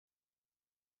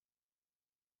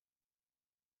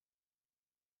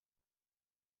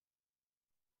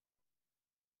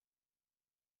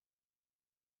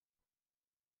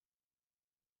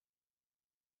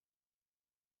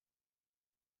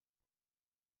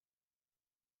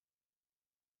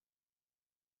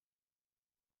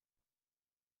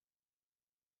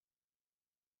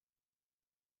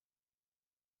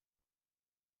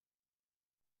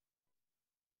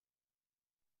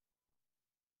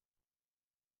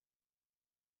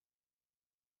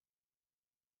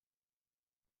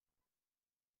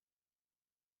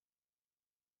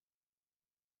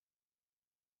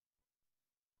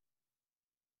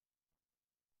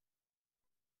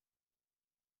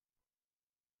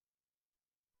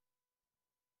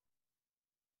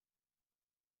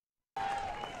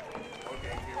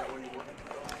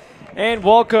And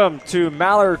welcome to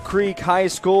Mallard Creek High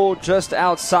School, just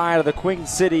outside of the Queen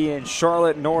City in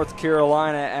Charlotte, North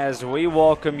Carolina, as we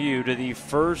welcome you to the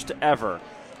first ever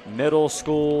middle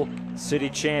school city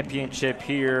championship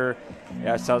here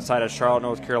just outside of Charlotte,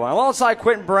 North Carolina. Alongside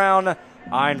Quentin Brown,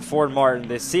 I'm Ford Martin,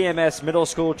 the CMS Middle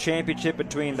School Championship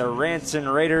between the Ranson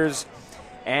Raiders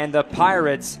and the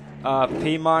Pirates of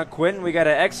Piedmont. Quentin, we got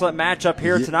an excellent matchup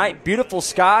here tonight. Beautiful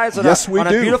skies on, a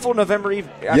beautiful November Eve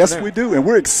afternoon. Yes, we do, and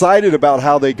we're excited about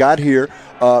how they got here.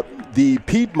 The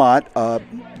Piedmont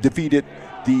defeated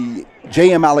the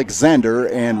J.M. Alexander,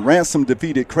 and Ransom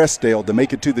defeated Crestdale to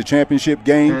make it to the championship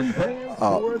game.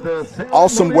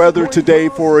 Awesome weather today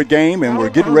for a game, and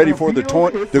we're getting ready for the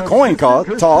coin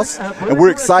toss, and we're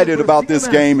excited about this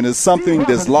game, and it's something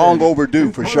that's long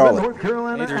overdue for Charlotte.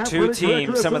 These are two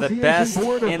teams, some of the best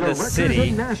in the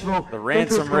city. The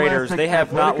Ransom Raiders, they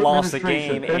have not lost a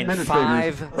game in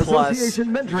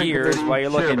 5+ years, while you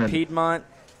look at Piedmont,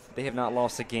 they have not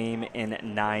lost a game in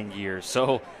 9 years.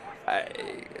 So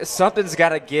something's got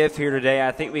to give here today.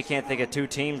 I think we can't think of two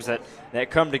teams that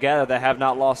come together that have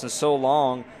not lost in so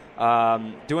long,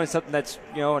 doing something that's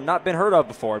not been heard of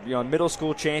before. Middle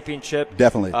school championship.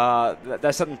 Definitely.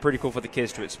 That's something pretty cool for the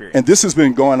kids to experience. And this has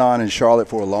been going on in Charlotte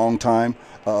for a long time.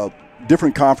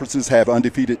 Different conferences have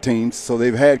undefeated teams, so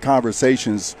they've had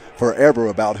conversations forever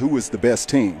about who is the best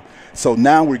team. So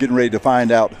now we're getting ready to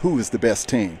find out who is the best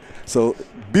team. So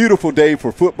beautiful day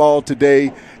for football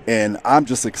today, and I'm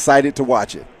just excited to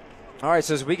watch it. All right,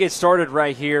 so as we get started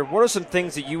right here, what are some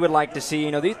things that you would like to see?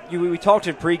 We talked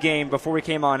in pregame before we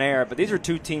came on air, but these are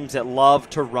two teams that love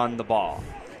to run the ball.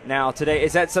 Now, today,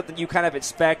 is that something you kind of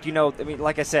expect?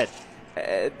 Like I said,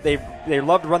 they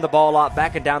love to run the ball a lot,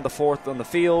 back and down the fourth on the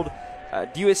field.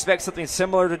 Do you expect something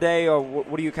similar today, or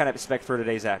what do you kind of expect for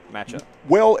today's matchup?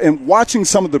 Well, in watching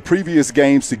some of the previous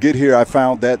games to get here, I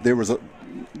found that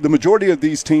the majority of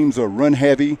these teams are run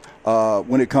heavy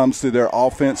when it comes to their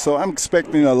offense. So I'm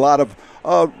expecting a lot of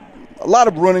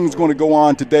running is going to go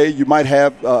on today. You might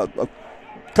have a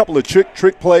couple of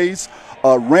trick plays.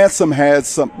 Ransom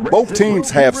has both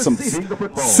teams have some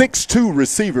 6'2"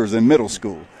 receivers in middle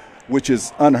school, which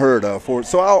is unheard of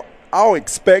So I'll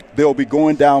expect they'll be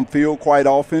going downfield quite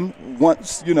often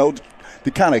once,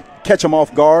 to kind of catch them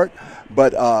off guard.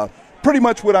 But pretty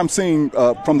much what I'm seeing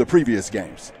from the previous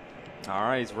games. All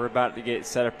right, so we're about to get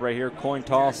set up right here. Coin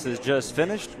toss is just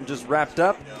finished, just wrapped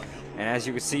up. And as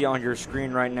you can see on your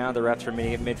screen right now, the refs are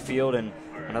meeting at midfield. And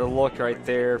another look right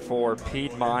there for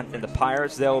Piedmont and the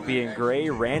Pirates. They'll be in gray.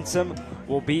 Ransom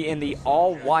will be in the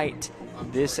all-white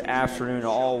this afternoon,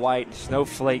 all-white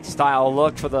snowflake style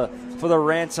look for the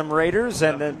Ransom Raiders,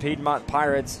 and then Piedmont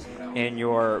Pirates in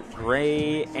your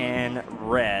gray and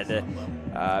red.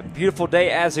 Beautiful day,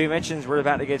 as we mentioned. We're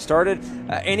about to get started.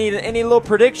 Any little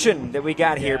prediction that we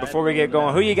got here before we get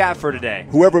going? Who you got for today?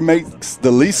 Whoever makes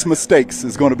the least mistakes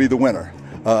is going to be the winner.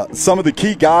 Some of the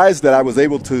key guys that I was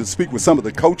able to speak with some of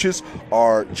the coaches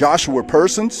are Joshua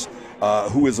Persons,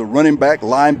 who is a running back,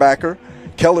 linebacker,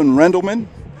 Kellen Rendelman,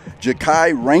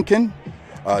 Jakai Rankin,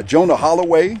 Jonah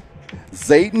Holloway,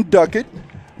 Zayden Duckett,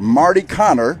 Marty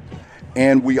Connor,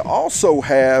 and we also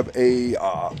have a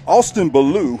Austin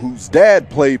Ballou, whose dad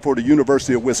played for the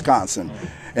University of Wisconsin.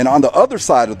 And on the other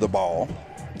side of the ball,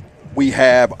 we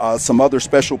have some other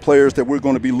special players that we're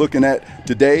going to be looking at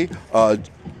today.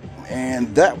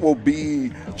 And that will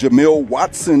be Jamil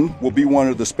Watson will be one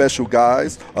of the special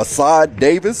guys, Assad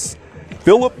Davis,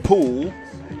 Philip Poole,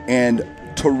 and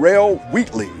Terrell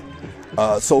Wheatley.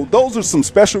 So those are some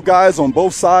special guys on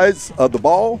both sides of the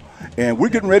ball, and we're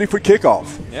getting ready for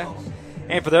kickoff. Yeah.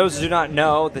 And for those who do not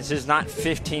know, this is not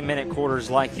 15-minute quarters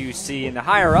like you see in the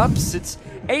higher-ups. It's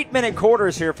 8-minute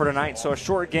quarters here for tonight, so a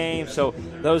short game. So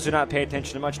those who do not pay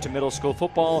attention much to middle school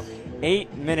football,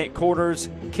 8-minute quarters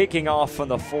kicking off from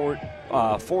the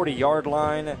 40-yard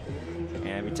line.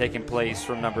 And be taking place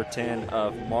from number 10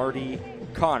 of Marty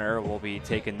Connor. Will be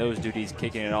taking those duties,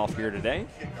 kicking it off here today.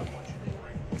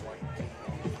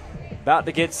 About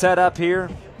to get set up here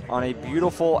on a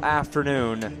beautiful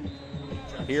afternoon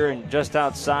here just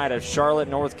outside of Charlotte,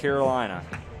 North Carolina.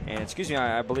 And excuse me,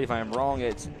 I believe I am wrong.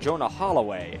 It's Jonah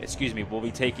Holloway, will be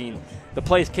taking the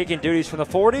place kicking duties from the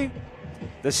 40.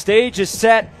 The stage is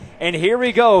set, and here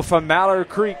we go from Mallard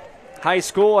Creek High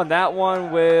School, and that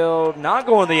one will not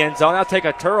go in the end zone. I'll take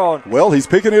a turn. Well, he's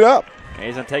picking it up. And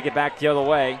he's going to take it back the other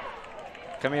way.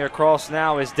 Coming across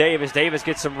now is Davis. Davis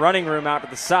gets some running room out to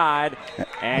the side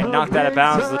and knocked out of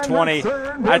bounds to the 20.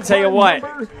 I tell you what,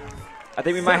 I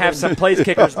think we might have some place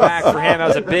kickers back for him. That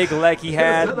was a big leg he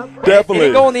had. Definitely. It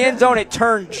didn't go in the end zone. It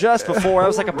turned just before. It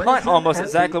was like a punt almost,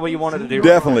 exactly what you wanted to do.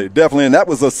 Definitely. And that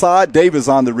was Assad Davis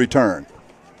on the return.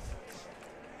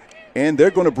 and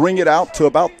they're going to bring it out to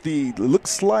about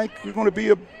looks like we're going to be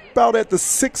about at the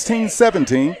 16,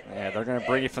 17. Yeah, they're going to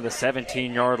bring it from the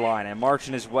 17-yard line and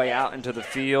marching his way out into the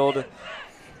field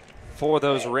for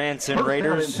those Ranson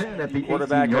Raiders.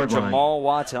 Quarterback Jamal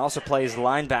Watson also plays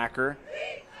linebacker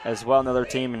as well, another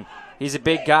team. And he's a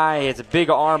big guy. He has a big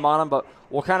arm on him, but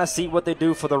we'll kind of see what they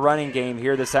do for the running game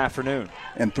here this afternoon.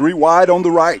 And 3 wide on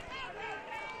the right.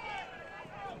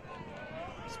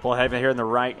 Pull heavy here in the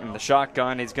right, and the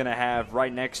shotgun he's going to have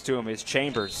right next to him is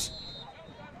Chambers.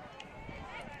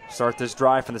 Start this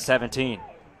drive from the 17.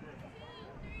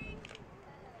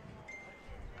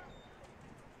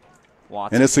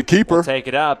 Watson and it's a keeper. Will take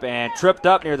it up and tripped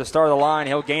up near the start of the line.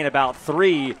 He'll gain about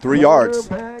 3 yards.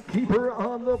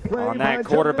 On that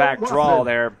quarterback draw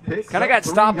there. Kind of got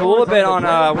stopped a little bit on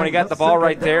when he got the ball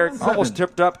right there. Almost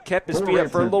tripped up, kept his feet up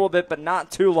for a little bit, but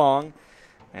not too long.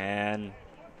 And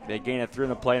they gain it through in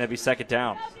the play, and it'll be second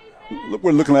down.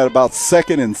 We're looking at about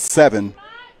 2nd and 7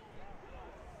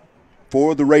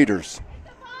 for the Raiders.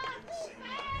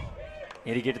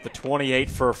 Need to get to the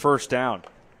 28 for a first down.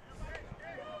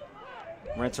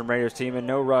 Ranson Raiders team in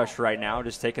no rush right now,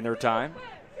 just taking their time.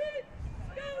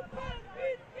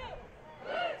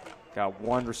 Got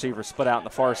one receiver split out on the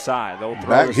far side.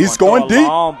 He's going deep.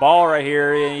 Long ball right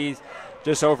here. He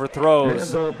just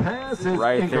overthrows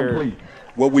right there.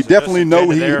 Well, we definitely know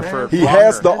he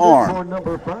has the arm.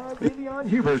 Number 5, Davion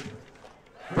Hubert.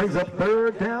 Brings up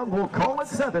third down. We'll call it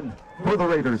 7 for the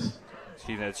Raiders.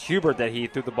 Excuse me, it's Hubert that he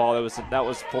threw the ball. That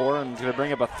was 4, and he's going to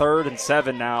bring up a 3rd and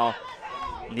 7 now.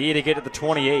 Need to get to the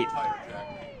 28.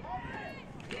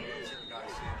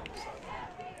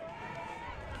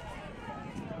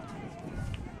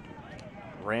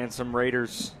 Ransom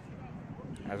Raiders,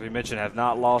 as we mentioned, have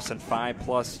not lost in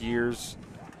 5+ years.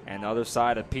 And the other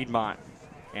side of Piedmont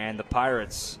and the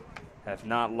Pirates have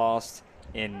not lost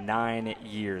in 9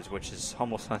 years, which is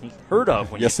almost unheard of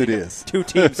when it is. 2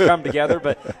 teams come together.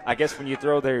 But I guess when you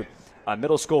throw their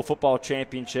middle school football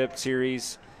championship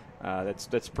series,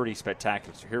 that's pretty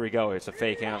spectacular. So here we go. It's a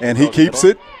fake. And he keeps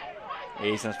it.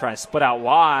 He's trying to split out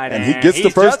wide. And he gets the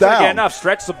first down. Enough.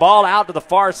 Stretch the ball out to the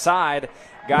far side.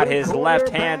 Got his left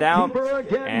hand out,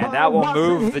 and that will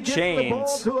move the chains.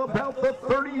 So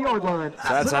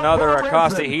that's another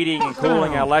Acosta Heating and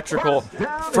Cooling Electrical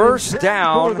first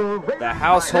down, the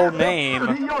household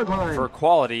name for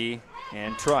quality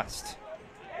and trust.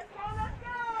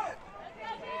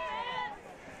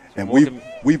 And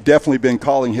we've definitely been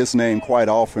calling his name quite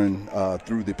often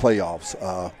through the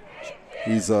playoffs.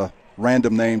 He's a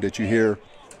random name that you hear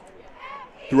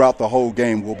throughout the whole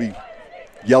game. We'll be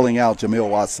yelling out Jamil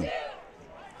Watson.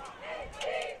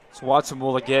 So Watson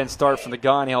will again start from the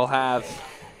gun. He'll have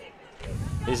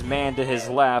his man to his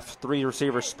left. 3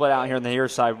 receivers split out here on the near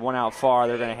side, 1 out far.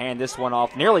 They're going to hand this one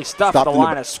off. Nearly stuffed the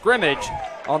line of scrimmage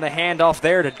on the handoff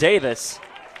there to Davis.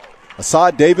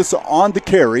 Asad Davis on the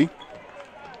carry.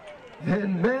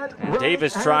 And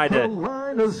Davis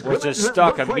was just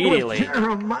stuck immediately.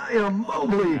 And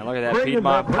look at that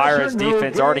Piedmont Pirates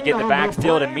defense already getting the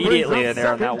backfield immediately in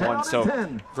there on that one.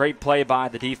 So great play by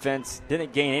the defense.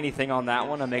 Didn't gain anything on that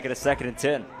one and make it a 2nd and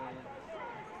 10.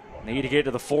 Need to get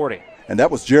to the 40. And that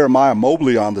was Jeremiah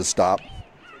Mobley on the stop.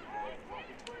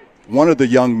 One of the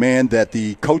young men that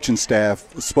the coaching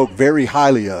staff spoke very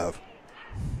highly of.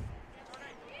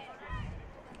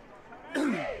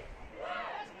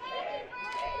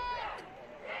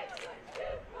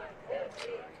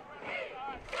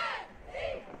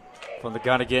 From the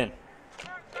gun again.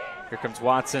 Here comes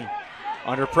Watson.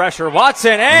 Under pressure.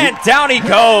 Watson, and down he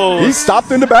goes. He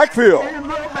stopped in the backfield.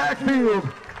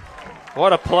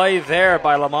 What a play there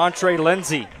by Lamontre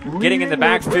Lindsay. Getting in the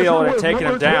backfield and taking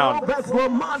him down.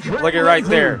 Look at right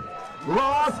there.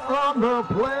 Loss on the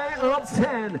play of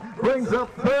 10. Brings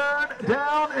up 3rd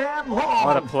down and long.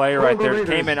 What a play right there.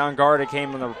 Came in unguarded,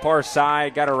 came on the far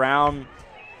side, got around,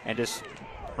 and just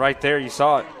right there you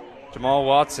saw it. Jamal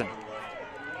Watson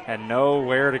had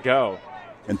nowhere to go.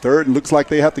 And 3rd, looks like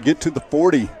they have to get to the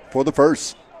 40 for the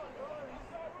first.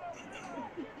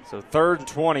 So 3rd and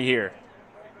 20 here.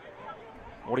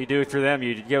 What do you do for them?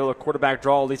 You give a little quarterback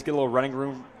draw, at least get a little running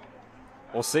room.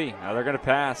 We'll see. Now they're going to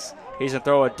pass. He's going to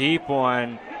throw a deep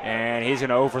one, and he's going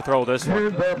to overthrow this one.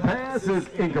 And the pass is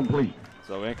incomplete.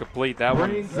 So incomplete. That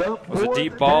one was a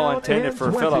deep ball intended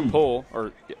for Phillip Poole.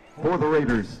 For the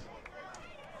Raiders.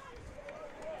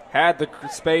 Had the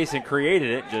space and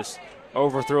created it, just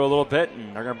overthrew a little bit,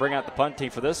 and they're going to bring out the punt team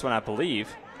for this one, I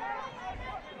believe.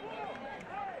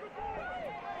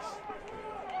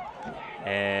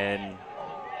 And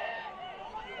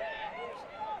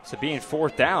so being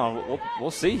 4th down,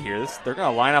 we'll see here. They're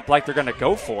going to line up like they're going to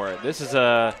go for it. This is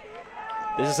a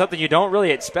This is something you don't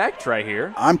really expect right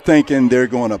here. I'm thinking they're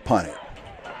going to punt it.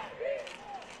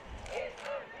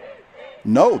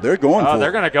 No, they're going for it.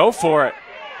 They're going to go for it.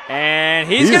 And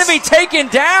he's going to be taken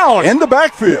down. In the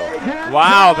backfield.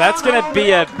 Wow, that's going to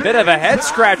be a bit of a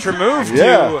head-scratcher move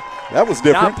to that was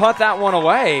different. not punt that one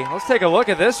away. Let's take a look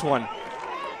at this one.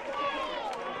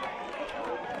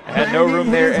 Had no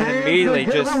room there and immediately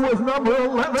just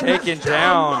taken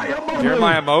down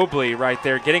Jeremiah Mobley right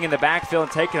there, getting in the backfield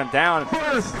and taking him down.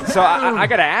 So I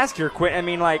got to ask here, Quinn, I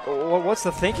mean, like, what's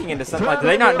the thinking into something like that? Do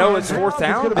they not know it's fourth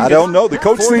down? I don't know. The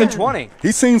coach seen 20.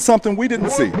 He's seen something we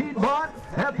didn't see.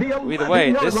 Either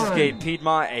way, this is gave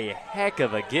Piedmont a heck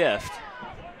of a gift.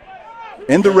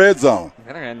 In the red zone.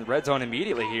 They're in the red zone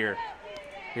immediately here.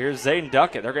 Here's Zayden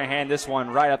Duckett. They're going to hand this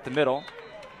one right up the middle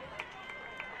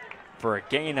for a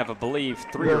gain of, I believe,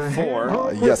 3 or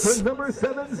 4. Yes. Number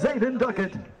 7, Zayden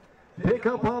Duckett. Pick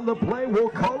up on the play. We'll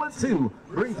call it 2.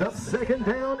 Brings up 2nd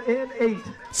down and 8.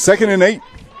 2nd and 8.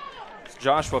 It's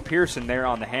Joshua Pearson there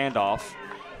on the handoff.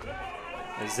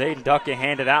 As Zayden Duckett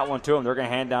handed that one to him, they're going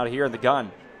to hand out here in the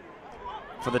gun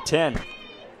for the 10.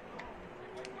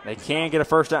 They can get a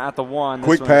first down at the 1.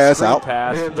 Quick pass out.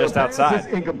 Pass just outside.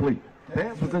 Incomplete.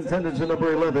 Pass was intended to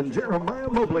number 11, Jeremiah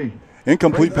Mobley.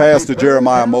 Incomplete pass to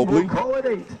Jeremiah Mobley. We'll call it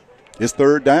 8. It's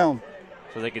 3rd down.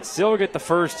 So they could still get the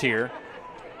first here,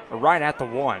 right at the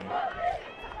 1.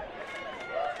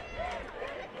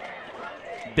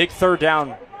 Big 3rd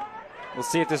down. We'll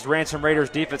see if this Ransom Raiders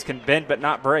defense can bend but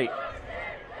not break.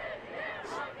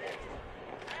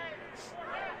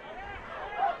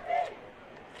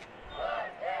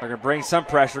 They're going to bring some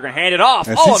pressure. They're going to hand it off.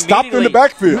 And he stopped in the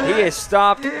backfield. He is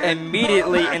stopped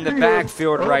immediately in the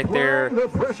backfield right there.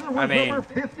 I mean,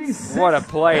 what a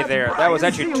play there. That was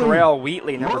actually Terrell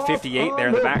Wheatley, number 58 there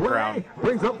in the background.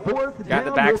 Got in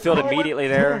the backfield immediately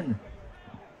there.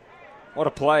 What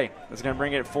a play. It's going to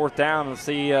bring it 4th down. We'll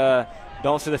see,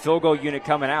 don't see the field goal unit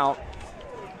coming out.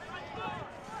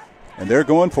 And they're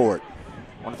going for it.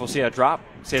 Wonder if we'll see a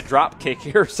drop kick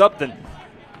here or something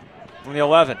from the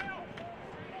 11.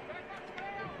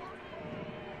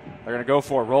 They're going to go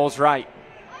for it. Rolls right.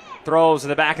 Throws in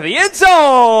the back of the end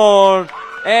zone.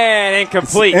 And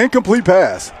incomplete. It's incomplete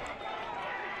pass.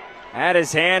 Had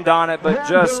his hand on it, but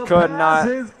just could not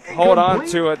hold on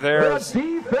to it there.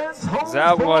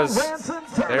 That was,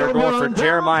 they're going for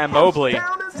Jeremiah Mobley.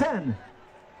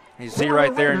 You see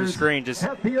right there in your screen, just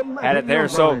had it there.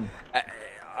 So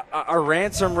a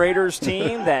Ransom Raiders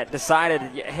team that decided,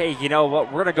 hey, you know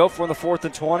what, we're going to go for the 4th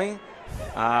and 20.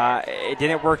 It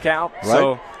didn't work out. Right.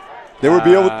 So they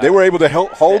were able to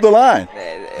hold the line.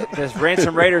 This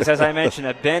Ransom Raiders, as I mentioned,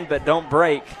 a bend but don't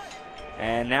break.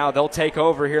 And now they'll take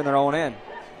over here in their own end.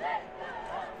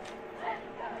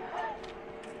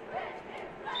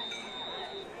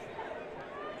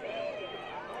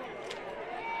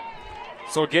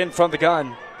 So again from the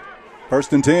gun.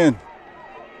 1st and 10.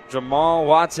 Jamal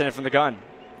Watson from the gun.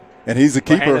 And he's a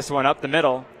keeper. Hand this one up the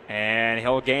middle. And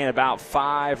he'll gain about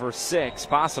 5 or 6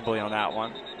 possibly on that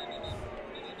one.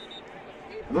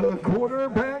 The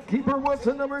quarterback keeper was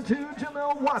the number 2,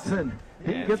 Jamel Watson.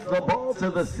 He gets the ball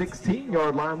to the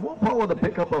 16-yard line. We'll call it a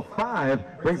pickup of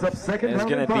 5. Brings up 2nd down and 5. There's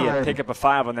going to be a pickup of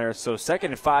 5 on there. So 2nd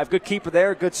and 5. Good keeper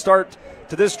there. Good start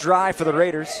to this drive for the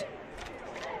Raiders.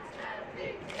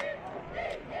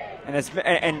 And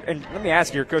let me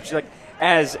ask you, Coach, like,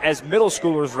 as middle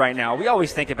schoolers right now, we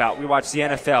always think about, we watch the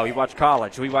NFL, we watch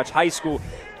college, we watch high school.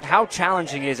 How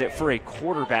challenging is it for a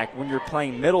quarterback when you're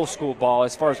playing middle school ball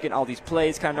as far as getting all these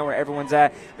plays, kind of know where everyone's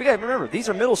at? We got to remember, these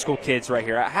are middle school kids right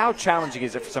here. How challenging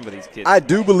is it for some of these kids? I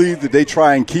do believe that they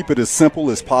try and keep it as simple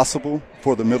as possible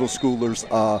for the middle schoolers.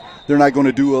 They're not going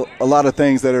to do a lot of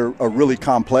things that are really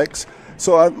complex.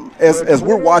 So as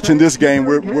we're watching this game,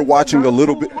 we're watching a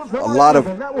lot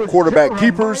of quarterback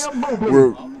keepers.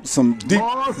 We're some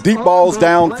deep balls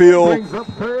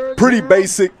downfield, pretty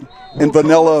basic and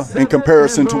vanilla in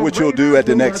comparison to what you'll do at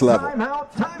the next level.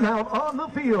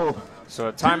 So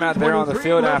a timeout there on the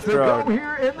field after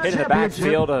hitting the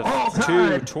backfield of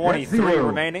 2:23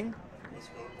 remaining.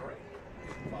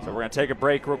 So we're going to take a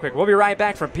break real quick. We'll be right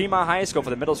back from Piedmont High School for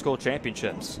the middle school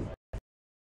championships.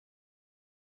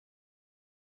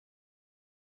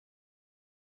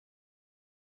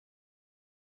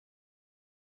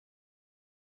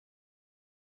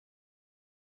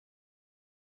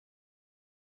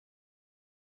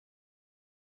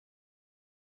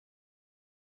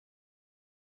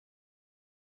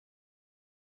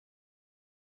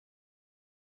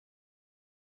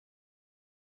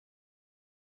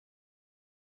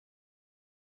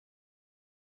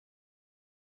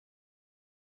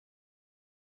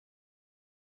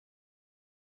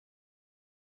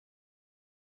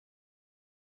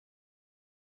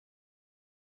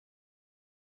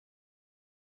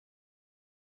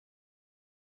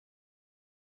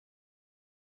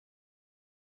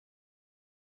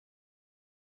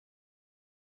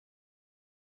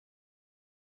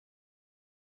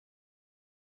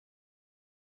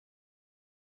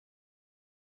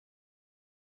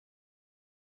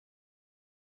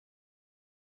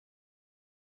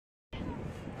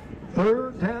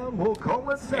 third down. We'll call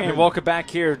it 7. And welcome back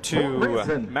here to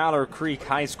Ranson. Mallard Creek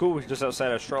High School, just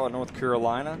outside of Charlotte, North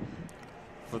Carolina,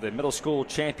 for the Middle School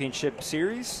Championship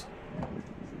Series.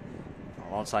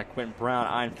 Alongside Quentin Brown,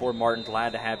 I'm Ford Martin.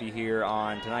 Glad to have you here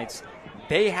on tonight's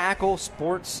Bahakel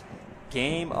Sports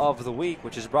Game of the Week,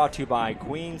 which is brought to you by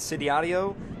Queen City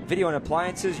Audio, Video and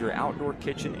Appliances, your outdoor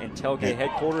kitchen and tailgate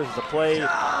headquarters. The play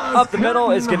up the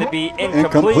middle is going to be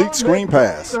Incomplete screen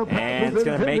pass. And it's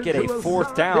going to make it a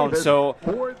 4th down. So,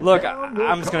 look,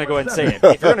 I'm just going to go ahead and say it.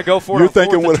 If you're going to go for it on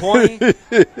 4th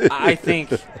and 20, I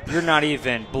think you're not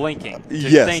even blinking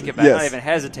to think about it, not even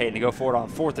hesitating to go for it on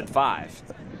 4th and 5.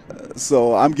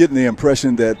 So I'm getting the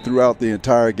impression that throughout the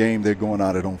entire game they're going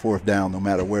at it on 4th down no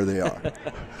matter where they are.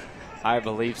 I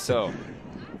believe so.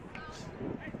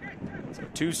 So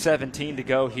 2:17 to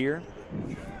go here.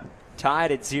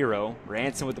 Tied at 0.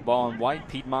 Ranson with the ball in white,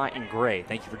 Piedmont in gray.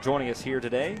 Thank you for joining us here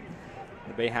today.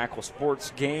 The Bahakel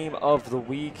Sports Game of the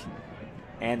Week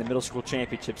and the Middle School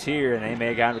Championships here. And they may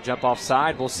have gotten to jump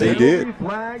offside. We'll see. They did.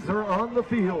 Flags are on the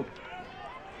field.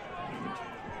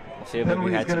 We'll see if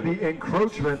Penalty we is had going to be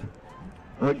encroachment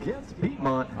against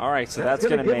Piedmont. All right, so that's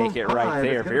going to make it right 5.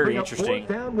 there. It's gonna Very bring up interesting. 4th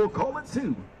down. We'll call it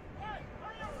 2.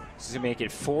 This is going to make it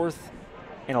 4th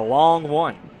and a long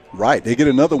one. Right. They get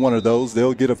another one of those,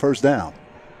 they'll get a 1st down.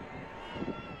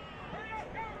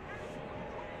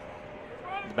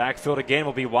 The backfield again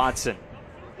will be Watson.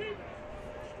 He's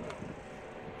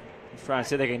trying to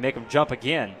see if they can make him jump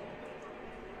again.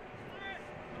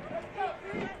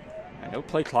 No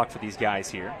play clock for these guys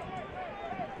here.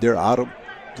 They're out of.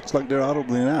 Looks like they're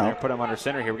audibly We're now. going to put them under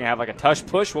center here. We're going to have like a tush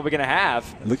push. What are we going to have?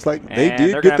 It looks like they And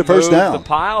did they're get the gonna 1st move down. the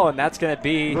pile, and that's going to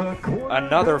be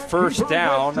another 1st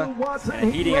down. And a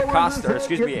heating Acosta, or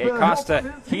excuse me,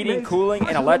 Acosta heating, cooling,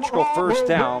 and electrical 1st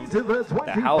down.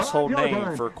 The household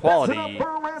name for quality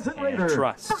and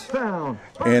trust.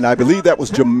 And I believe that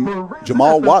was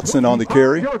Jamal Watson on the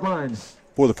carry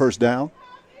for the 1st down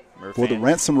for the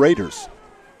Ransom Raiders.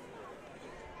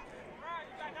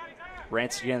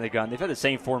 Ranson again in the gun. They've had the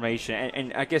same formation,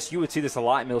 and I guess you would see this a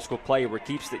lot in middle school play where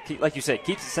like you said,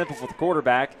 keeps it simple for the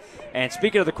quarterback. And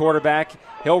speaking of the quarterback,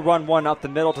 he'll run one up the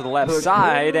middle to the left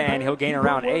side, and he'll gain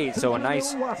around 8. So a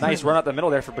nice run up the middle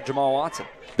there for Jamal Watson.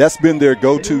 That's been their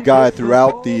go-to guy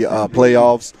throughout the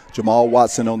playoffs, Jamal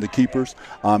Watson on the keepers.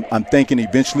 I'm thinking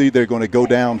eventually they're going to go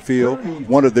downfield.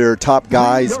 One of their top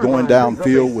guys going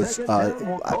downfield was, I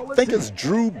think it's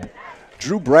Drew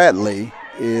Bradley,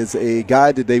 is a guy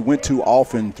that they went to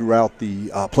often throughout the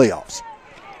playoffs.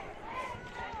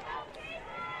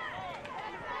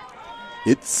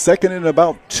 It's 2nd and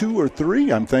about 2 or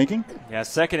 3, I'm thinking. Yeah,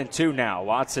 2nd and 2 now.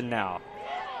 Watson now.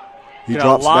 He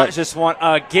drops back. Launch this one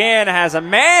again, has a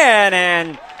man,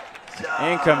 and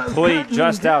incomplete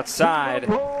just outside.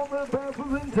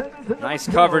 Nice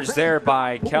coverage there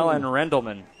by Kellen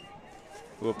Rendelman,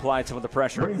 who applied some of the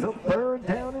pressure. Brings up 3rd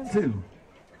down and 2.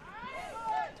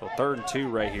 So 3rd and 2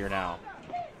 right here now.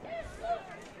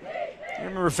 And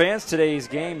remember, fans, today's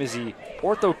game is the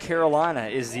Ortho Carolina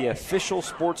is the official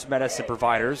sports medicine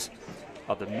providers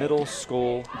of the Middle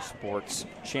School Sports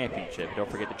Championship.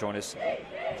 Don't forget to join us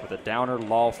for the Downer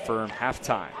Law Firm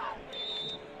halftime.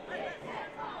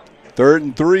 3rd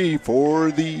and 3 for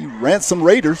the Ransom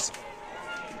Raiders.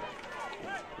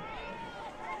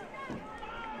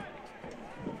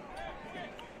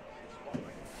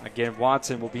 Again,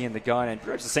 Watson will be in the gun, and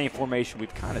it's the same formation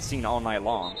we've kind of seen all night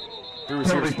long. Three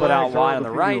receivers split out wide on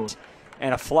the right,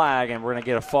 and a flag, and we're going to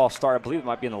get a false start. I believe it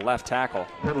might be in the left tackle.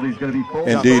 Penalty's going to be full.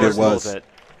 Indeed, it was.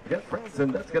 Get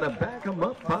Ranson. That's going to back him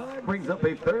up 5. Brings up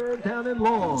a 3rd down and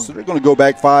long. So they're going to go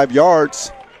back 5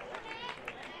 yards.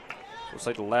 Looks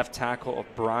like the left tackle of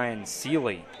Brian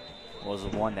Seeley was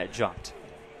the one that jumped.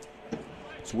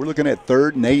 So we're looking at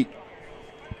 3rd and 8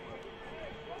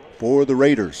 for the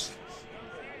Raiders.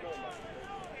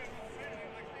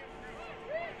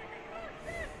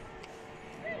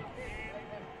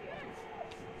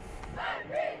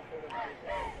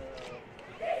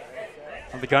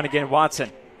 On the gun again, Watson.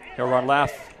 He'll run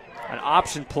left, an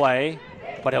option play,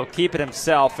 but he'll keep it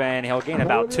himself, and he'll gain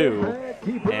about 2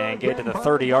 and get to the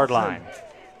 30-yard line.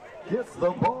 Gets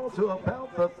the ball to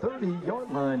about the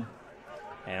 30-yard line.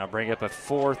 And I'll bring up a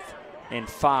 4th and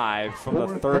 5 from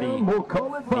the 30. We'll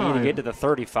call it 5. Need to get to the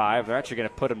 35. They're actually going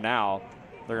to put him now.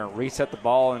 They're going to reset the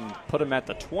ball and put him at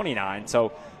the 29.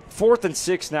 So 4th and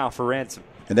 6 now for Ransom.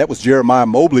 And that was Jeremiah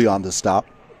Mobley on the stop.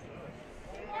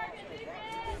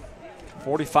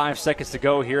 45 seconds to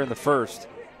go here in the first.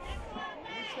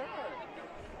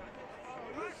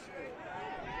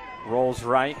 Rolls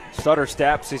right, stutter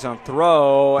steps, he's on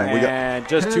throw, and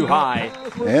just too high.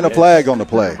 And a flag on the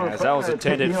play. As that was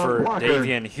intended for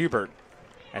Davian Hubert,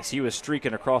 as he was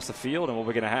streaking across the field. And what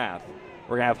we're going to have?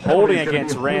 We're going to have holding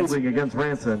against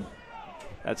Ranson.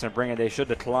 That's going to bring it. They should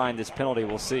decline this penalty.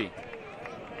 We'll see.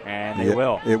 And they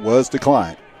will. It was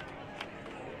declined.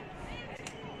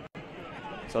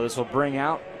 So this will bring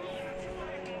out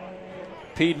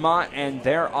Piedmont and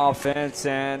their offense.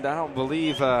 And I don't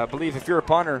believe if you're a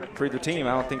punter for either team,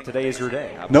 I don't think today is your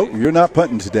day. Nope, you're not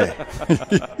punting today.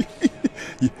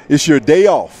 It's your day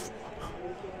off.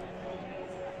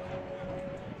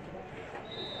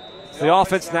 The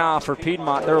offense now for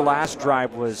Piedmont, their last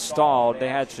drive was stalled. They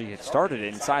actually started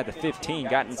inside the 15,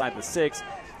 got inside the 6.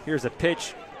 Here's a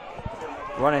pitch,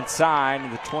 run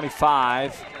inside the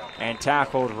 25, and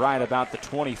tackled right about the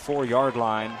 24-yard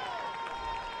line.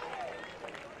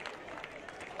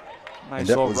 Nice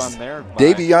little run there.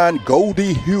 Davion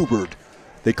Goldie Hubert.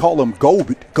 They call him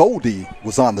Goldie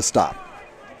was on the stop.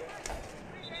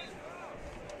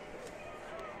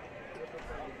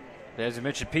 As I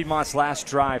mentioned, Piedmont's last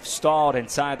drive stalled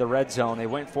inside the red zone. They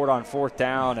went for it on 4th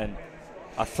down, and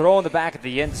a throw in the back of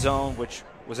the end zone, which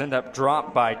was ended up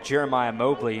dropped by Jeremiah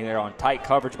Mobley there on tight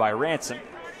coverage by Ranson.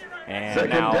 And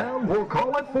second now down, we'll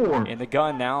call it 4. In the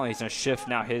gun now, he's going to shift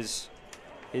now his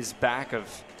back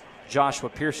of Joshua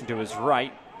Pearson to his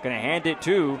right. Going to hand it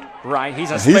to right. He's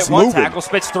going to split one tackle,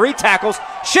 splits 3 tackles,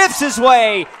 shifts his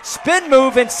way, spin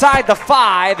move inside the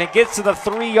 5, and gets to the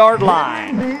 3-yard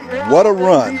line. What a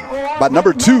run by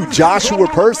number 2, Joshua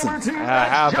Pearson.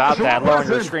 How about that? Low on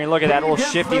your screen. Look at that little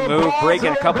shifty move,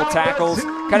 breaking a couple tackles.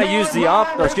 Kind of used the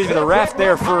ref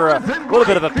there for a little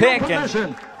bit of a pick,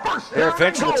 and they're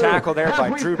eventually tackled there by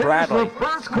Drew Bradley. So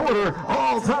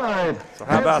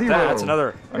how about that? That's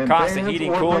another Acosta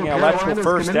Heating, Cooling, and Electrical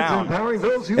first down.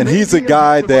 And he's a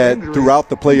guy that throughout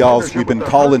the playoffs we've been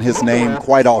calling his name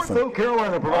quite often. All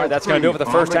right, that's going to do it for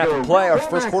the first half of play, or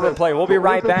first quarter of play. We'll be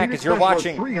right back as you're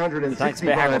watching tonight's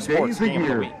Bahakel Sports Game of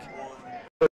the Week.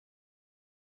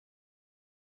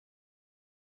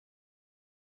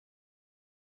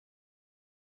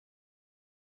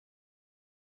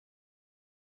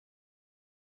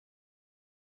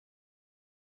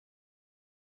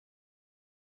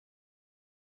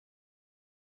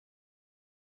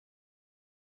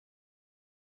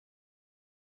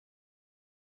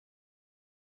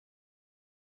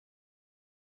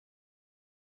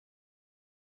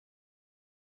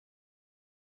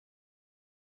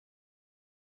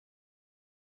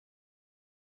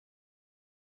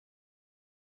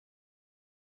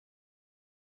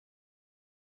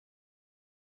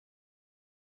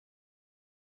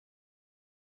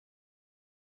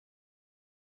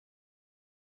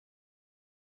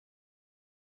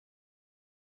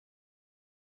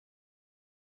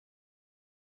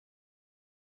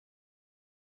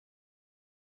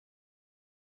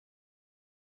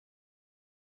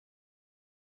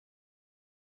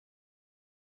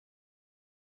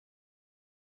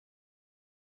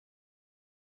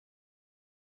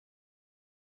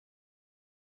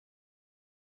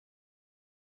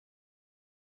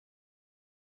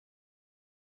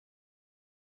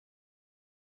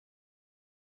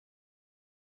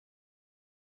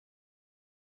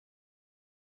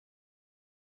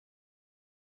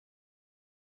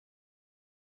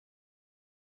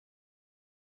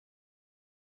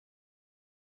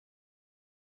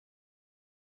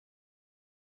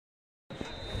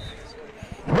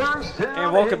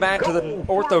 And welcome back to the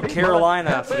Ortho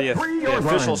Carolina for the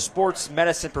official sports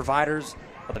medicine providers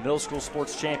of the Middle School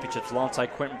Sports Championships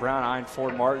alongside Quentin Brown, Ian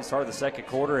Ford Martin. Started the second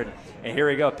quarter, and here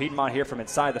we go. Piedmont here from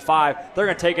inside the 5. They're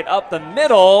going to take it up the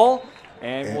middle,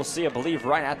 and we'll see, I believe,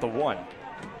 right at the 1.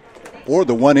 Or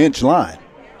the 1-inch line.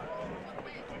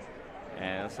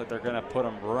 And it looks like they're going to put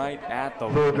them right at the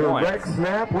 1. The direct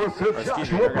snap was to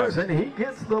Joshua Pearson. He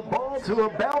gets the ball to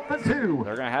about the 2.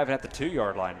 They're going to have it at the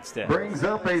 2-yard line instead. Brings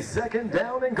up a second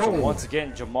down and goal. So once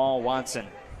again, Jamal Watson.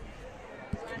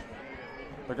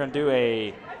 They're going to do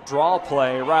a draw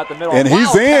play right at the middle. And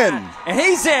he's in. And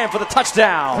he's in for the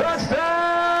touchdown.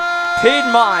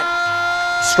 Piedmont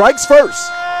strikes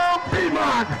first.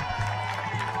 Piedmont.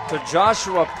 To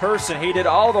Joshua Pearson. He did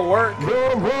all the work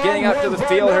getting up to the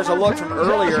field. Here's a look from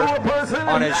earlier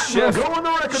on his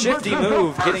shifty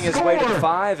move, getting his way to the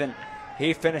 5, and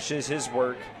he finishes his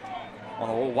work on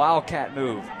a little wildcat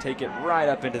move. Take it right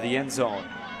up into the end zone.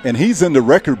 And he's in the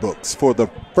record books for the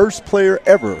first player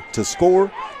ever to score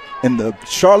in the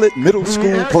Charlotte Middle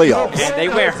School playoffs. And they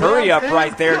went hurry up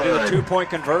right there to the 2-point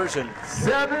conversion.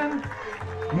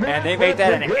 And they made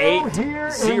that an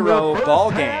 8-0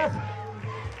 ball game.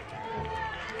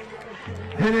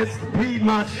 And it's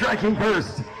Piedmont striking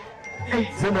first,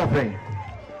 8-0.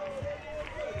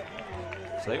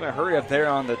 So they're going to hurry up there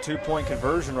on the 2-point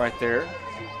conversion right there.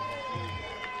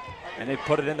 And they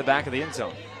put it in the back of the end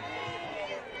zone.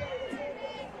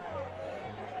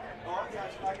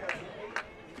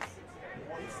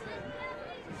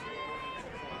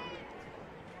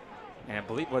 And I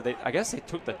believe I guess they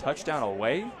took the touchdown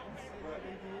away.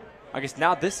 I guess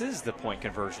now this is the point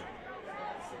conversion.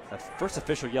 The first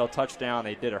official yelled touchdown.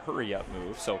 They did a hurry-up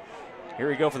move. So here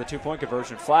we go for the 2-point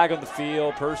conversion. Flag on the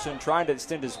field. Person trying to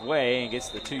extend his way and gets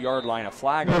to the 2-yard line. A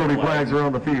flag on the Penalty play. flags are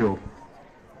on the field.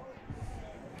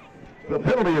 The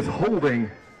penalty is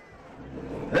holding.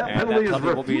 That And penalty that is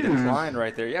penalty will be refused. declined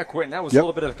right there. Yeah, Quentin, that was Yep. a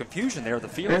little bit of confusion there at the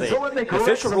field. And so when they The correct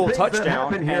official some ruled things that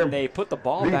touchdown, happen here, and they put the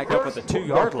ball back up at the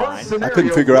 2-yard line. I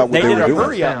couldn't figure out what They they did were a doing.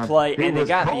 hurry-up play, He and they was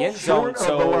got the called end zone. short of the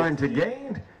So line to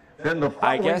gain. Then the I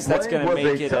following guess that's play going to was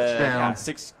make it a touchdown.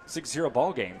 6-0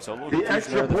 ball game. So a little The confusion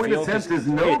extra there at the point field. attempt is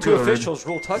no Hey, two good. officials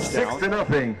ruled touchdown.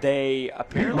 6-0. They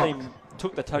apparently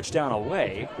took the touchdown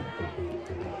away,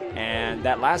 and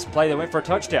that last play they went for a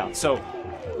touchdown. So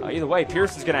either way,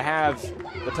 Pearson's going to have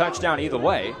the touchdown either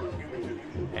way,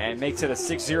 and makes it a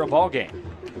 6-0 ball game.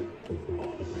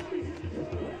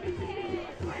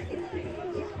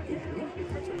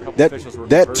 That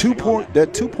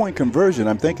 2-point conversion,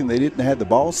 I'm thinking they didn't have the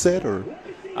ball set, or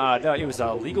no, it was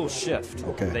a legal shift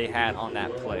Okay. they had on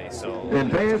that play. So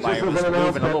And fans, somebody just as was an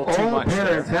moving a little announcement, too all much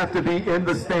parents there. have to be in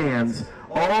the stands.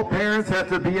 All parents have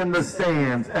to be in the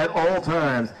stands at all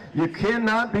times. You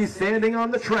cannot be standing on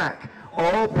the track.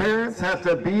 All parents have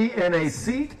to be in a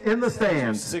seat in the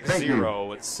stands. Thank you. 6-0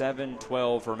 with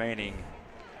 7:12 remaining.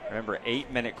 Remember,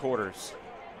 8-minute quarters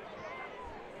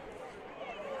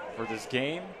for this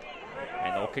game.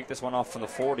 And they'll kick this one off from the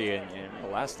 40. And the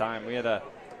last time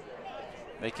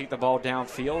they kicked the ball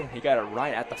downfield. He got it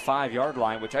right at the 5-yard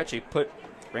line, which actually put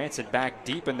Ranson back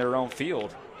deep in their own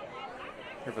field.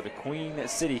 Here for the Queen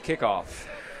City kickoff.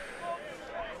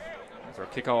 That's our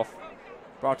kickoff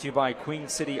brought to you by Queen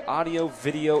City Audio,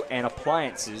 Video, and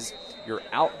Appliances, your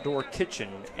outdoor kitchen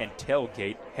and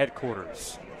tailgate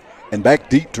headquarters. and back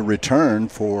deep to return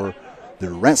for the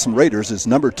Ransom Raiders is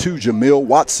number 2 Jamil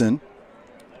Watson.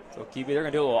 So they're going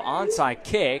to do a little onside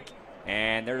kick,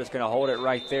 and they're just going to hold it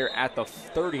right there at the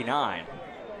 39.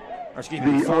 Or excuse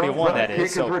me, The 41 onside that kick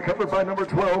is. So recovered by number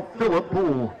 12, Philip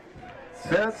Poole.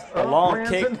 Sets a up long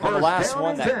Ranson kick on the first last down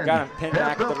one and that 10 got him pinned at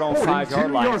back the at their own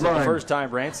 5-yard line. 42-yard So the line. first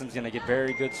time, Ransom's going to get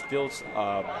very good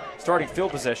starting field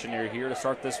possession here to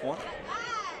start this one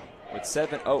with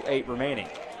 7:08 remaining.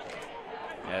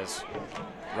 As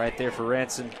right there for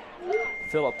Ranson,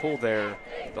 Philip Poole there.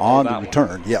 On the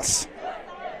return, yes.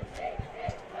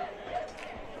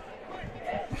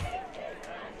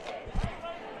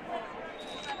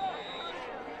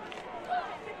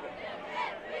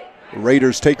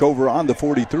 Raiders take over on the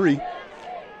 43.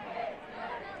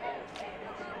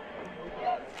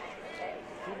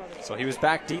 So he was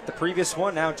back deep the previous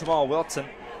one. Now Jamal Wilson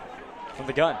from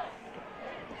the gun.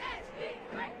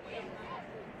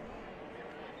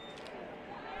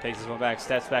 Takes this one back,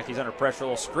 steps back. He's under pressure. A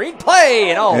little screen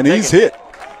play, And he's hit.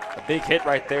 A big hit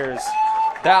right there.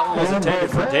 That one was And intended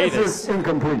the for pass Davis. is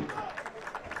incomplete.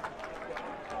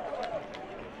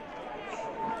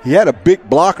 He had a big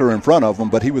blocker in front of him,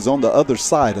 but he was on the other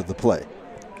side of the play.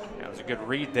 That was a good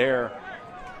read there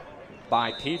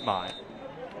by Piedmont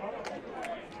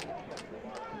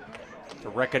to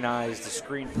recognize the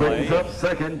screen play. Brings up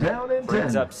second down and 10.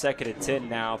 Brings up second and 10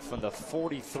 now from the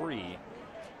 43.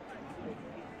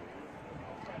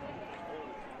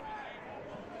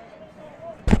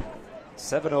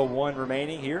 .701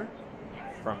 remaining here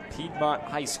from Piedmont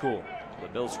High School. The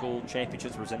Middle School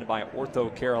Championships presented by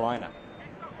Ortho Carolina.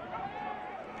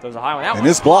 There's a high one. That And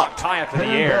one's it's blocked. high up in the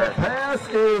And air. that pass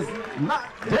is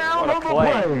knocked down What a on the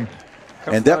play. play. Comes And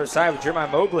from the that- other side with Jeremiah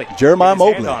Mobley. Jeremiah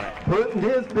Getting his Mobley. hand on it. Putting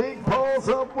his big paws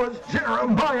up was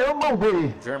Jeremiah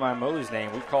Mobley. Jeremiah Mobley's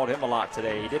name. We've called him a lot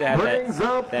today. He did have Brings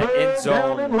up that third end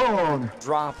down and zone long.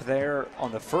 drop there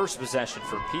on the first possession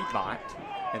for Piedmont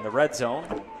in the red zone.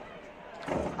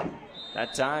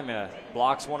 That time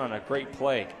blocks one on a great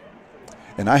play.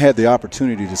 And I had the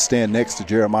opportunity to stand next to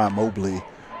Jeremiah Mobley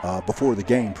before the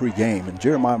game, pre-game, and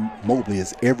Jeremiah Mobley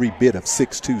is every bit of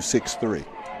 6'2", 6'3".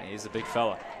 He's a big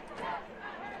fella.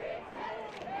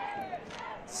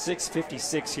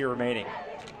 6:56 here remaining.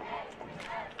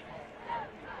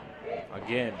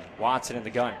 Again, Watson in the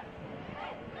gun.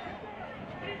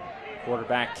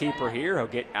 Quarterback keeper here. He'll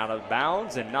get out of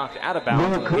bounds and knocked out of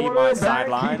bounds on the Piedmont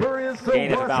sideline.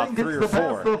 Gain of about 3 or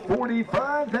 4. The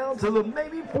 45 down to the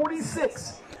maybe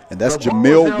 46. And that's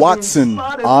Jamil Watson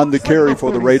on the carry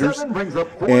for the Raiders.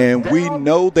 And we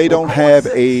know they don't have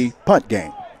a punt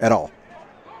game at all.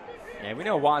 And we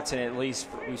know Watson, at least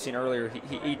we've seen earlier,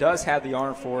 he does have the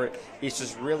arm for it. It's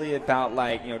just really about,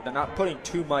 like, you know, not putting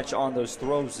too much on those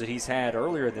throws that he's had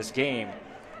earlier in this game.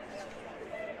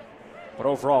 But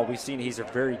overall, we've seen he's a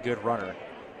very good runner.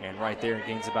 And right there, he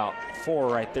gains about 4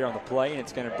 right there on the play, and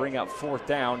it's going to bring up 4th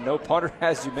down. No punter,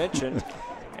 as you mentioned,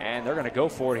 and they're going to go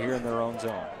for it here in their own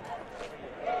zone.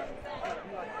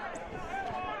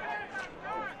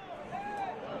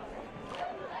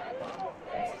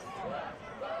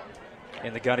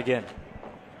 In the gun again.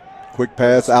 Quick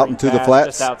pass out into the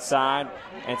flats. Just outside,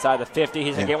 inside the 50.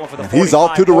 He's going to get one for the 45. He's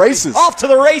off to the races. Off to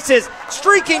the races,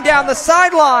 streaking down the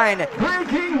sideline.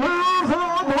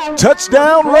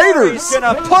 Touchdown Raiders. He's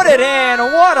going to put it in.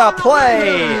 What a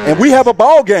play. And we have a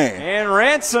ball game. And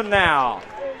Ranson now.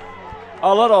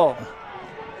 A little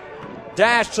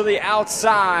dash to the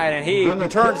outside, and he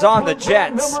turns on the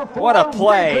Jets. What a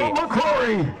play.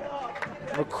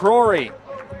 McCrory,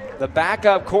 the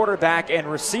backup quarterback and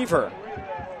receiver.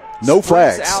 No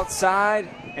flags. Outside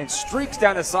and streaks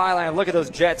down the sideline. Look at those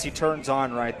Jets he turns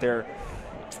on right there.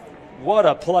 What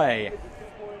a play.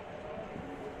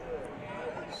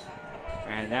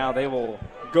 And now they will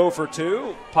go for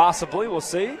 2, possibly. We'll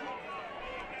see.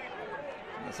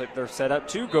 Looks like they're set up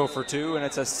to go for 2, and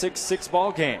it's a 6-6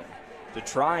 ball game to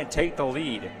try and take the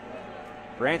lead.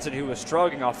 Ranson, who was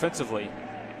struggling offensively,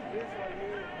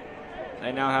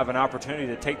 they now have an opportunity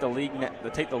to take the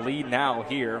lead now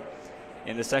here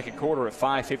in the second quarter at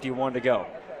 5:51 to go.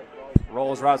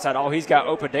 Rolls right outside. Oh, he's got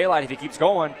open daylight if he keeps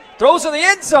going. Throws in the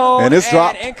end zone. And it's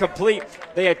dropped. Incomplete.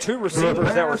 They had 2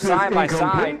 receivers that were side by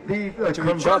side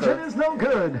to each other.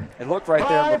 It looked right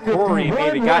there. McCrory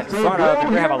maybe got in front of. We're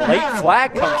going to have a late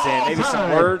flag comes in. Maybe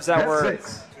some words that were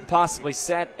possibly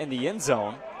set in the end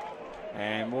zone.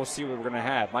 And we'll see what we're going to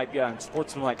have. Might be on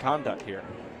sportsmanlike conduct here.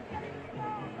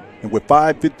 And with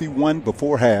 5:51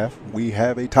 before half, we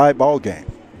have a tie ball game.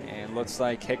 And looks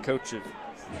like head coach of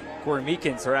Corey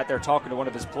Meekins are out there talking to one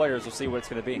of his players. We'll see what it's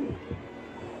going to be.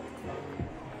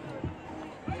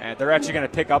 And they're actually going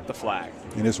to pick up the flag.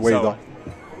 In his way, though.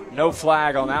 No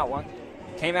flag on that one.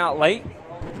 Came out late.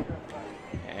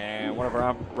 And one of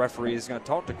our referees is going to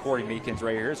talk to Corey Meekins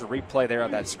right here. Here's a replay there of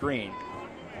that screen.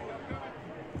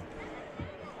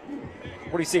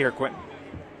 What do you see here, Quentin?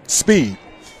 Speed.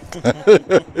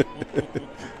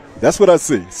 That's what I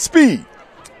see. Speed.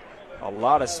 A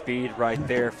lot of speed right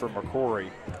there for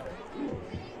McCrory.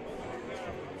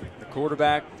 The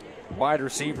quarterback, wide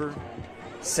receiver,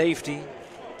 safety,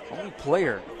 only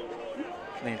player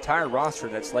in the entire roster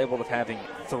that's labeled of having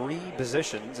 3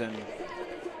 positions, and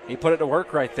he put it to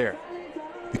work right there.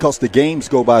 Because the games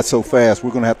go by so fast,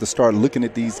 we're going to have to start looking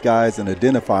at these guys and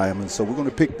identify them, and so we're going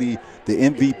to pick the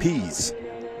MVPs.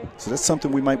 So that's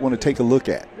something we might want to take a look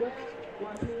at.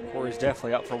 Corey's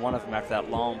definitely up for one of them after that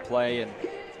long play and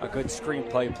a good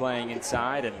screenplay playing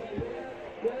inside, and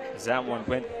as that one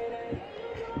went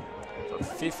for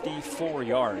 54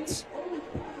 yards.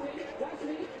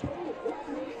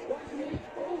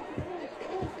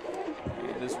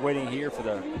 And just waiting here for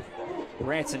the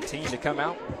Ranson team to come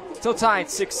out. Still tied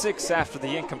 6-6 after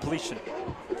the incompletion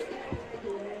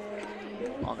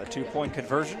on the 2-point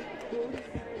conversion.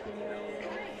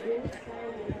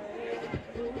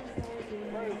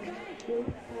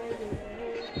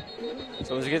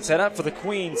 So as we get set up for the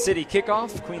Queen City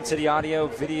kickoff, Queen City Audio,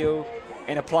 Video,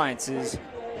 and Appliances,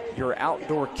 your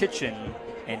outdoor kitchen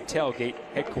and tailgate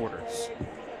headquarters.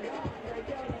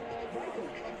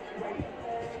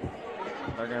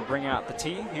 They're going to bring out the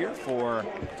tee here for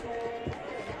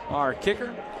our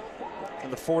kicker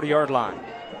from the 40-yard line.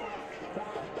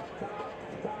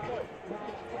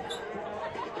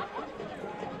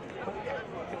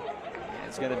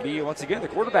 It's going to be, once again, the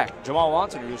quarterback, Jamal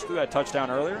Watson, who threw that touchdown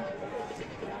earlier.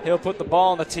 He'll put the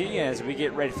ball on the tee as we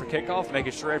get ready for kickoff,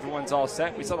 making sure everyone's all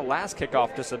set. We saw the last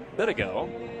kickoff just a bit ago.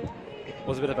 It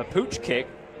was a bit of a pooch kick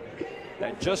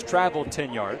that just traveled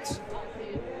 10 yards.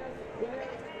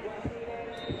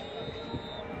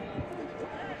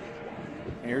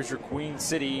 Here's your Queen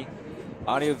City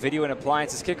Audio, Video, and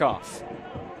Appliances kickoff.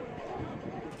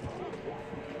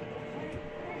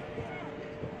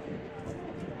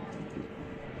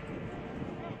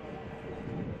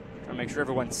 Make sure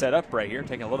everyone's set up right here.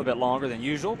 Taking a little bit longer than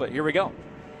usual, but here we go.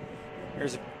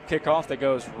 Here's a kickoff that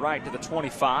goes right to the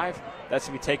 25. That's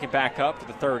going to be taken back up to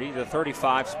the 30. The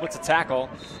 35 splits a tackle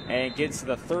and gets to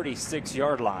the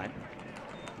 36-yard line.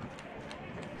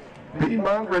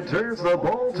 Piedmont returns the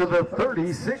ball to the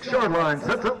 36-yard line.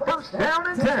 Sets up first down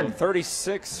and 10.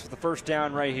 36 for the first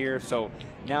down right here. So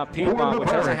now Piedmont, which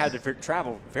hasn't had to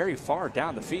travel very far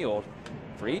down the field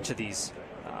for each of these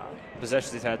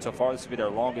possessions they've had so far. This will be their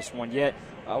longest one yet.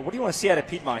 What do you want to see out of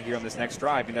Piedmont here on this next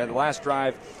drive? You know, the last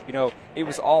drive, you know, it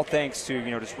was all thanks to,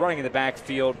 you know, just running in the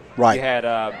backfield. Right. You had,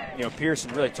 you know,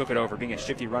 Pearson really took it over, being a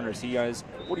shifty runner as he is.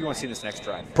 What do you want to see in this next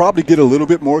drive? Probably get a little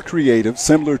bit more creative,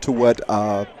 similar to what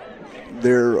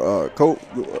their coach,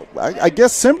 I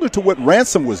guess similar to what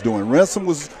Ransom was doing. Ransom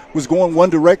was going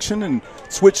one direction and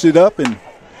switched it up and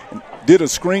did a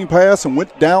screen pass and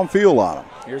went downfield on him.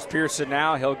 Here's Pearson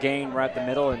now. He'll gain right the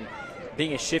middle, and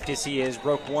being as shifty as he is,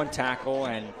 broke one tackle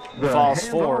and falls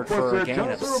forward for a gain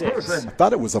of 6. I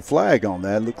thought it was a flag on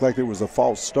that. It looked like there was a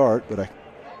false start, but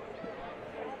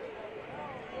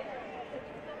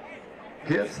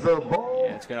Gets the ball.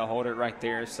 Yeah, it's going to hold it right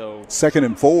there. So 2nd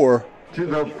and 4. To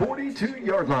the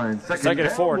 42-yard line. Second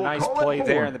and 4. We'll nice call play it 4.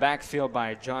 there in the backfield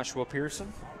by Joshua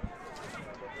Pearson.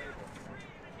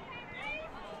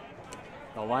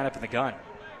 They'll line up in the gun.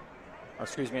 Or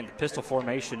excuse me, in the pistol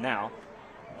formation now.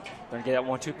 They're going to get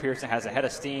that 1-2. Pearson has a head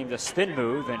of steam, the spin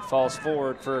move, and falls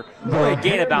forward for a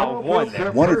gain about 1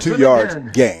 there. 1 or 2 yards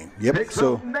gain. Yep. Picks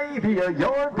so up maybe a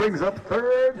yard, brings up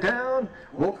 3rd down.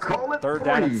 We'll call it 3rd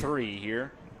down and 3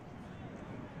 here.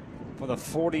 For the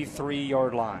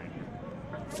 43-yard line.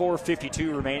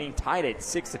 4:52 remaining, tied at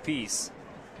 6 apiece.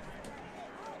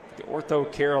 The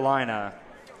Ortho Carolina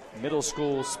Middle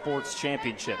School Sports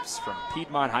Championships from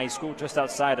Piedmont High School, just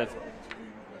outside of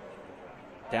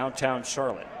downtown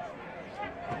Charlotte.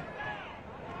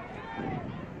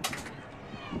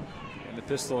 And the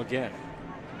pistol again.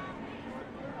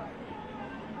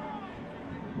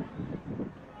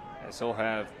 As he'll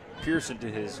have Pearson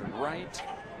to his right.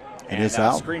 And it's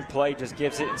out. Screen play just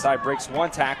gives it inside, breaks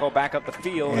one tackle, back up the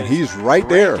field. And he's right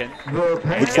there. Looks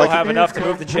like he'll have enough to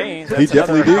move the chains. He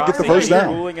definitely did get the first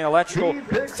down. Cooling and electrical.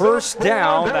 First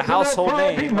down, the household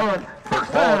name for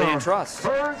Quality and Trust.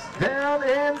 First down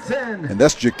and 10. And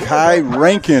that's Ja'Kai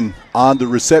Rankin on the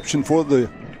reception for the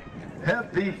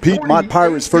Piedmont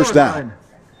Pirates first down.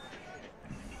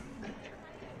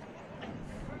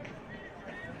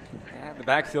 And the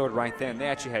backfield right then, they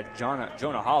actually had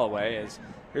Jonah Holloway as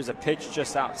here's a pitch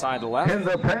just outside the left. And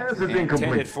the pass is incomplete.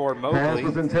 Intended for Mobley. Pass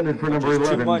was intended for number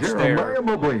 11. Too much there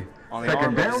Mobley. on the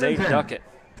arm of Zay Duckett.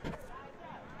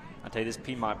 I'll tell you, this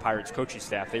Piedmont Pirates coaching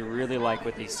staff, they really like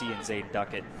what they see in Zay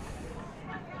Duckett.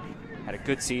 Had a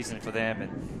good season for them,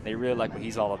 and they really like what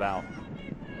he's all about.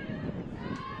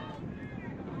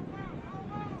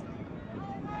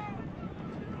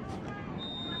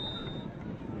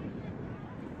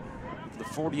 The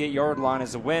 48-yard line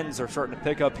as the winds are starting to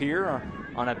pick up here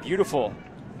on a beautiful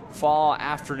fall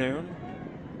afternoon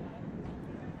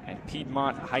at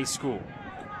Piedmont High School.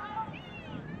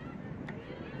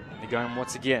 The gun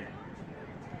once again.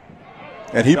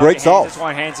 And he breaks off. This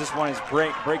one hands, this one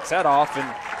breaks that off, and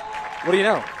what do you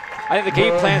know? I think the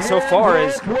game plan so far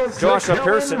is Joshua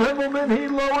Pearson. If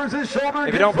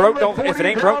it ain't broke, don't fix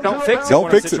it.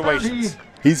 Don't fix it.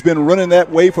 He's been running that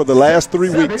way for the last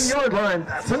 3 weeks. There's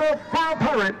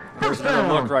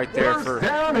another look right there for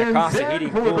Acosta Heating,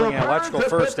 Cooling, and Electrical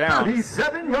first down.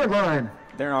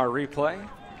 They're in our replay.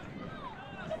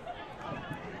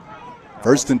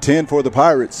 1st and 10 for the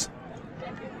Pirates.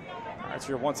 That's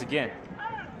here once again.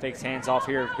 Fakes hands off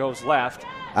here, goes left.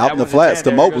 Out in the flats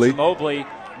to Mobley.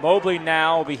 Mobley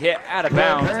now will be hit out of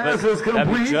bounds, but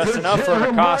that'll be just enough for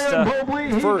Acosta.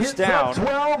 First down.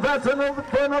 12, that's enough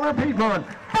for another Piedmont.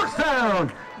 First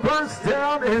down. First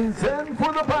down and 10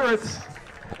 for the Pirates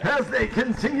as they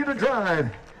continue to drive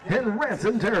in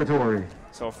Ranson territory.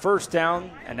 So first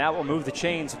down, and that will move the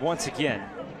chains once again.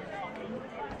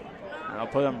 And I'll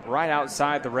put them right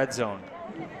outside the red zone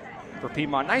for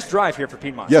Piedmont. Nice drive here for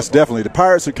Piedmont. Yes, definitely. The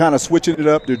Pirates are kind of switching it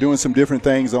up. They're doing some different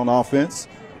things on offense.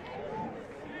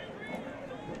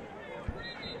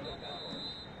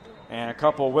 And a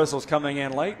couple of whistles coming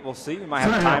in late. We'll see. We might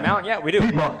have a timeout. Yeah, we do.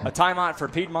 A timeout for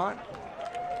Piedmont.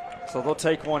 So they'll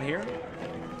take one here.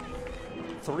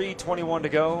 3:21 to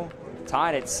go.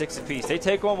 Tied at 6 apiece. They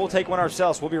take one. We'll take one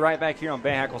ourselves. We'll be right back here on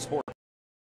Bahakel Sports.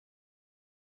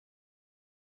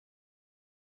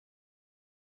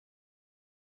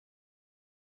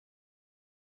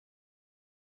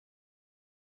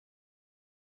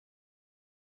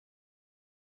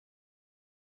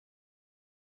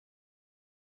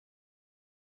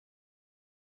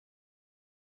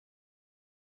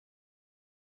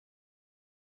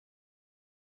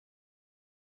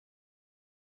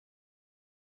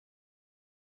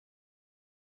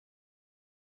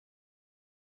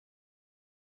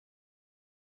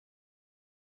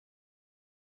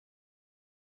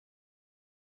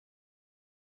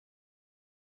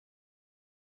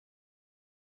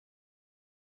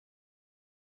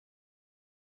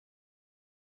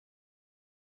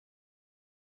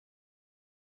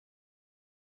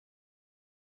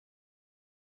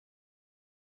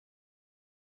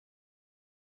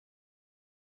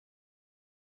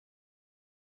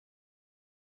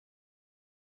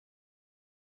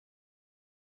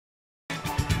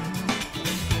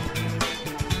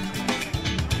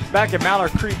 back at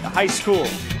Mallard Creek High School.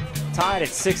 Tied at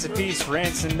 6 apiece,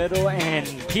 Ranson Middle and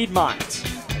Piedmont.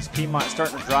 As Piedmont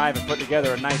starting to drive and put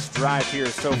together a nice drive here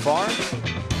so far.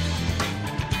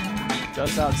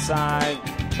 Just outside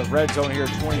the red zone here,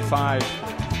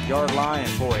 25-yard line.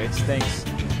 And boy, it's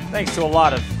thanks to a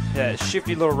lot of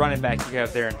shifty little running back you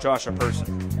have there in Joshua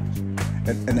Person.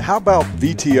 And how about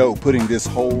VTO putting this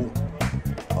whole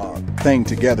thing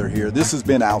together here? This has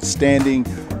been outstanding.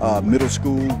 Middle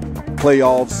school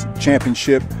playoffs,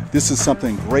 championship. This is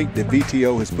something great that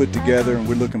VTO has put together, and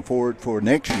we're looking forward for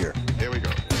next year. Here we go.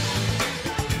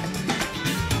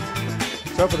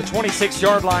 So for the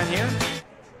 26-yard line here.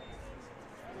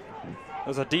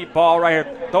 There's a deep ball right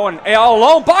here. Throwing all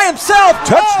alone by himself.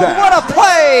 Touchdown. Oh, what a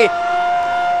play.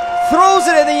 Throws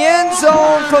it in the end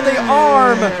zone from the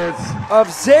arm of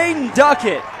Zayden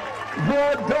Duckett.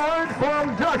 The dart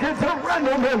from Duckett to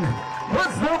Randleman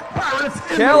puts the Pirates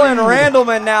in Kellen the lead.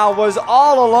 Randleman now was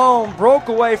all alone, broke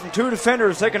away from two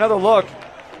defenders. Take another look.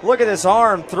 Look at this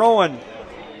arm throwing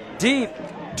deep.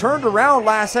 Turned around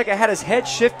last second, had his head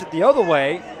shifted the other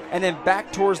way, and then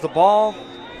back towards the ball.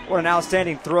 What an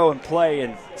outstanding throw and play,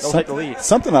 and they'll take the lead.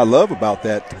 Something I love about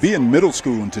that, to be in middle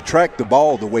school and to track the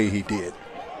ball the way he did.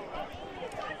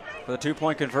 For the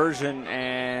two-point conversion,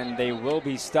 and they will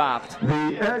be stopped.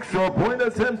 The extra point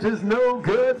attempt is no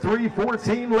good.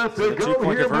 3:14 left to The go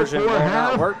two-point here conversion will before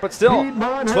half. not work, but still,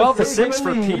 Piedmont has 12-6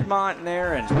 for taken the lead. Piedmont in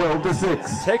there, and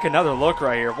 12-6. take another look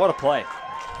right here. What a play.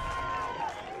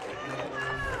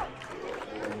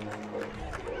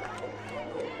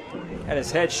 Had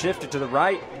his head shifted to the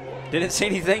right. Didn't see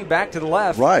anything back to the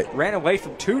left. Right. Ran away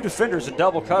from two defenders in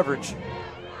double coverage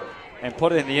and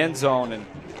put it in the end zone. And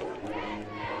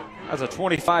that's a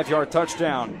 25-yard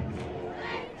touchdown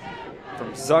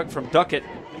from Duckett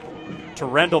to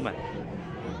Randleman.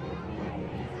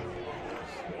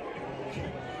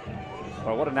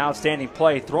 Well, what an outstanding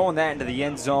play, throwing that into the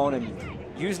end zone and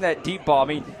using that deep ball. I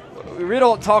mean, we really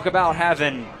don't talk about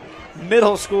having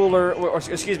middle schooler, or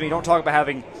excuse me, don't talk about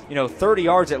having 30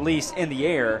 yards at least in the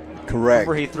air. Correct.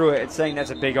 Where he threw it and saying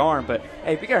that's a big arm. But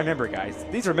hey, we got to remember, guys,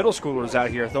 these are middle schoolers out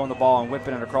here throwing the ball and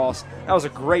whipping it across. That was a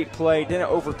great play. Didn't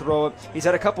overthrow it. He's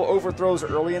had a couple overthrows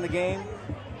early in the game.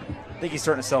 I think he's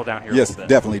starting to settle down here. Yes, a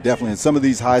little bit. definitely. And some of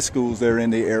these high schools that are in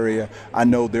the area, I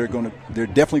know they're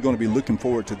definitely going to be looking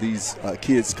forward to these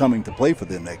kids coming to play for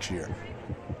them next year.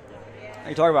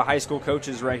 You talk about high school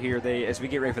coaches right here. As we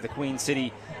get ready for the Queen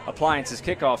City Appliances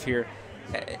kickoff here,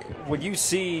 when you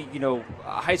see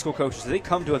high school coaches, they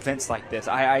come to events like this.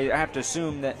 I have to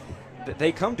assume that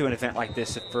they come to an event like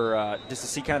this for just to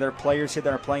see kind of their players here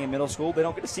that are playing in middle school. They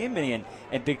don't get to see them many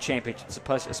in big championships,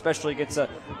 especially against a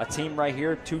team right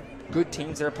here, two good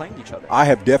teams that are playing each other. I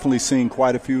have definitely seen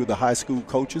quite a few of the high school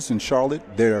coaches in Charlotte.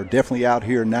 They're definitely out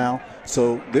here now.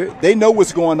 So they know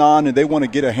what's going on, and they want to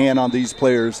get a hand on these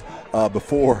players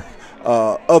before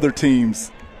other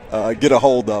teams get a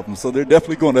hold of them. So they're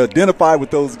definitely going to identify with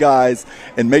those guys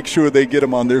and make sure they get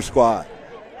them on their squad.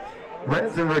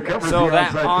 Ranson recovers So the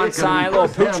that onside little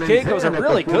first pooch down kick and was a 10 at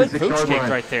really the good 46-yard pooch kick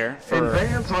line. right there.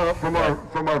 Advance from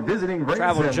our visiting Ranson.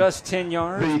 Traveled just 10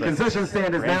 yards. The but concession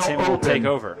stand is Ranson now will open. take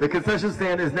over. The concession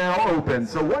stand is now open.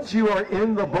 So once you are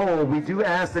in the bowl, we do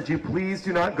ask that you please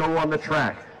do not go on the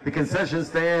track. The concession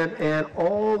stand and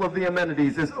all of the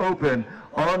amenities is open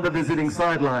on the visiting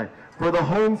sideline. For the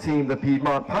home team, the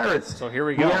Piedmont Pirates. So here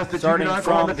we go. ask that Starting you do not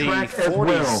go on from the track as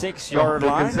well. 46-yard The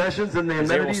line, concessions and the as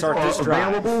they will amenities start are this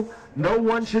drive. available. No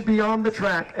one should be on the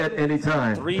track at any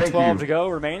time. 3:12 to go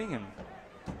remaining. And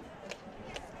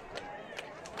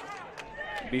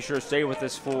be sure to stay with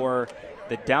us for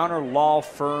the Downer Law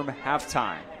Firm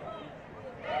halftime.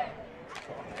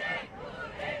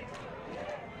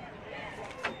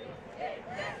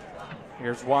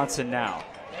 Here's Watson now.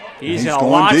 He's going to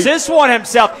launch deep. this one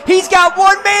himself. He's got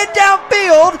one man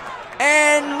downfield,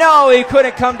 and no, he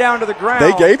couldn't come down to the ground.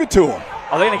 They gave it to him.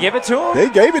 Are they going to give it to him? They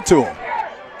gave it to him.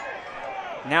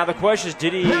 Now the question is,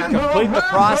 did he complete the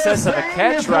process of a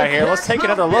catch right here? Let's take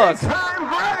another look.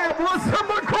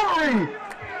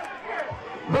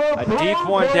 A deep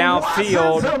one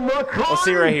downfield. Let's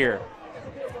see right here.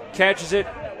 Catches it.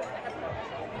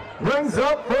 Brings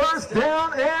up first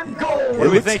down and goal. What do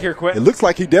we think here, Quinn? It looks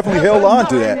like he definitely held on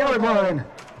to that.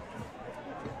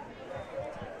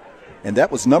 And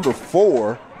that was number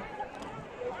 4,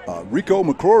 Rico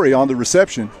McCrory on the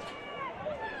reception.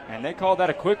 And they called that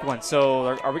a quick one. So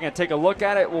are we going to take a look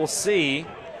at it? We'll see.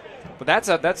 But that's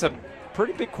a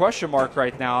pretty big question mark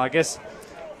right now. I guess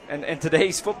in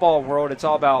today's football world, it's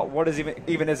all about what is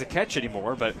even is a catch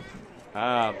anymore. But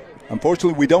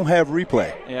Unfortunately, we don't have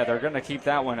replay. Yeah, they're going to keep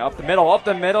that one up the middle,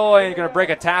 and going to break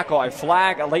a tackle.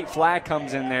 A late flag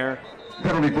comes in there.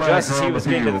 Just as he was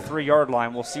getting to the 3-yard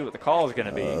line. We'll see what the call is going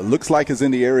to be. Looks like it's in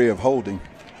the area of holding.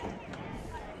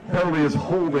 Penalty is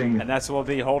holding. And that's what will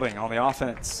be holding on the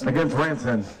offense. Against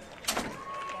Ranson.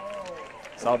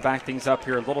 So I'll back things up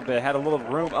here a little bit. Had a little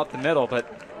room up the middle,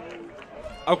 but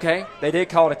okay, they did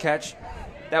call it a catch.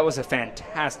 That was a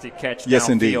fantastic catch. Yes,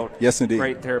 downfield. indeed. Yes, indeed.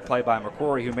 Great there play by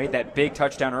McCrory, who made that big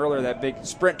touchdown earlier, that big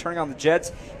sprint turning on the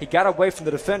Jets. He got away from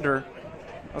the defender.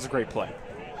 That was a great play.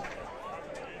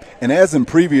 And as in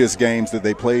previous games that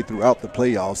they played throughout the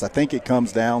playoffs, I think it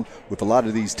comes down, with a lot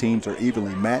of these teams are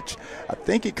evenly matched, I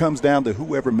think it comes down to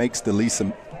whoever makes the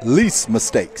least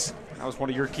mistakes. That was one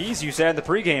of your keys you said in the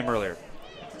pregame earlier.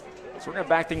 So we're going to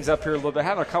back things up here a little bit,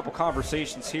 having a couple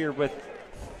conversations here with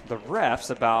the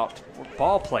refs about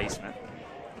ball placement.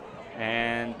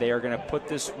 And they are going to put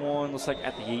this one, looks like,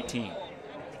 at the 18.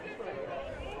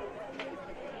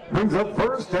 Brings up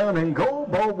first down and goal.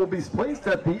 Ball will be placed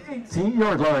at the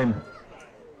 18-yard line.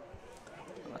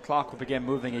 The clock will begin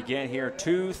moving again here.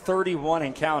 2:31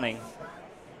 and counting.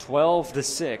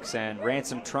 12-6, and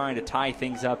Ransom trying to tie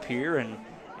things up here, and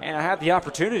I have the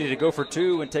opportunity to go for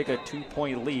two and take a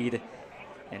 2-point lead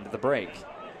into the break.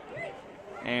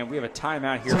 And we have a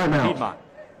timeout here from Piedmont.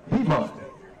 Piedmont.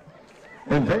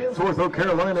 And Vans, North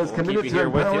Carolina is committed to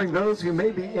empowering those who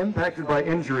may be impacted by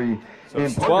injury. So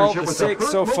it's 12-6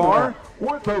 so far.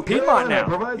 Piedmont now,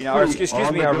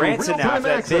 Ranson now after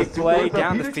that big play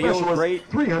down the field, great.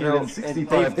 And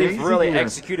they've really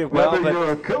executed well.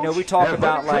 But we talk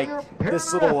about like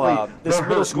this little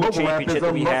middle school championship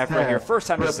that we have right here. First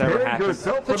time this has ever happened.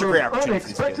 Such a great opportunity for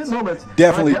these kids.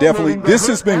 Definitely. This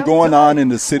has been going on in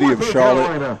the city of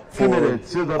Charlotte for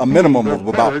a minimum of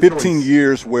about 15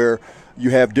 years, where you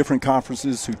have different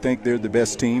conferences who think they're the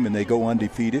best team and they go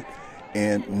undefeated.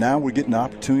 And now we're getting an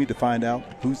opportunity to find out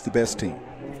who's the best team.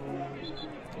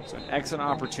 So an excellent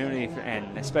opportunity,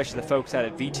 and especially the folks out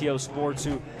at VTO Sports,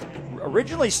 who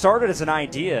originally started as an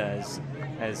idea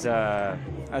as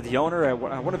the owner,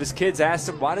 one of his kids asked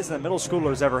him, why doesn't the middle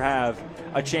schoolers ever have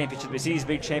a championship? They see these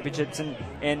big championships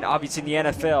in obviously in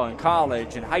the NFL and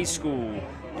college and high school,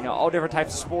 all different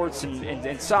types of sports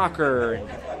and soccer. And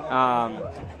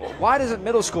why doesn't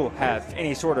middle school have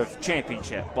any sort of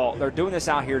championship? Well, they're doing this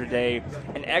out here today.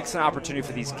 An excellent opportunity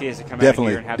for these kids to come out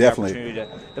here and have the opportunity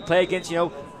to play against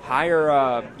higher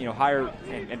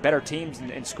and better teams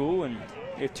in school. And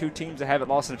you have two teams that haven't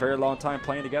lost in a very long time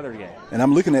playing together again. And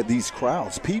I'm looking at these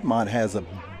crowds. Piedmont has a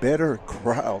better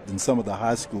crowd than some of the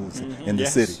high schools in the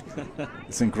city.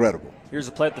 It's incredible. Here's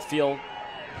a play at the field.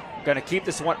 Going to keep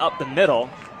this one up the middle.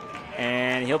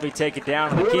 And he'll be taken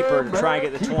down on the keeper to try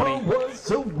and get the 20.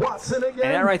 And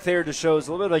that right there just shows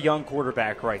a little bit of a young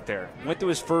quarterback right there. Went through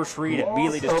his first read,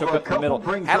 immediately just took up the middle.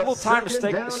 Had a little time to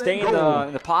stay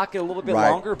in the pocket a little bit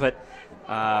longer, but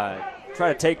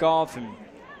try to take off and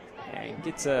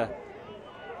gets a.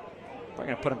 Probably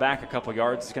going to put him back a couple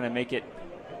yards. It's going to make it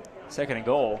 2nd and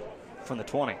goal from the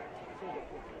 20.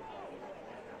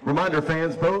 Reminder,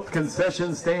 fans, both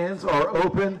concession stands are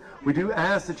open. We do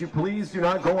ask that you please do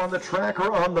not go on the track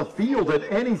or on the field at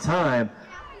any time.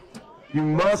 You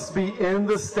must be in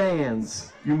the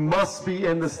stands. You must be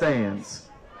in the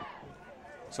stands.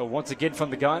 So once again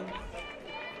from the gun,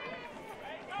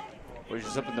 which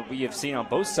is something that we have seen on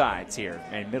both sides here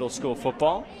in middle school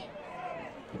football.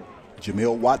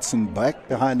 Jamil Watson back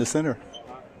behind the center.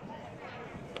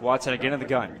 Watson again in the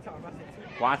gun.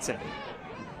 Watson.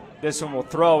 This one will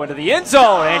throw into the end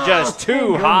zone and just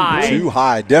too high. Too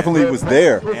high. Definitely was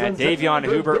there. And Davion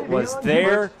Hubert was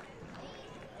there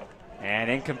and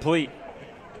incomplete.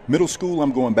 Middle school,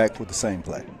 I'm going back for the same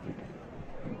play.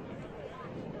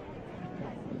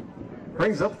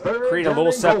 Brings up third. Create a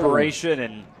little separation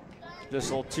and just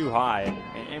a little too high.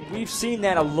 And we've seen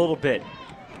that a little bit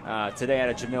today out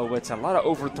of Jamil Whitson. A lot of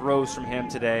overthrows from him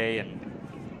today.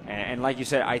 And like you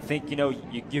said, I think,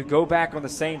 you go back on the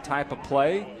same type of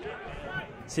play.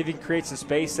 See if you can create some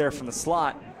space there from the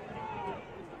slot.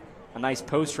 A nice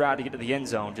post route to get to the end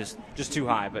zone, just too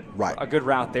high, but a good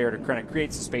route there to kind of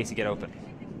create some space to get open.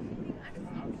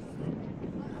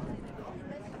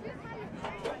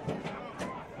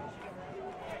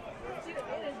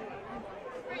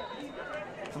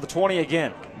 From the 20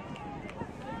 again.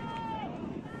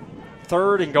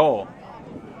 3rd and goal.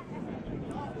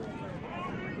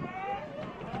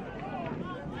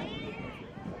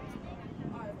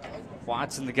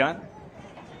 Watson the gun.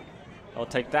 He'll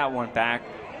take that one back.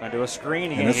 Going to do a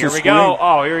screen again. Here we go.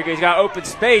 Oh, here he goes. He's got open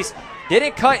space.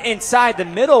 Didn't cut inside the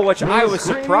middle, which I was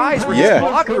surprised where his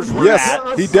blockers were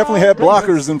at. He definitely had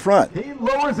blockers in front. He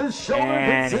lowers his shoulder,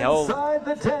 And he'll inside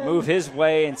the 10. move his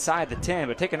way inside the 10.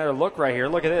 But take another look right here.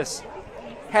 Look at this.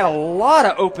 Had a lot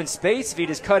of open space if he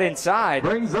just cut inside.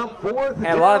 Brings up fourth. And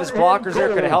a lot of his blockers there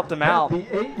could have helped him out. At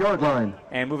the 8-yard line.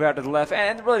 And move out to the left.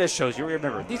 And it really just shows you.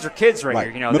 Remember, these are kids right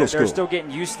here. You know, they're still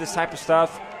getting used to this type of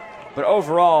stuff. But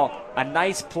overall, a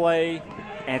nice play.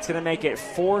 And it's going to make it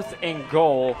 4th and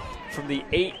goal from the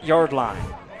 8-yard line.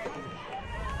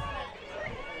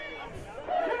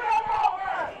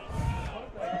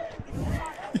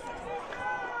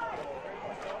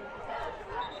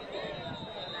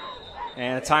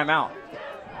 And a timeout.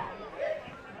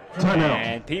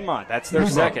 And Piedmont, that's their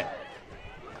second.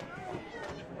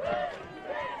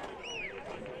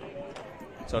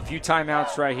 So a few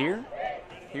timeouts right here.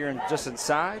 Here just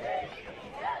inside.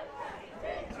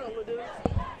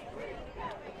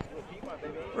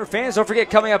 Fans, don't forget,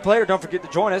 coming up later, don't forget to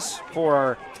join us for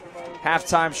our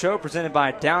halftime show presented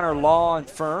by Downer Law and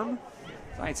Firm.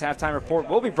 Tonight's halftime report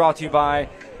will be brought to you by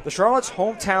the Charlotte's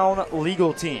hometown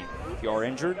legal team. If you are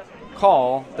injured,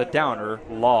 call the Downer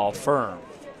Law Firm.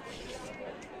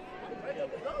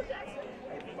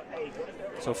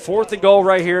 So 4th and goal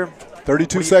right here.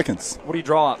 32 seconds. What do you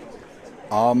draw up?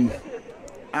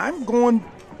 I'm going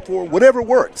for whatever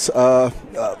works. A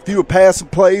few passing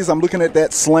plays. I'm looking at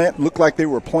that slant. Looked like they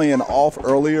were playing off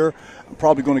earlier. I'm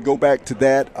probably going to go back to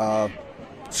that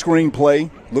screen play.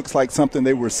 Looks like something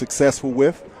they were successful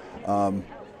with.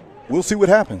 We'll see what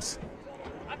happens.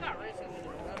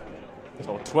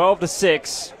 So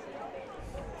 12-6,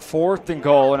 4th and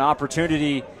goal, an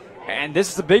opportunity. And this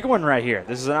is the big one right here.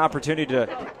 This is an opportunity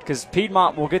because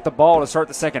Piedmont will get the ball to start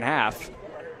the second half.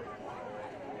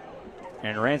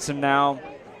 And Ransom now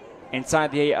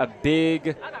inside the 8, a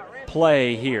big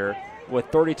play here with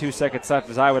 32 seconds left,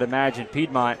 as I would imagine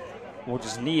Piedmont will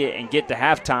just knee it and get to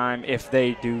halftime if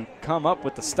they do come up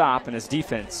with the stop in his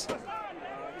defense.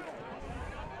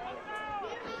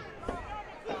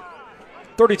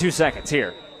 32 seconds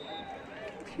here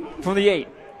from the 8.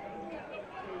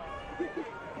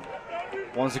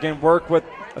 Once again, work with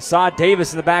Assad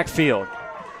Davis in the backfield.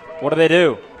 What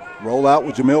do? Roll out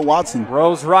with Jamil Watson.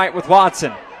 Rolls right with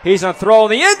Watson. He's going to throw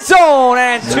in the end zone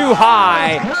and too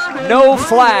high. No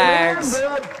flags.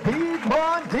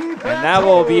 And that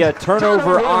will be a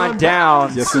turnover on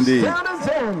downs. Yes, indeed.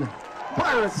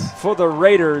 For the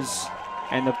Raiders.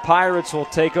 And the Pirates will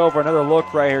take over. Another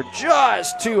look right here.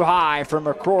 Just too high for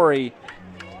McCrory,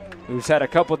 who's had a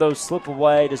couple of those slip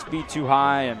away, just be too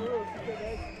high. And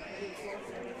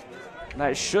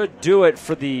that should do it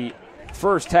for the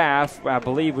first half. I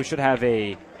believe we should have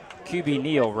a QB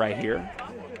kneel right here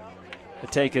to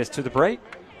take us to the break.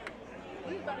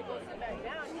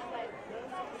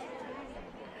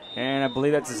 And I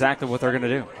believe that's exactly what they're going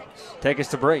to do. Take us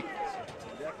to break.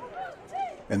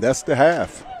 And that's the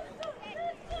half.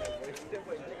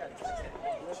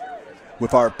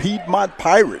 With our Piedmont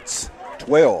Pirates,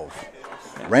 12.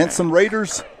 Ransom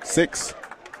Raiders, 6.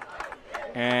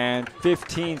 And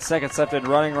 15 seconds left in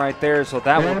running right there, so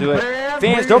that will do it.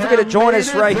 Fans, don't forget to join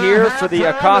us right here for the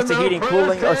Acosta Heating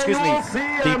Cooling, or excuse me,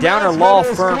 the Downer Law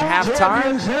Firm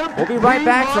halftime. We'll be right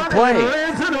back from play.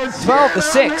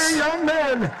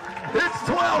 12-6. It's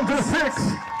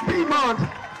 12-6. Piedmont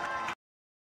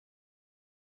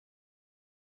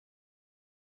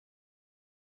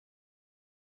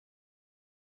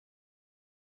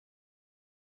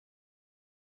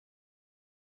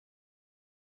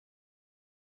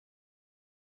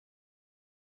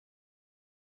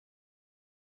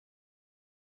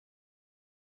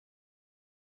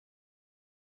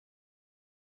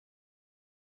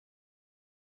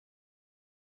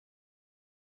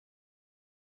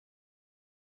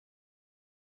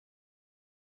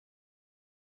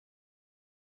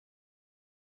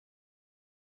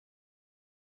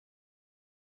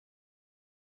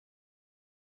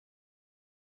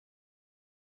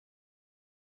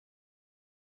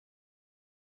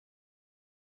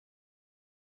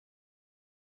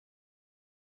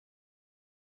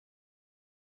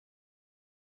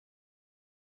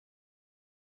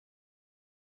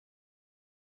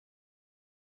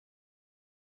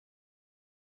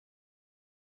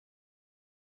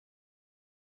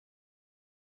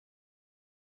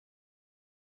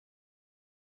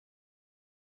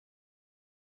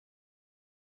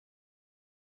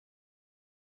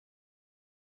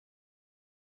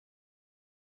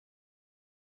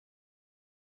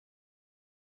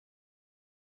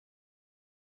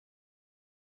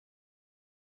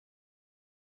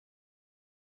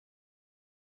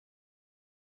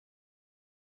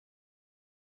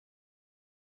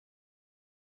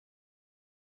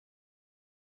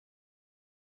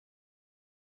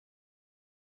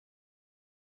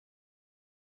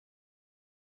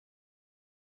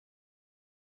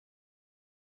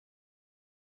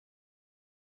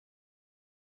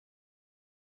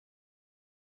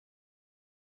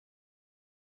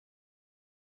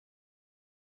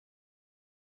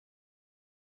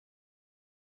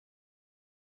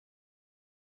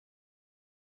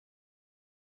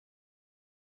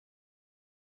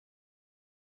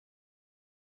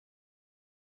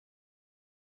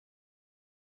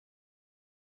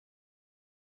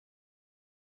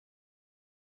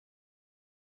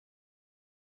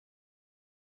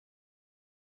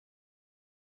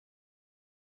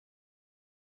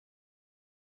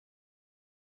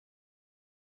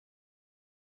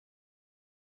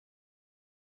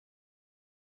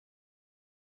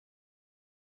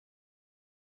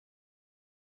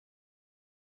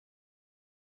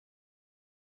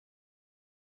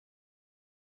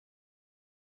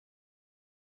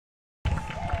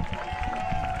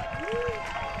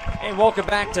And welcome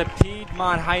back to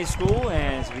Piedmont High School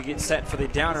as we get set for the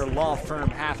Downer Law Firm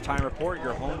halftime report.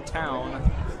 Your hometown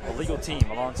legal team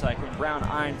alongside Quentin Brown,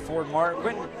 Ian Ford Martin.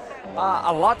 Quentin,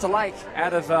 a lot to like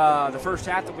out of the first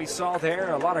half that we saw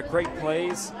there. A lot of great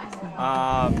plays.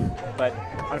 But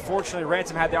unfortunately,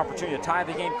 Ransom had the opportunity to tie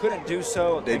the game. Couldn't do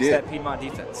so against that Piedmont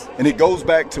defense. And it goes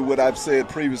back to what I've said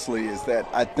previously, is that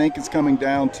I think it's coming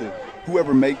down to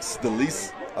whoever makes the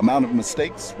least amount of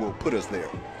mistakes will put us there.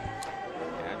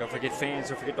 Don't forget, fans,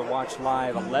 don't forget to watch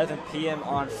live 11 p.m.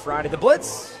 on Friday. The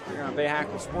Blitz here on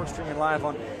Bahakel Sports, streaming live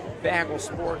on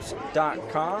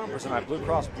BahakelSports.com. Presented by Blue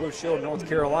Cross Blue Shield, North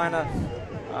Carolina.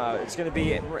 It's going to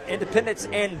be Independence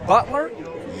and Butler.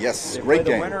 Yes, they great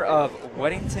play game. The winner of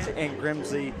Weddington and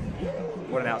Grimsley.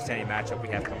 What an outstanding matchup we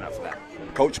have coming up for that.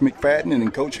 Coach McFadden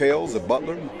and Coach Hales of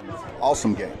Butler.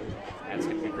 Awesome game. That's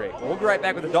going to be great. Well, we'll be right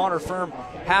back with the Downer Firm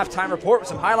halftime report with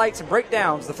some highlights and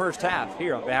breakdowns of the first half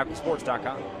here on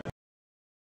BahakelSports.com.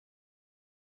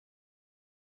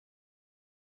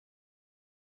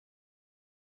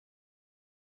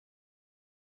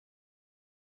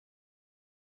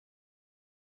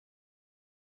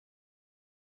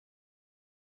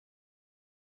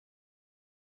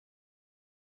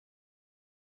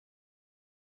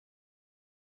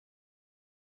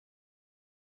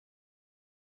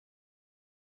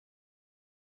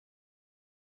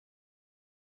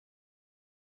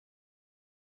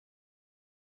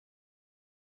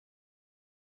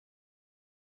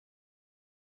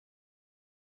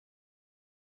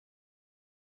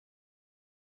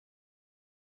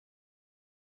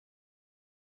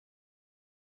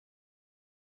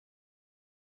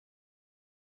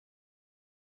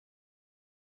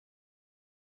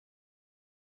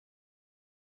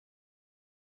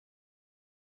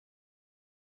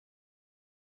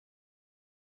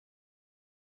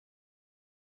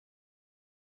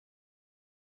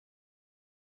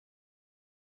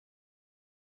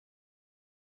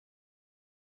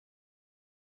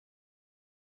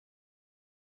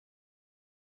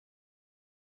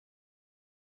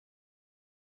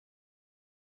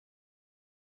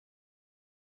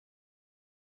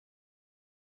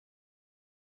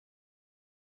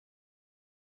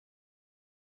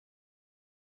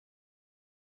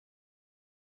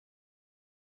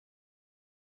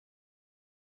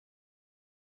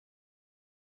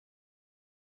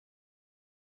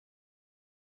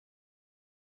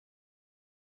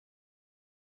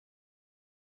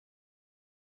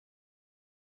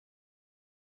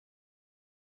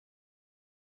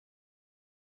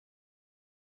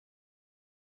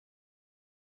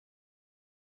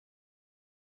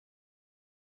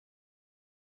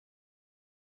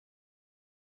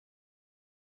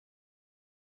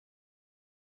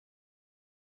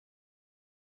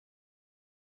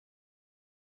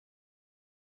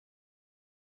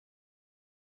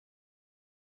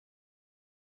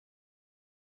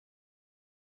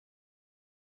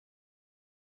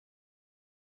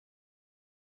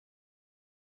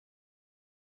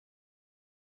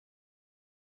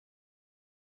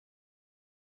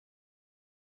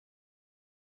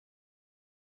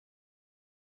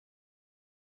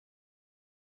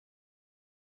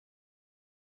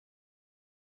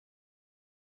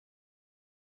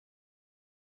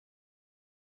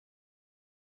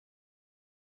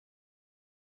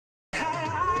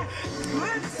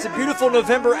 It's a beautiful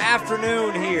November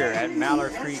afternoon here at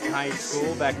Mallard Creek High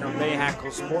School, back here on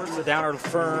Bahakel Sports, the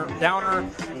Downer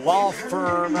Law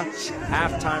Firm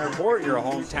halftime report. Your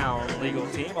hometown legal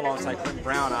team, alongside Quentin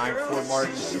Brown, I'm Ford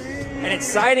Martin. An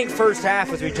exciting first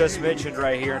half, as we just mentioned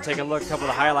right here. And take a look at a couple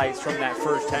of the highlights from that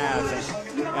first half.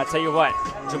 And I'll tell you what,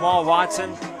 Jamal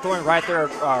Watson throwing right there,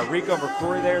 Rico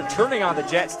McCrory there, turning on the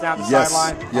Jets down the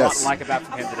sideline. A lot to like about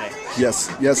from him today.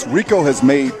 Yes. Rico has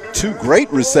made two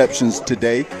great receptions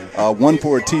today, one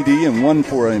for a TD and one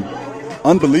for an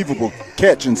unbelievable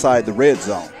catch inside the red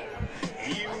zone.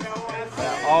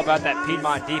 All about that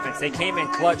Piedmont defense. They came in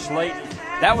clutch late.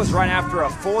 That was right after a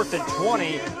 4th and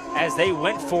 20 as they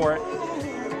went for it.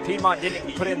 Piedmont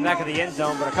didn't put it in the back of the end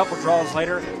zone, but a couple draws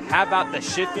later, how about the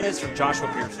shiftiness from Joshua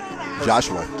Pearson?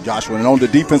 Joshua. And on the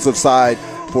defensive side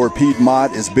for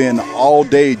Piedmont, it's been all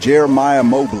day Jeremiah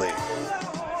Mobley.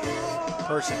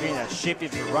 Pearson being as shifty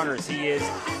of a runner as he is,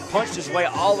 punched his way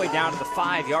all the way down to the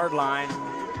 5-yard line.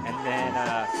 And then,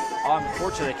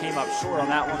 unfortunately, they came up short on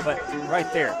that one. But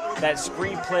right there, that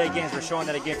screen play again, as we're showing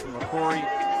that again from McCrory,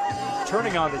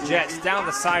 turning on the Jets down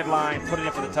the sideline, putting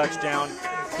it for the touchdown.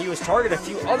 He was targeted a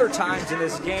few other times in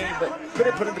this game, but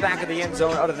couldn't put it in the back of the end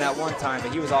zone other than that one time,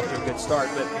 but he was off to a good start.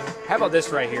 But how about this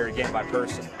right here again by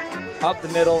Pearson? Up the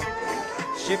middle,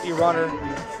 shifty runner,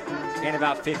 and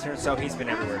about 15 or so, he's been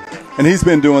everywhere. And he's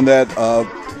been doing that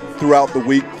throughout the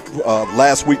week,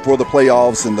 last week for the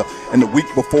playoffs and the week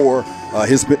before.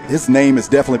 His name has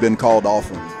definitely been called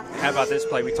often. How about this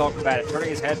play? We talked about it, turning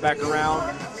his head back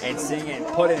around and seeing it and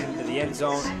put it into the end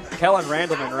zone. Kellen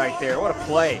Randleman right there. What a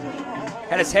play.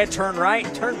 Had his head turned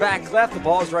right, turned back left. The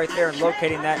ball's right there and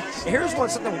locating that. And here's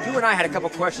something you and I had a couple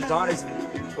questions on is,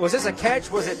 was this a catch?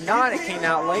 Was it not? It came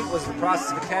out late. Was it the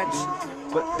process of a catch?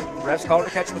 But the refs called it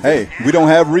a catch. Hey, we don't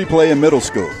have replay in middle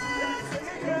school.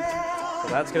 So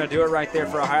that's going to do it right there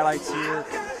for our highlights here.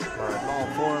 For our Law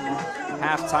Firm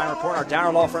halftime report, our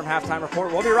Downer Law Firm halftime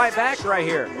report. We'll be right back right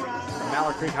here from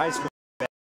Mallard Creek High School.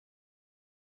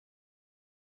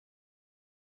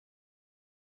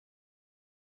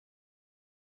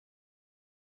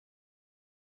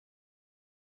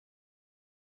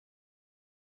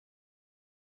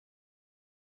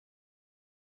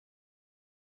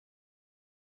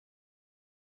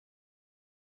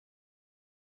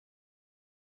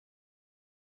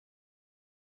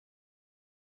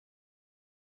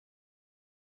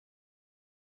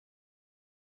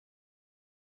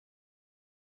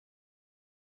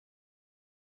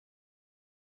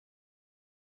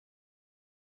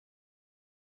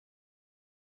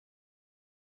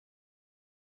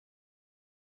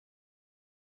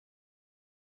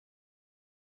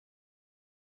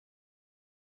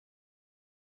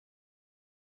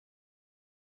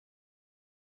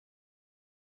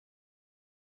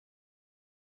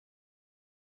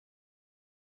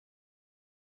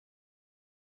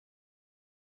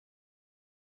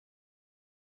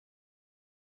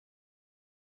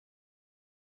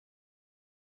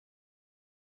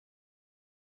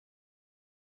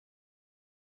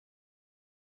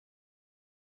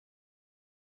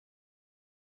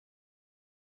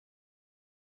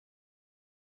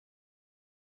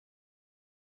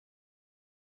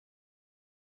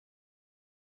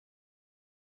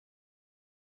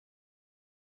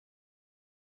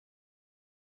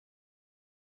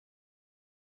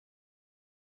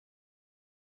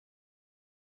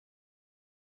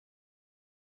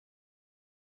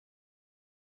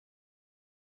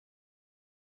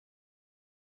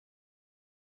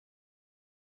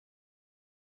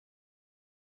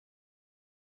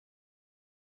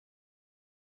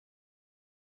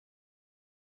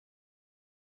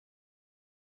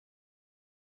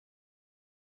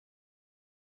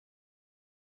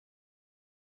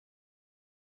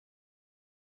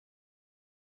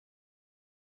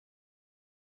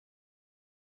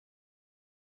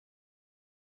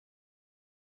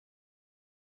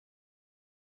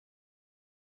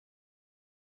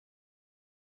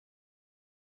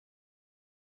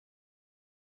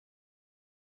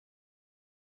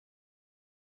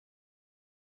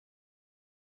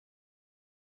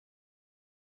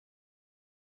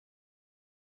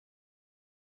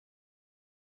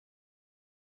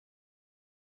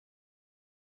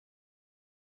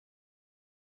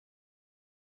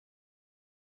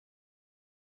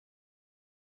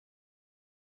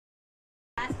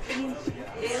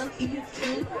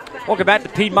 Welcome back to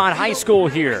Piedmont High School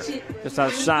here, just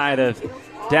outside of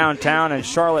downtown in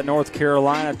Charlotte, North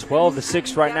Carolina.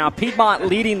 12-6 right now. Piedmont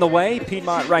leading the way.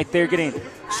 Piedmont right there getting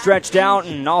stretched out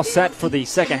and all set for the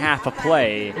second half of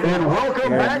play here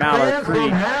at Mallard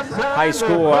Creek High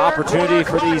School. Opportunity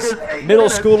for these middle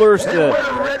schoolers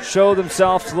to show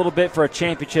themselves a little bit for a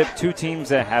championship. Two teams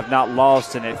that have not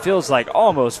lost, and it feels like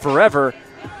almost forever.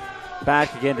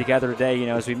 Back again together today. You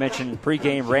know, as we mentioned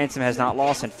pregame, Ransom has not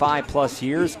lost in 5+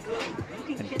 years,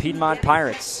 and Piedmont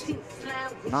Pirates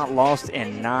not lost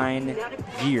in 9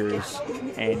 years.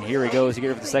 And here he goes to get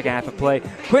over the second half of play.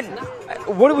 Quentin,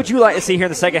 what would you like to see here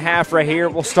in the second half right here?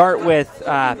 We'll start with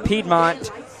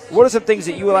Piedmont. What are some things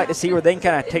that you would like to see where they can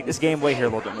kind of take this game away here a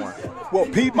little bit more? Well,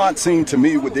 Piedmont seemed to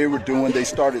me what they were doing. They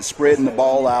started spreading the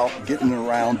ball out, getting it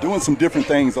around, doing some different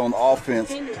things on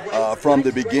offense from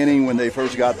the beginning when they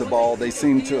first got the ball. They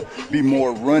seemed to be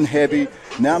more run heavy.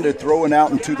 Now they're throwing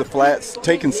out into the flats,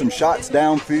 taking some shots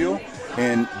downfield,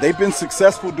 and they've been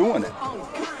successful doing it.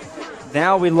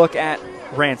 Now we look at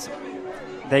Ransom.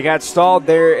 They got stalled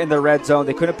there in the red zone.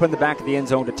 They couldn't put in the back of the end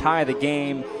zone to tie the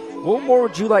game. What more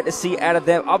would you like to see out of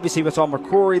them? Obviously, we saw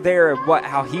McCrory there and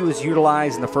how he was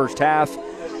utilized in the first half.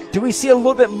 Do we see a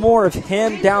little bit more of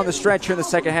him down the stretch here in the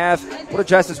second half? What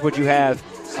adjustments would you have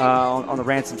on the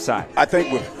Ransom side? I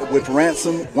think with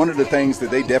Ransom, one of the things that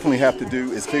they definitely have to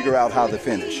do is figure out how to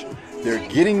finish. They're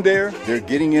getting there. They're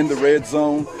getting in the red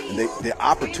zone. And the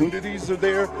opportunities are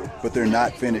there, but they're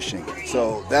not finishing.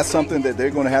 So that's something that they're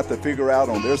going to have to figure out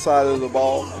on their side of the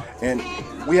ball. And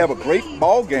we have a great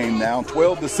ball game now,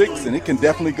 12-6, and it can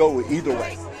definitely go either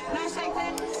way.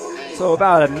 So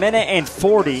about a minute and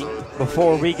 40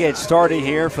 before we get started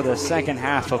here for the second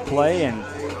half of play and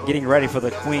getting ready for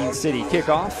the Queen City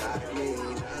kickoff.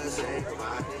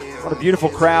 What a beautiful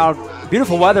crowd.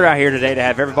 Beautiful weather out here today to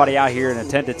have everybody out here in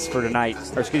attendance for tonight,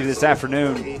 or excuse me, this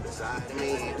afternoon.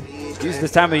 Usually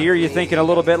this time of year you're thinking a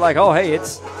little bit like, oh, hey,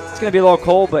 it's going to be a little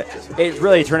cold, but it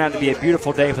really turned out to be a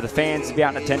beautiful day for the fans to be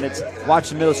out in attendance, watch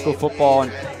the middle school football,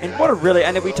 and what a really,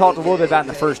 and we talked a little bit about in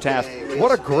the first half,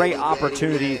 what a great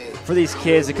opportunity for these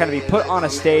kids to kind of be put on a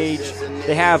stage.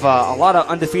 They have a lot of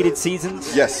undefeated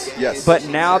seasons. Yes, yes. But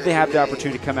now they have the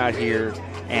opportunity to come out here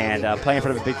and play in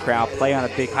front of a big crowd, play on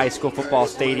a big high school football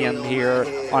stadium here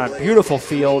on a beautiful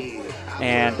field,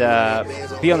 and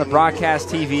be on the broadcast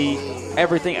TV.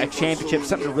 Everything, a championship,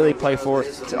 something to really play for.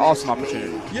 It's an awesome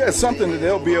opportunity. Yeah, it's something that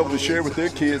they'll be able to share with their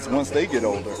kids once they get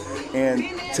older. And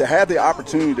to have the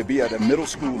opportunity to be at a middle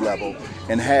school level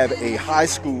and have a high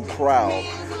school crowd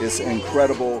is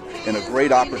incredible and a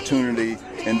great opportunity,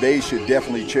 and they should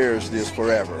definitely cherish this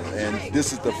forever. And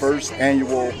this is the first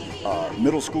annual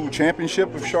middle school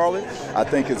championship of Charlotte. I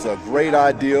think it's a great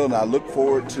idea, and I look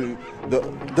forward to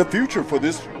the future for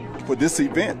this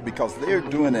event, because they're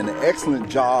doing an excellent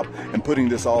job in putting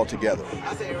this all together.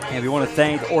 And we want to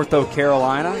thank Ortho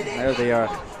Carolina. They are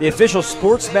the official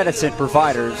sports medicine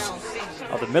providers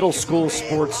of the Middle School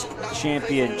Sports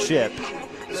Championship.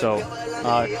 So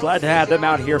glad to have them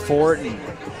out here for it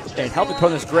and helping put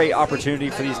on this great opportunity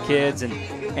for these kids.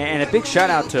 And a big shout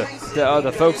out to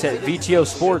the folks at VTO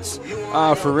Sports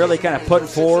for really kind of putting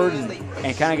forward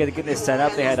and kind of getting this set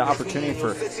up. They had an opportunity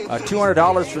for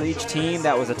 $200 for each team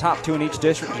that was the top two in each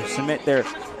district to submit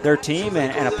their team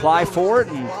and apply for it.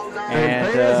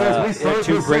 And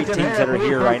two great teams that are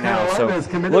here right now. So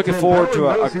looking forward to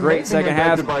a great second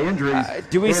half.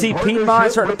 Do we see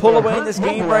Piedmont starting to pull away in this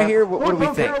game right here? What do we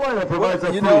think?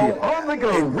 Well, you know,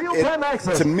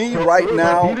 to me right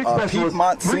now,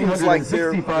 Piedmont seems like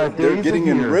they're getting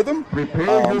in rhythm.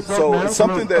 So it's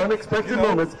something that, you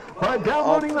know,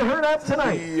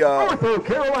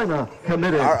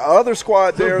 our other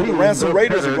squad there, the Ranson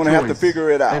Raiders, are going to have to figure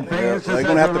it out. They're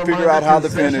going to have to figure out how to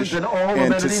finish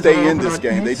and to stay in this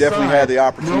game. They definitely had the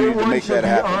opportunity to make that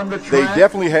happen. They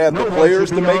definitely had the players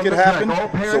to make it happen.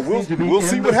 So we'll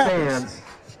see what happens.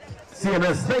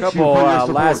 A couple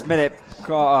last-minute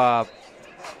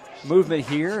movement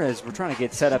here as we're trying to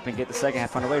get set up and get the second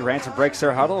half underway. Ransom breaks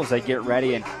their huddle as they get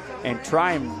ready and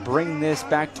try and bring this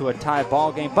back to a tie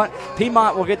ball game. But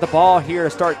Piedmont will get the ball here to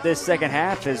start this second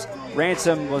half, as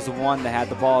Ransom was the one that had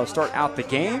the ball to start out the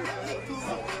game.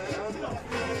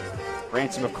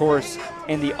 Ransom, of course,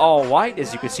 in the all-white,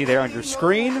 as you can see there on your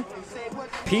screen.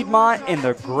 Piedmont in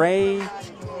the gray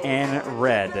and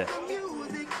red.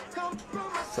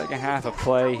 Second half of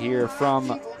play here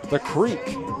from the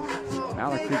Creek.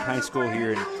 Mount Creek High School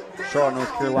here in Charlotte,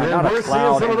 North Carolina. Not a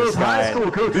cloud in the sky.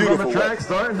 Beautiful.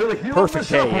 Perfect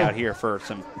day out here for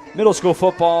some middle school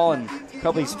football, and a couple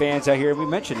of these fans out here. We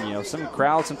mentioned, you know, some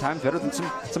crowds sometimes better than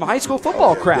some high school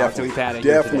football crowds that we've had in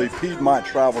here today. Piedmont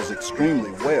travels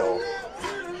extremely well.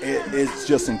 It's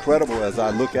just incredible as I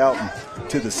look out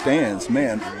to the stands.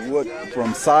 Man, what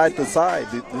from side to side,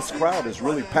 this crowd is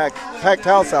really packed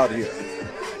house out here.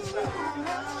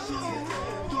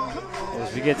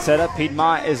 As we get set up,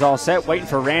 Piedmont is all set, waiting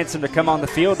for Ransom to come on the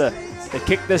field to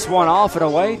kick this one off and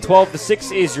away.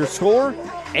 12-6 is your score.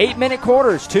 8-minute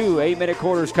quarters, 2 8-minute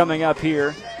quarters coming up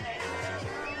here.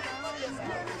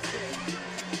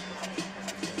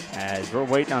 As we're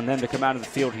waiting on them to come out of the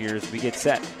field here as we get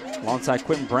set. Alongside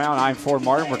Quentin Brown, I'm Ford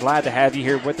Martin. We're glad to have you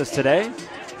here with us today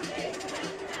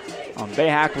on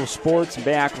Bahakel Sports and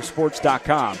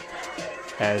BahakelSports.com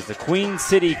as the Queen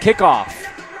City kickoff.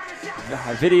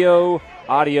 Video,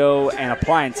 audio, and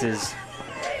appliances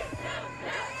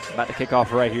about to kick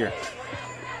off right here.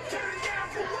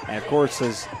 And of course,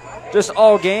 as just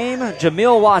all game,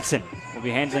 Jamil Watson will be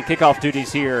handling kickoff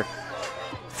duties here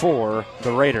for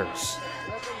the Raiders.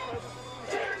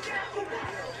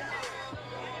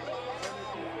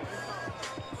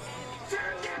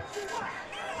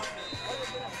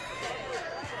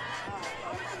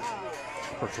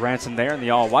 Coach Ransom there in the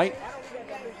all-white.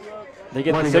 They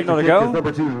get the signal to go,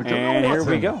 and here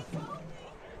we go.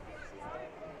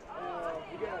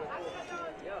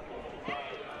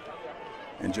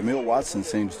 And Jamil Watson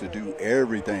seems to do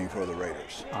everything for the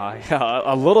Raiders.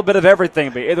 A little bit of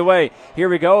everything, but either way, here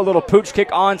we go. A little pooch kick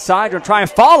onside. Going to try and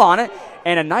fall on it,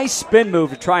 and a nice spin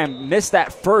move to try and miss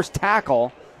that first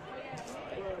tackle.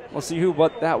 We'll see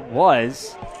what that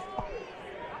was.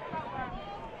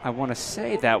 I want to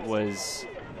say that was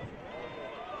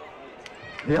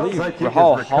the outside kick is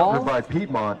recovered by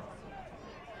Piedmont.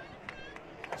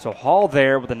 So Hall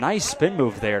there with a nice spin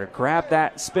move there to grab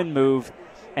that spin move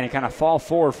and kind of fall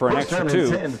forward for an extra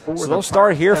 2. So they'll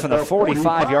start here from the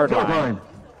 45-yard line.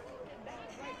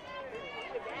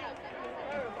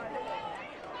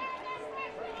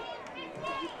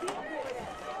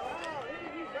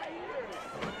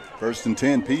 First and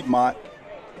 10, Piedmont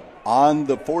on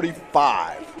the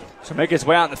 45. So making his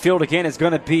way out in the field again is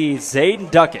going to be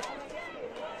Zayden Duckett.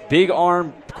 Big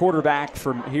arm quarterback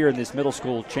from here in this middle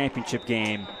school championship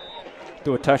game.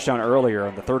 Threw a touchdown earlier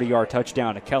on the 30-yard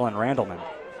touchdown to Kellen Randleman.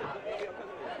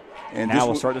 And now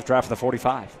we'll start this drive from the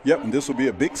 45. Yep, and this will be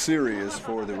a big series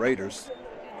for the Raiders.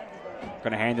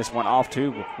 Going to hand this one off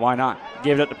to, why not?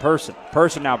 Give it up to Person.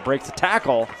 Person now breaks the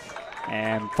tackle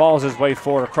and falls his way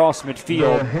forward across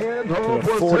midfield to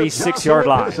the 46-yard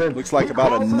line. Looks like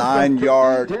about a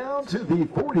 9-yard down to the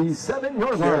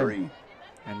 47-yard carry. line.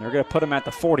 And they're going to put him at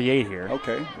the 48 here.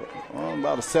 Okay, well,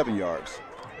 about a 7 yards.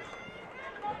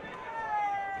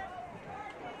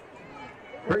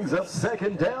 Brings up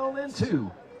 2nd down and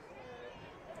 2.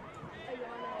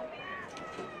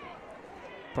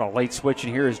 Put a late switch in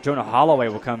here as Jonah Holloway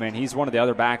will come in. He's one of the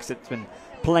other backs that's been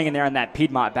playing in there in that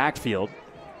Piedmont backfield.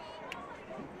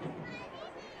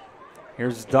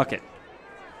 Here's Duckett.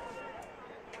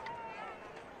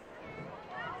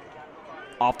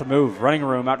 Off the move, running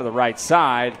room out to the right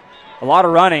side. A lot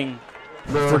of running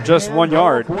for just 1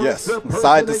 yard. Yes,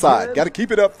 side to side. Got to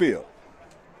keep it upfield.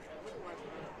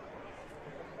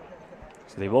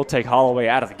 So they will take Holloway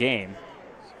out of the game.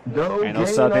 No and they'll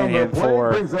sub in him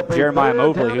for Jeremiah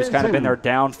Mobley, who's kind of been their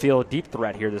downfield deep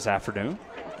threat here this afternoon.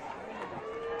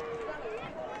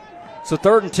 So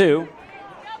 3rd and 2.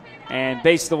 And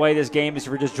based on the way this game is, if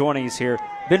you're just joining us here,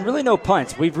 been really no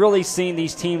punts. We've really seen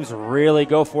these teams really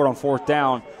go for it on 4th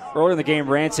down. Earlier in the game,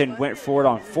 Ranson went for it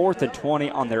on 4th and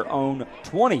 20 on their own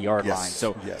 20-yard line.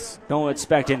 So don't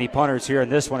expect any punters here in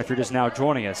this one if you're just now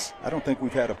joining us. I don't think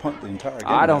we've had a punt the entire game.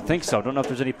 I don't think so. Don't know if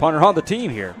there's any punter on the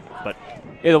team here. But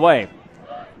either way,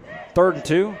 3rd and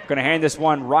 2. Going to hand this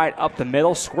one right up the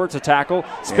middle. Squirts a tackle.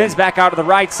 Spins back out to the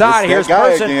right side. Here's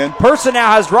Person. Again. Person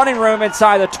now has running room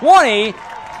inside the 20.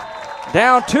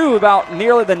 Down to about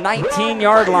nearly the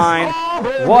 19-yard line.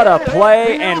 What a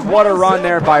play and what a run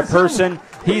there by Person.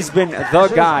 He's been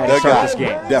the guy to start this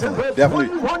game. Definitely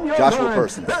Joshua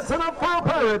Person.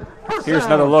 Here's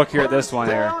another look here at this one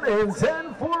there.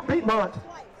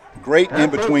 Great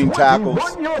in-between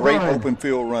tackles, great open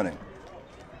field running.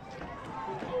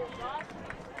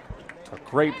 A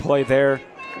great play there.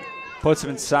 Puts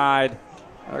him inside.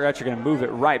 They're actually going to move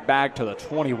it right back to the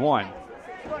 21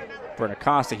 for an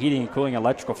Acosta Heating and Cooling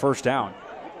Electrical first down.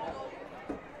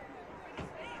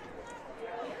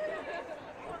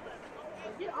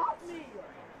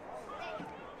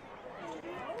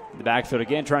 The backfield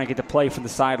again, trying to get the play from the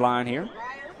sideline here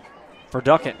for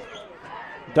Duckett.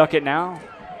 Duckett now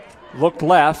looked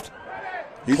left.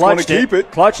 He's going to keep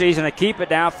it. Clutched it. He's going to keep it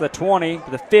down for the 20,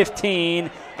 the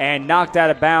 15, and knocked out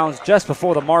of bounds just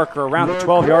before the marker around the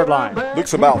 12-yard line.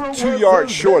 Looks about 2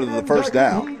 yards short of the first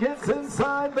down.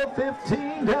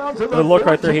 The look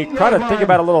right there. He tried to think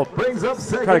about a little,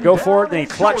 try to go for it, then he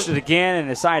clutched it again and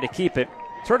decided to keep it.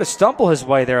 Sort of stumble his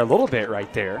way there a little bit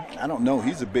right there. I don't know.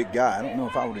 He's a big guy. I don't know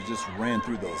if I would have just ran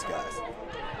through those guys.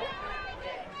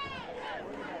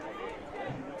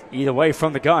 Either way,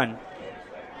 from the gun.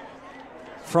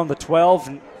 From the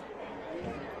 12,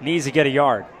 needs to get a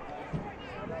yard.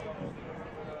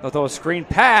 They'll throw a screen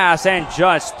pass and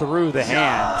just through the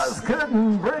hands. Just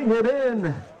couldn't bring it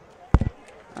in.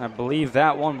 I believe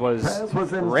that one was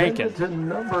Rankin. To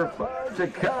number 5,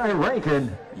 Ja'Kai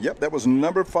Rankin. Yep, that was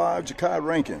number 5, Ja'Kai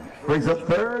Rankin. Brings up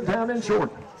 3rd down and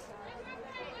short.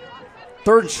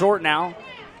 3rd and short now.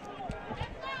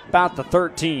 About the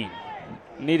 13.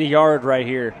 Need a yard right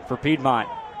here for Piedmont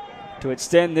to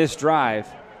extend this drive.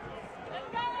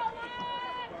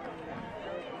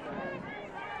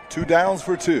 2 downs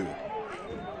for 2.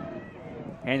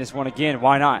 And this one again,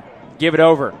 why not? Give it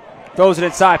over. Throws it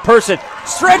inside. Person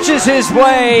stretches his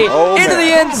way into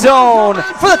the end zone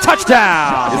for the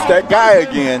touchdown. It's that guy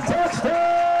again.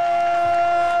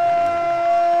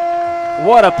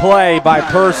 What a play by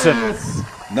Person.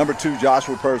 Number 2,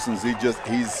 Joshua Persons.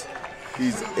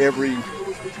 He's every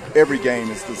game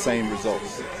is the same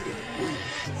results.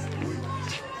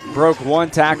 Broke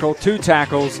 1 tackle, 2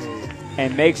 tackles,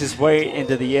 and makes his way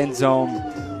into the end zone.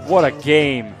 What a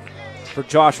game for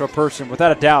Joshua Person.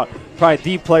 Without a doubt, probably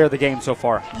the player of the game so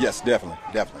far. Yes, definitely.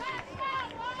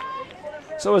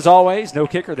 So as always, no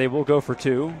kicker. They will go for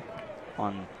 2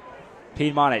 on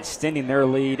Piedmont, extending their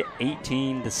lead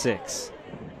 18-6.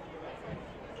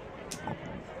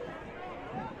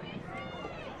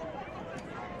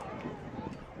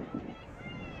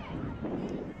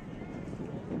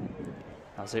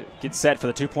 As it gets set for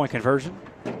the 2-point conversion.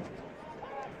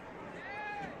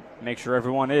 Make sure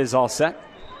everyone is all set.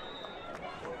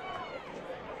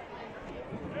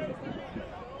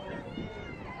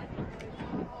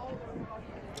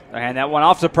 And that one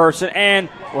off the person, and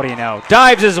what do you know?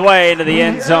 Dives his way into the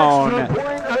end zone.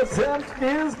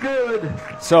 Is good.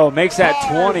 So makes that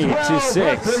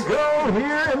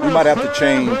 20-6. We might have to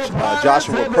change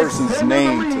Joshua Person's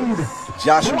name to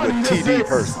Joshua TD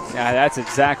Person. Yeah, that's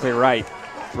exactly right.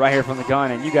 Right here from the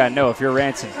gun, and you got to know if you're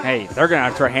Ranson, hey, they're going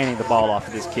to start handing the ball off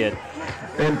to this kid.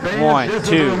 1,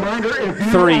 2,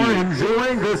 3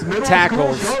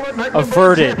 tackles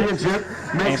averted,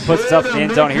 and puts it up in the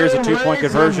end zone. Here's a 2-point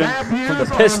conversion from the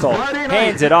pistol,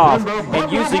 hands it off, and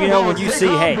usually, you know, when you see,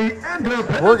 hey,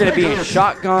 we're going to be in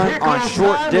shotgun on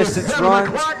short distance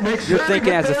runs, you're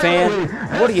thinking as a fan,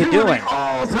 what are you doing?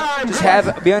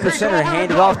 Just be under center,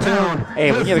 hand it off to him.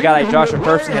 Hey, when you have a guy like Joshua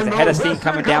Person has a head of steam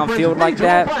coming downfield like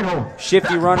that,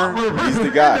 shifty runner, he's the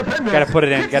guy. Got to put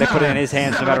it in. Got to put it in his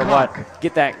hands no matter what.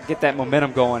 Get that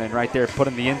momentum going, and right there, put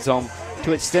in the end zone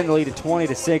to extend the lead to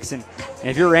 20-6. And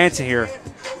if you're Ranson here,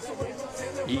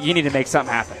 you need to make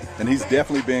something happen. And he's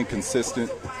definitely been consistent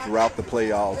throughout the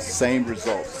playoffs. Same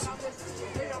results.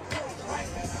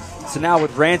 So now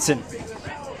with Ranson,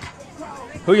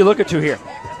 who are you looking to here?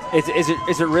 Is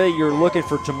it really you're looking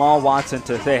for Jamal Watson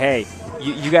to say, hey,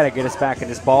 you got to get us back in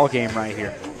this ball game right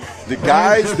here? The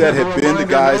guys that have been the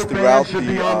guys throughout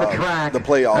the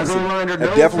playoffs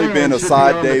have definitely been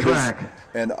Asad Davis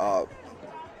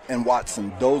and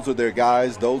Watson. Those are their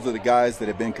guys. Those are the guys that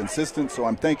have been consistent. So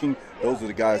I'm thinking those are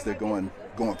the guys they're going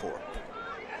for.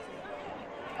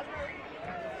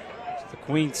 The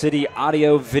Queen City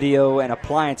Audio, Video, and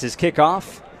Appliances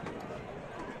kickoff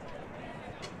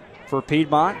for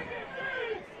Piedmont.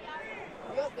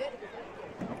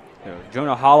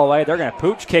 Jonah Holloway, they're going to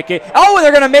pooch kick it. Oh,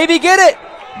 they're going to maybe get it.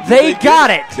 They got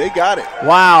it. They got it.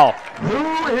 Wow.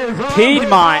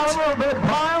 Piedmont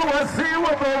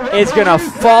is going to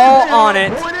fall on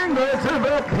it.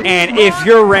 And if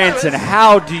you're Ranson,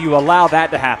 how do you allow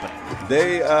that to happen?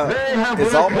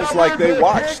 It's almost like they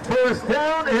watched. First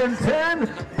down and 10,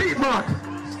 Piedmont.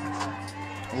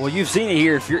 Well, you've seen it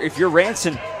here. If you're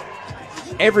Ranson,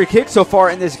 every kick so far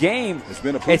in this game, it's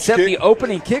been a pooch except kick. The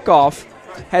opening kickoff,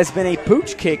 has been a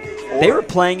pooch kick. They were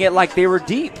playing it like they were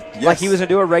deep, like he was going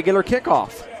to do a regular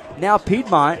kickoff. Now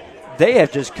Piedmont, they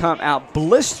have just come out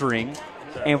blistering,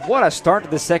 and what a start to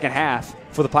the second half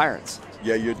for the Pirates.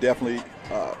 Yeah, you're definitely,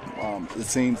 it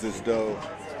seems as though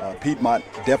Piedmont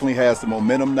definitely has the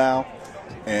momentum now,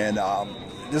 and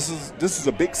this is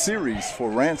a big series for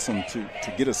Ransom to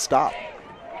get a stop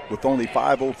with only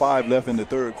 5:05 left in the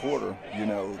third quarter. You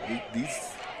know,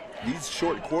 these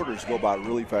short quarters go by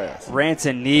really fast.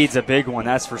 Ranson needs a big one,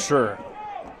 that's for sure.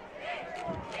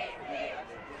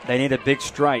 They need a big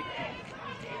strike.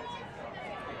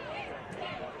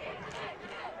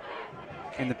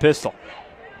 In the pistol.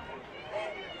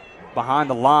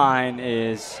 Behind the line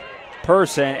is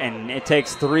Person, and it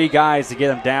takes 3 guys to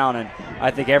get him down, and I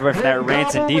think everyone from that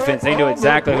Ranson defense, they knew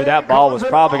exactly who that ball was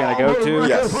probably going to go to.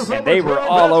 Yes. And they were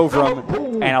all over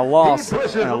him, and a loss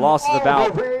of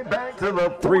about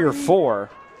 3 or 4.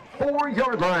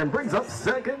 4-yard line brings up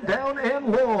second down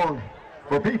and long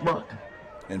for Piedmont.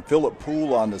 And Phillip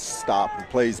Poole on the stop, who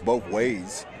plays both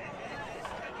ways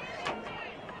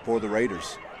for the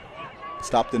Raiders.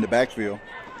 Stopped in the backfield.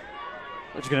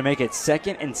 Which is going to make it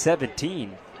 2nd and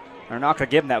 17. They're not going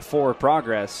to give him that forward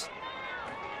progress.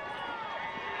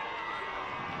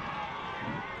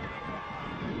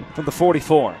 From the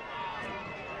 44.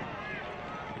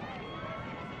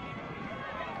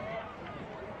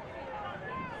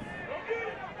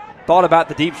 Thought about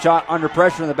the deep shot under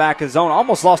pressure in the back of the zone.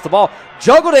 Almost lost the ball.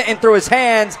 Juggled it in through his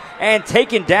hands and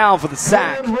taken down for the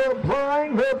sack. And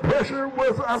applying the pressure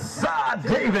was Asad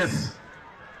Davis.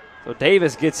 So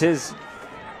Davis gets his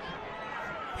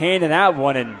hand in that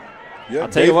one, and Yeah, I'll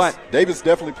tell you what, Davis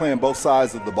definitely playing both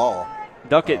sides of the ball.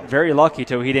 Duckett very lucky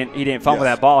too. He didn't fumble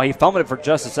that ball. He fumbled it for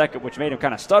just a second, which made him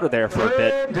kind of stutter there for a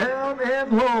bit. Down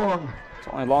and long. It's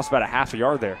only lost about a half a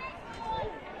yard there.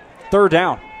 3rd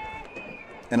down.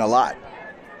 And a lot.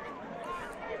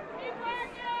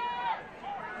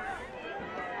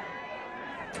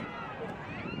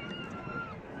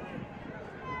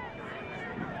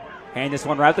 And this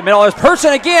one right up the middle. There's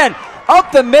Person again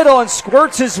up the middle and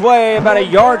squirts his way about a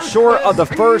yard short of the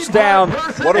first down.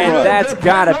 What a and run. That's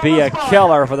got to be a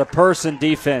killer for the Person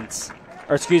defense.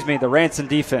 Or excuse me, the Ranson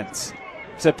defense.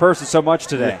 Said Person so much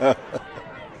today.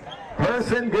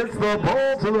 Person gets the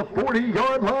ball to the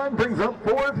 40-yard line, brings up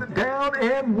 4th down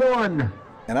and 1.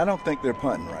 And I don't think they're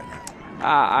punting right now.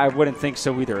 I wouldn't think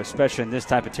so either, especially in this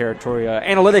type of territory.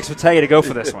 Analytics would tell you to go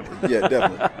for this one. Yeah,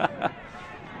 definitely.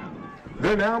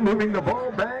 They're now moving the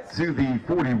ball back to the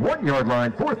 41-yard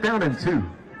line, 4th down and 2.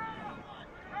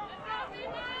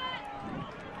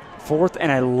 4th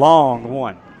and a long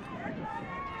one.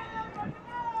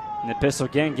 And the pistol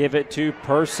again, give it to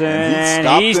Person,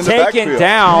 and he's taken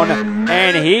down,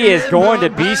 and he is going to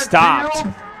be stopped.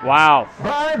 Wow.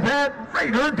 By that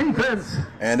Raider defense.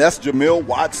 And that's Jamil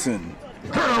Watson.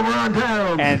 Turnover on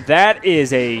down. And that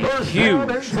is a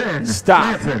huge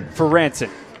stop for Ranson.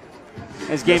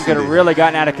 This game could have really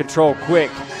gotten out of control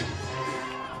quick.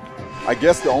 I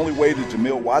guess the only way that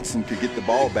Jamil Watson could get the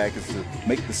ball back is to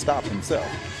make the stop himself.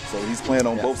 So he's playing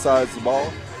on both sides of the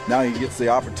ball. Now he gets the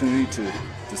opportunity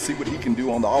to see what he can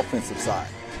do on the offensive side.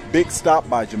 Big stop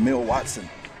by Jamil Watson.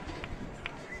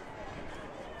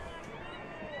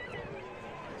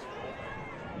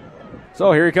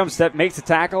 So here he comes, makes the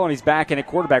tackle, and he's back in at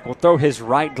quarterback. Will throw his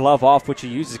right glove off, which he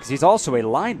uses because he's also a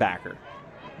linebacker.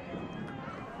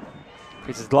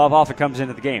 Gets his glove off and comes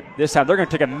into the game. This time they're going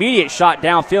to take an immediate shot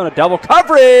downfield in a double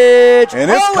coverage.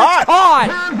 And it's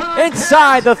caught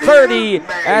inside the 30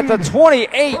 at the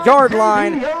 28-yard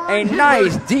line. A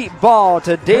nice deep ball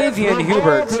to Davian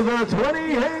Hubert.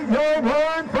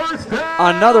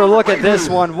 Another look at this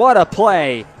one. What a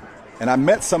play. And I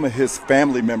met some of his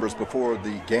family members before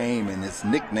the game, and his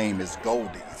nickname is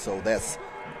Goldie. So that's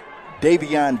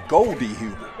Davion Goldie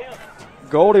Hubert.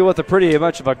 Goldie with a pretty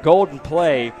much of a golden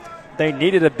play. They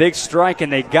needed a big strike,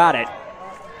 and they got it.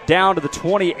 Down to the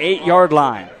 28-yard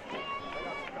line.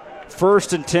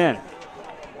 1st and 10.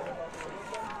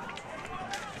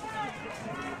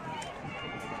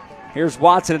 Here's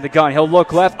Watson in the gun. He'll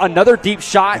look left. Another deep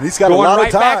shot. And he's got going a lot right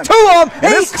of time. back to him.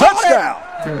 And it's touchdown.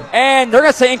 And they're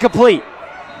going to say incomplete.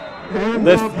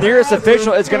 The nearest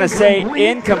official is going to say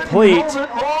incomplete.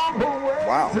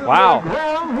 Wow. Wow.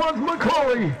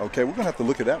 Okay, we're going to have to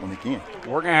look at that one again.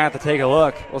 We're going to have to take a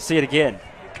look. We'll see it again.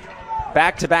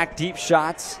 Back-to-back deep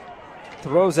shots.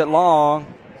 Throws it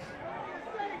long.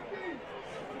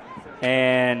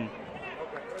 And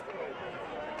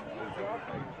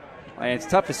it's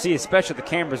tough to see, especially if the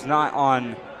camera's not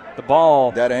on the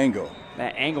ball. That angle.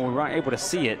 That angle, we weren't able to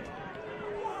see it.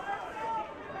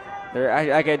 There,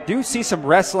 I do see some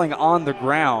wrestling on the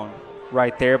ground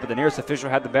right there, but the nearest official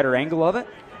had the better angle of it.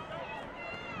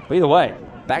 But either way,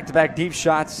 back-to-back deep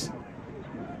shots.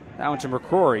 That one to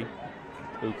McCrory,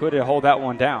 who couldn't hold that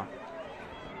one down.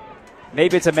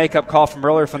 Maybe it's a makeup call from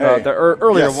earlier from the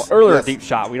earlier deep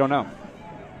shot. We don't know.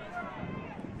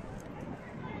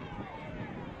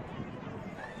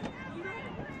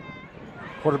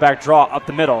 Quarterback draw up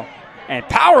the middle and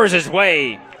powers his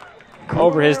way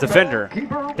over his defender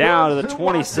down to the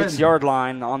 26-yard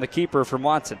line on the keeper from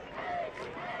Watson.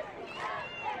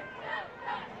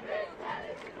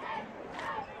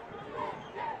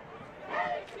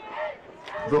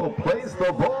 They'll place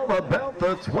the ball about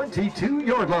the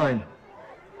 22-yard line.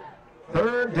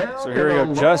 3rd down. So here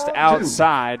we go, just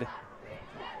outside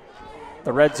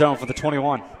the red zone for the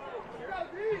 21.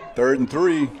 3rd and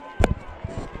 3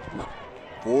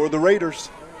 for the Raiders.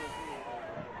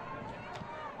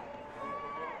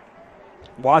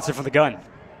 Watson from the gun.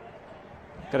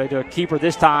 Gonna do a keeper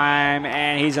this time,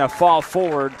 and he's gonna fall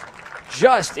forward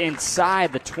just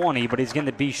inside the 20, but he's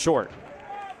gonna be short.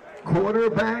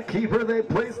 Quarterback keeper, they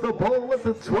place the ball at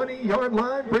the 20-yard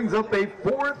line, brings up a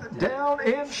 4th down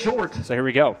and short. So here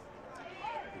we go.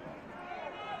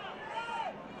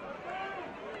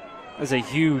 That's a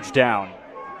huge down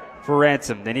for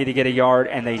Ransom. They need to get a yard,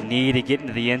 and they need to get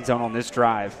into the end zone on this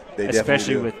drive.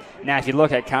 Especially with, now if you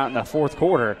look at counting the 4th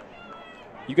quarter,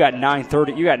 you got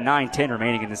 9:10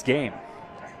 remaining in this game.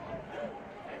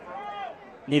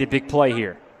 Need a big play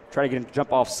here. Try to get him to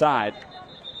jump offside.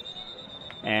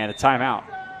 And a timeout.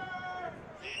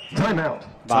 Timeout.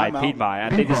 By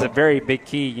Piedmont. I think this is a very big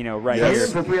key, right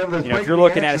Yes. here. If you're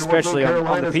looking at, especially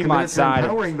on the Piedmont side,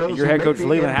 and your head coach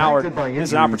Leland Howard, this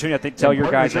is an opportunity, I think, to tell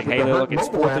your guys, like, hey, look, it's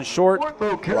 4th and short.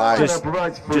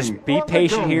 Just be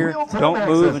patient here. Don't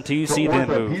move until you see them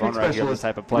move on right here, this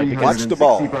type of play. Because Watch the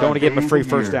ball. don't want to give them a free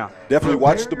 1st down. Definitely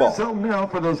watch the ball. Prepare yourself now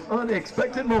for those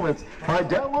unexpected moments by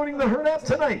downloading the Herd app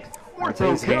tonight.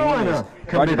 Today's game is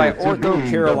brought to you by Ortho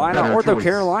Carolina. Ortho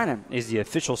Carolina is the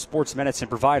official sports medicine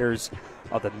providers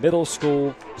of the Middle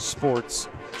School Sports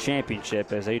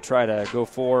Championship as they try to go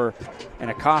for an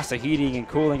Acosta Heating and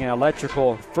Cooling and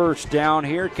Electrical 1st down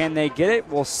here. Can they get it?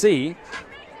 We'll see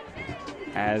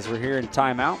as we're here in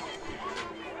timeout.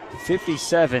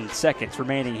 57 seconds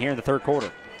remaining here in the 3rd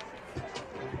quarter.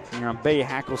 You're on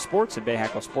Bahakel Sports at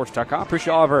BahakelSports.com.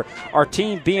 Appreciate all of our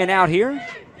team being out here.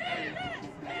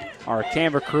 our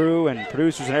camera crew and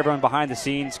producers and everyone behind the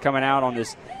scenes coming out on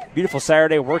this beautiful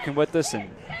Saturday, working with us. And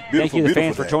thank you to the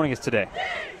fans for joining us today.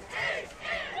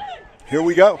 Here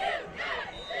we go.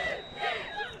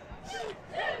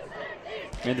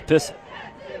 And the Pistons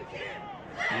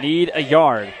need a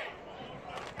yard.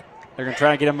 They're going to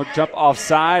try to get him to jump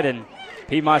offside, and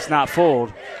Piedmont's not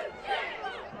fooled.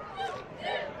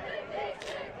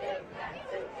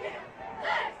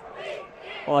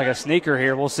 Well, like a sneaker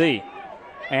here, we'll see.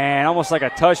 And almost like a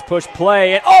touch-push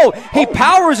play. And he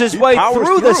powers his way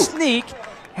through the sneak.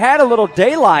 Had a little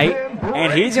daylight,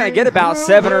 and he's going to get about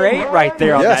 7 or 8 right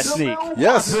there on that sneak.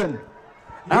 Yes.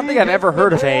 I don't think I've ever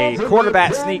heard of a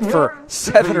quarterback sneak for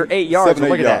 7 or 8 yards.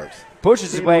 7 or 8 yards. That.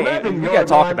 Pushes his way, and we got to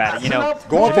talk about it. You know,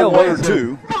 going for 1 or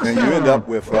 2, and you end up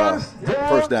with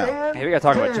first down. Hey, we got to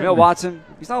talk about it. Jamil Watson.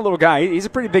 He's not a little guy. He's a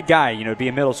pretty big guy, you know, to be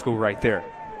in middle school right there.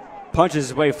 Punches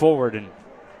his way forward, and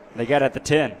they got it at the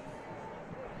 10.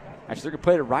 Actually, they're going to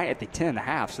put it right at the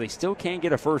 10.5, so they still can't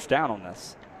get a first down on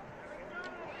this.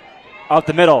 Up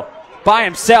the middle, by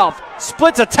himself,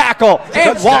 splits a tackle,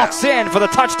 and walks in for the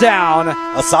touchdown.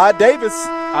 Asad Davis.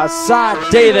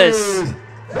 Asad Davis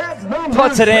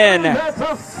puts it in. And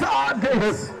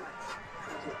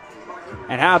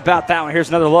how about that one? Here's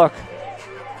another look.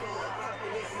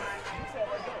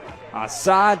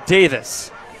 Asad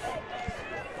Davis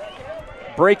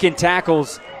breaking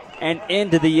tackles and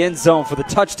into the end zone for the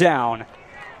touchdown.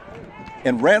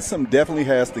 And Ransom definitely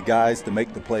has the guys to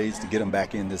make the plays to get him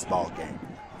back in this ball game.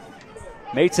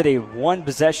 Makes it a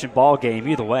one-possession ball game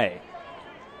either way.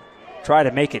 Try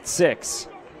to make it 6.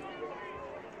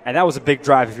 And that was a big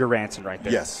drive if you're Ranson right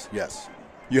there. Yes, yes.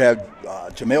 You have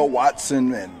Jamel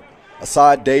Watson and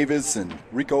Asad Davis and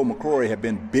Rico McCrory have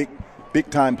been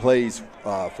big-time plays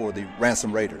for the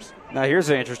Ransom Raiders. Now here's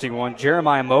an interesting one.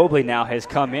 Jeremiah Mobley now has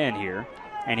come in here,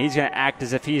 and he's going to act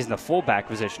as if he's in the fullback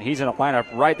position. He's going to line up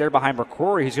right there behind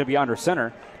McCrory, who's going to be under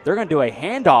center. They're going to do a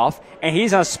handoff, and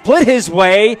he's going to split his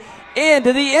way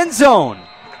into the end zone.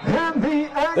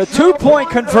 The 2-point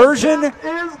conversion,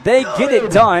 they get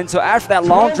it done. So after that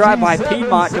long drive by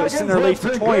Piedmont to extend their lead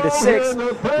from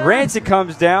 20-6, Ranson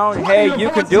comes down. Hey, you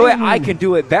can do it. I can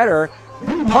do it better.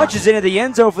 Punches into the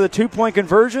end zone for the 2-point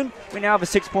conversion. We now have a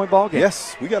 6-point ball game.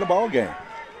 Yes, we got a ball game.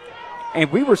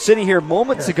 And we were sitting here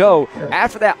moments ago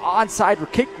after that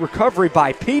onside kick recovery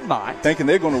by Piedmont. Thinking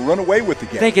they're going to run away with the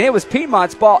game. Thinking it was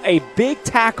Piedmont's ball. A big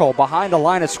tackle behind the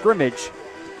line of scrimmage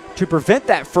to prevent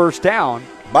that first down.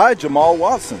 By Jamal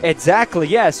Watson. Exactly,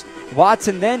 yes.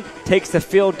 Watson then takes the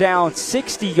field down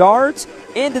 60 yards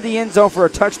into the end zone for a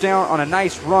touchdown on a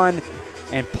nice run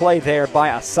and play there by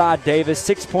Asad Davis.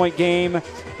 6-point game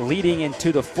leading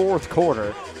into the fourth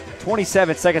quarter.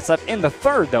 27 seconds left in the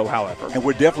third, though, however. And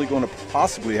we're definitely going to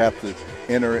possibly have to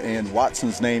enter in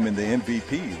Watson's name in the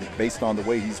MVP based on the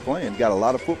way he's playing. Got a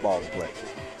lot of football to play.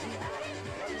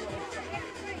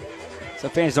 Some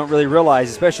fans don't really realize,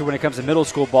 especially when it comes to middle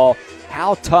school ball,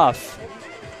 how tough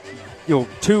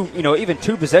even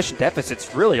two possession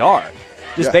deficits really are.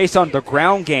 Just based on the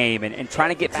ground game and trying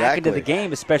to get back into the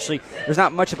game, especially. There's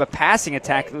not much of a passing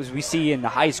attack as we see in the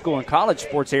high school and college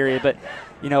sports area, but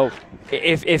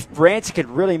if Ranson could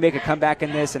really make a comeback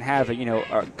in this and have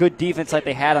a good defense like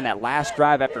they had on that last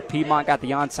drive after Piedmont got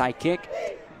the onside kick,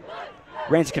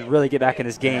 Ranson can really get back in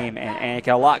this game, and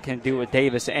a lot can do with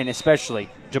Davis and especially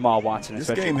Jamal Watson. This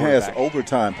game has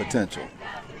overtime potential.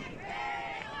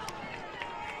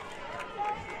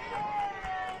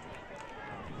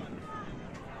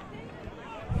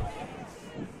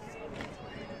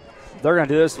 They're going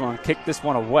to do this one, kick this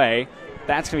one away.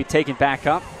 That's going to be taken back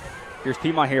up. Here's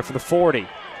Piedmont here for the 40.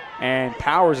 And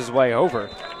powers his way over.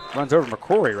 Runs over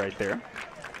McCrory right there.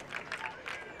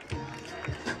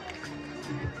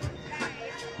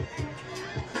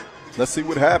 Let's see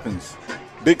what happens.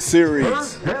 Big series.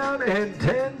 First down and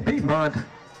 10, Piedmont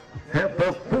at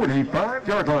the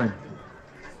 45-yard line.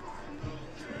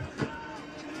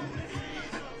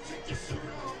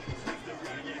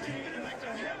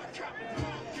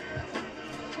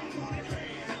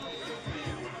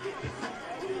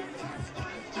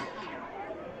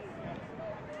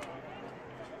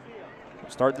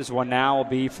 Start this one now will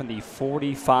be from the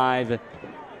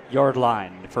 45-yard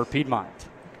line for Piedmont.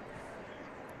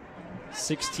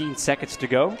 16 seconds to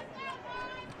go.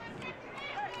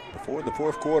 Before the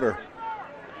fourth quarter.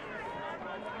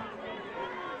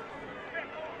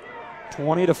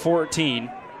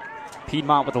 20-14.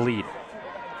 Piedmont with the lead.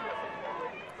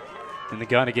 In the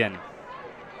gun again.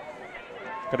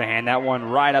 Going to hand that one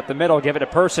right up the middle. Give it to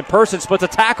Person. Person splits a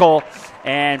tackle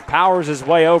and powers his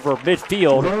way over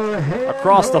midfield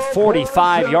across the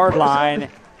 45-yard line.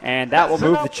 And that will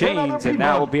move the chains, and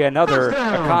that will be another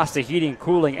Acosta Heating,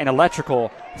 Cooling, and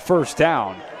Electrical first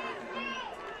down.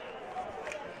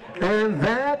 And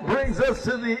that brings us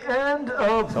to the end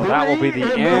of So that will be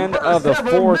the end of the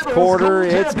fourth quarter.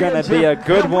 It's going to be a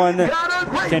good one.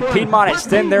 Can Piedmont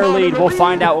extend their lead? We'll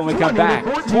find out when we come back.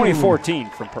 2014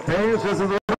 from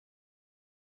Pearl.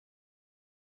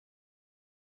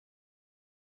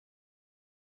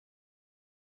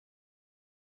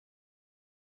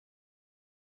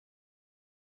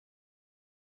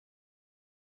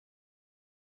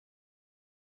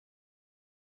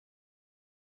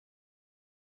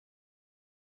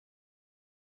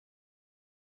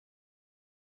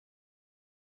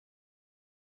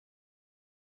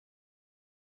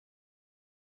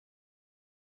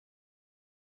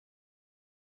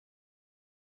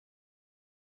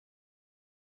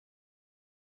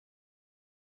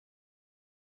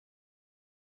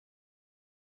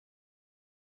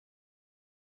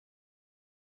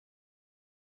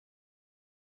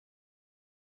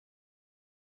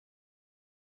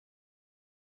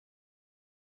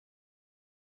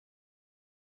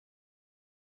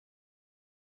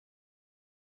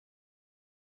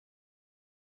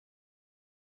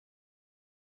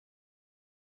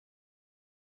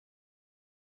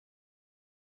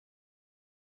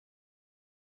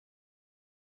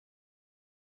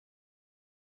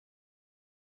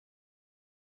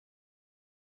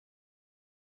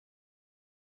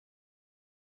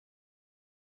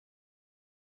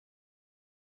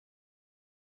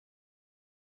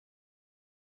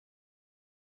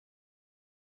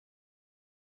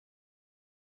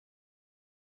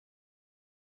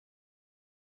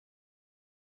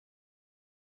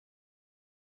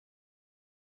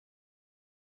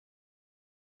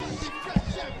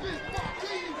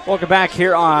 Welcome back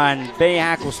here on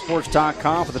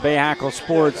BahakelSports.com for the Bahakel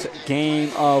Sports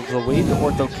Game of the Week, the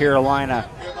Ortho Carolina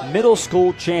Middle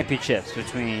School Championships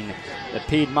between the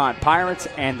Piedmont Pirates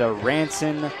and the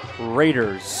Ranson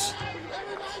Raiders.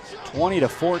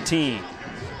 20-14.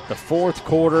 The fourth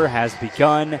quarter has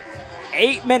begun.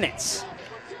 8 minutes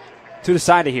to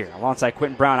decide it here. Alongside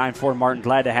Quentin Brown, I'm Ford Martin.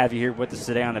 Glad to have you here with us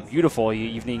today on a beautiful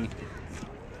evening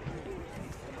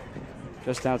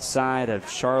just outside of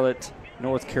Charlotte,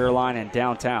 North Carolina, and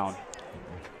downtown.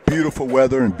 Beautiful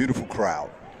weather and beautiful crowd.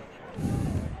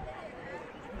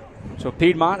 So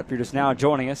Piedmont, if you're just now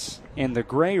joining us, in the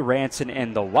gray, Ranson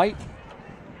in the white.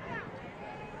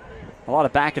 A lot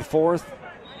of back and forth,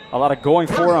 a lot of going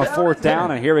for it on fourth down,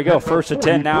 and here we go, 1st and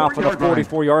 10 now for the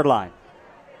 44-yard line.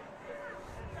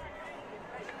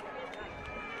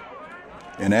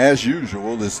 And as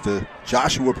usual, it's the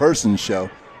Joshua Person show.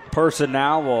 Person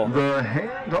now will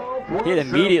hit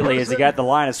immediately as he got the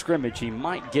line of scrimmage. He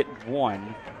might get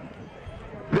one,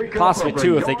 possibly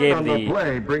two if they gave him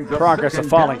the progress of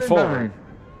falling forward.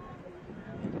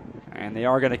 And they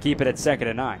are going to keep it at 2nd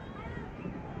and 9.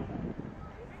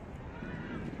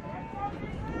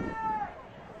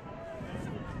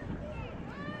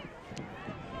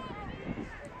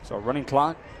 So running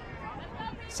clock,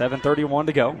 7:31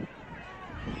 to go.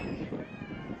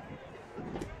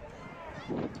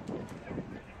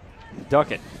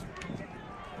 Duckett,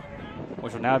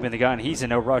 which will now be in the gun. He's in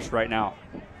no rush right now.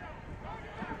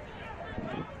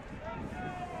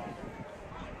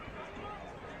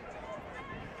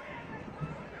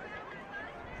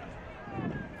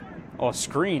 Oh, a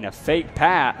screen, a fake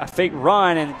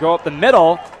run, and go up the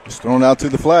middle. Just thrown out to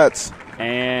the flats.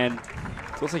 And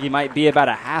it looks like he might be about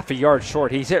a half a yard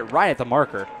short. He's hit right at the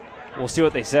marker. We'll see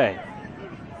what they say.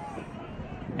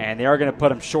 And they are going to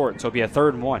put him short, so it'll be a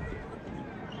 3rd and 1.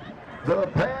 The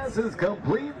pass is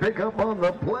complete. Pick up on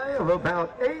the play of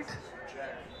about 8.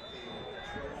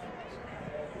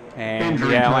 And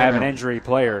we have an injury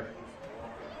player,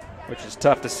 which is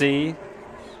tough to see.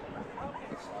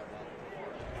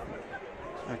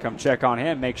 Gonna come check on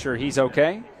him, make sure he's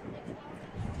okay.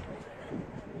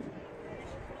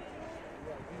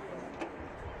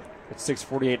 It's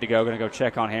 6:48 to go. Gonna go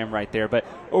check on him right there. But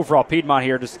overall, Piedmont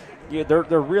here just they're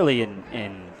really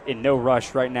in no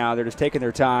rush right now. They're just taking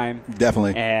their time.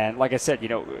 Definitely. And like I said,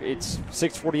 it's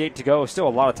 6:48 to go. Still a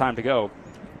lot of time to go.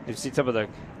 You see some of the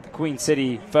Queen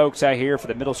City folks out here for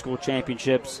the middle school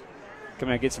championships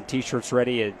coming to get some T-shirts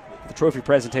ready at the trophy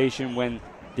presentation when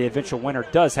the eventual winner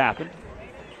does happen.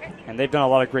 And they've done a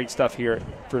lot of great stuff here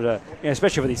for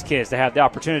especially for these kids to have the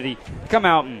opportunity to come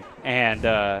out and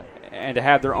to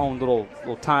have their own little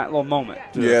moment.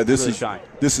 This really shine.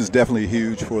 This is definitely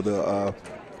huge for the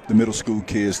middle school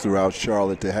kids throughout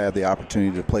Charlotte to have the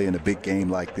opportunity to play in a big game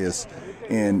like this.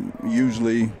 and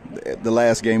usually the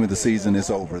last game of the season is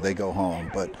over. They go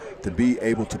home. But to be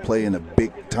able to play in a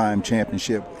big-time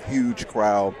championship, huge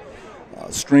crowd,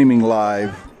 streaming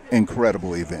live,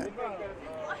 incredible event.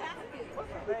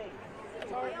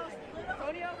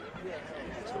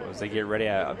 So as they get ready,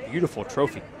 a beautiful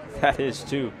trophy. That is,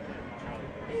 too.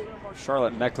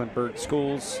 Charlotte Mecklenburg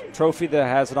Schools trophy that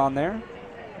has it on there.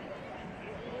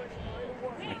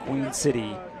 The Queen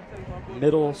City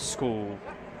Middle School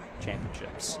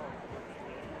Championships.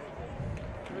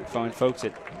 Fine folks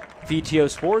at VTO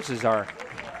Sports as our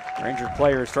injured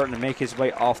player is starting to make his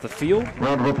way off the field.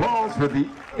 Round of applause for the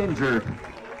injured.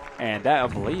 And that, I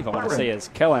believe, I want to say, is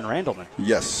Kellen Randleman.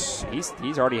 Yes.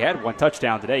 He's already had one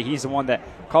touchdown today. He's the one that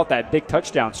caught that big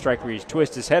touchdown strike where he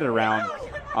twisted his head around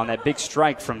on that big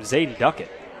strike from Zayden Duckett.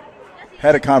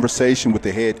 Had a conversation with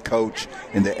the head coach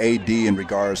and the AD in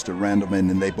regards to Randleman,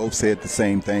 and they both said the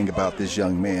same thing about this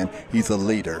young man. He's a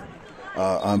leader.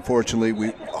 Unfortunately,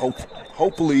 we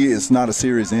hopefully it's not a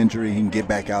serious injury. He can get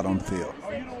back out on the field.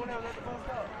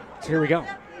 So here we go.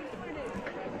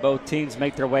 Both teams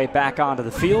make their way back onto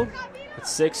the field with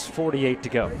 6:48 to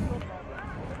go.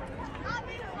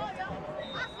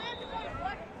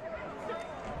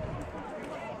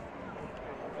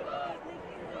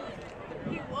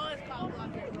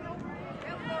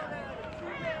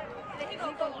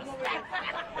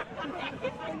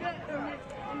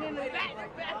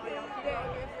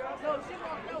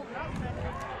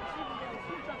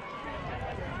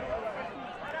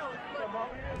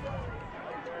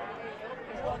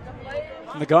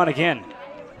 The gun again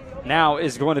now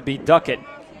is going to be Duckett.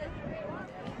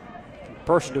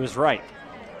 Person to his right.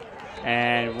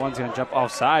 And one's going to jump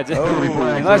offside.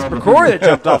 Unless McCrory that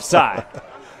jumped offside.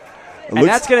 And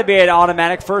that's going to be an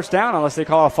automatic first down unless they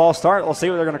call a false start. We'll see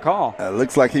what they're going to call.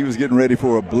 Looks like he was getting ready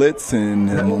for a blitz, and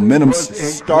momentum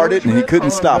started, and he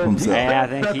couldn't stop himself. Yeah, I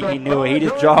think he knew it. He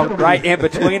just jogged right in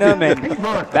between them and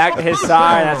back to his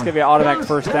side. That's going to be an automatic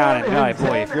first down. And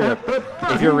boy,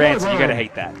 if you're Ranson, you got to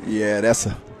hate that. Yeah, that's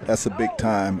a big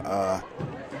time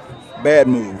bad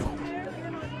move.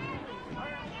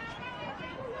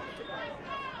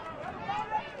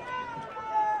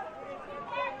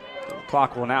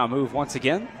 Clock will now move once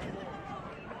again.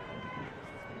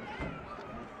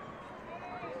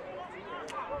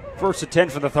 First and 10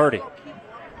 from the 30.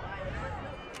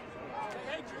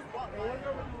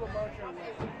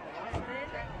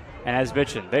 And as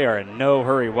mentioned, they are in no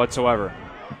hurry whatsoever.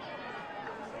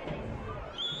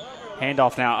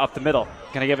 Handoff now up the middle.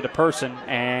 Going to give it to Person,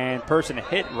 and Person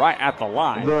hit right at the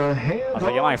line. I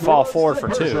think he might fall forward for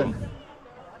two.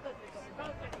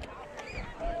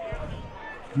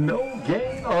 No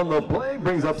gain on the play,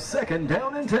 brings up second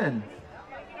down and 10.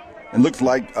 It looks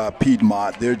like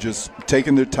Piedmont, they're just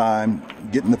taking their time,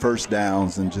 getting the first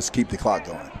downs, and just keep the clock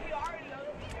going.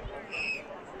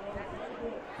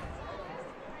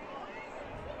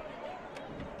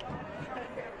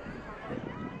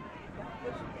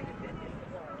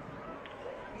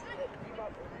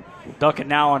 Duckett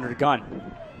now under the gun.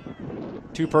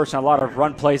 Two-person, a lot of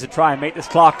run plays to try and make this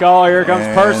clock go. Here comes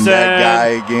Person. That guy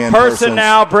again. Person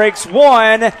now breaks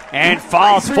one and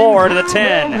falls forward to the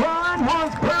 10.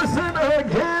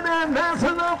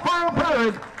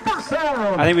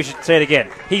 I think we should say it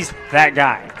again. He's that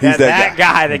guy. He's that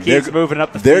guy that keeps moving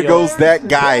up the field. There goes that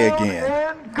guy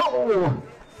again.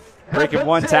 Breaking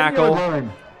one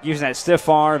tackle, using that stiff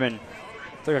arm, and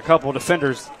took a couple of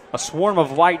defenders. A swarm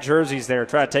of white jerseys there,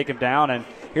 try to take him down, and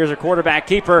here's a quarterback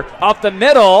keeper up the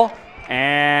middle,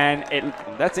 and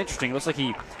that's interesting. It looks like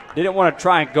he didn't want to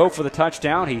try and go for the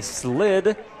touchdown. He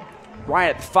slid right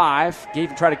at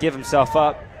 5, tried to give himself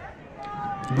up.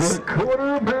 The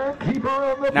quarterback keeper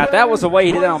of the now, if that was a way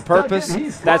he did that on purpose,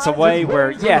 that's a way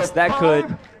where, yes, that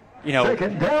could,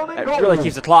 it really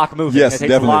keeps the clock moving. Yes, it takes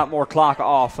definitely. a lot more clock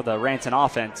off of the Ranson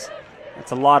offense.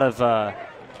 It's a lot of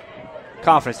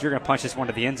confidence. You're going to punch this one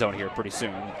to the end zone here pretty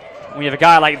soon. When you have a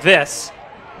guy like this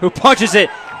who punches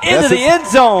it into the end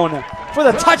zone for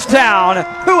the touchdown.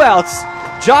 Who else?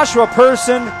 Joshua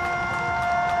Person.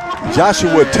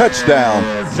 Joshua touchdown.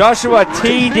 Joshua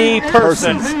T.D.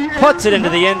 Person puts it into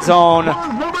the end zone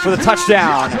for the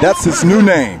touchdown. That's his new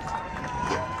name.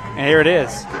 And here it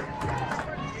is.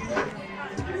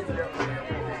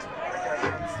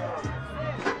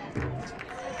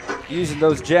 Using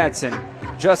those jets and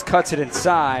just cuts it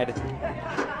inside.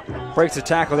 Breaks a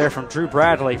tackle there from Drew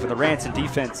Bradley for the Ranson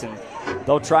defense, and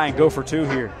they'll try and go for two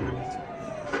here.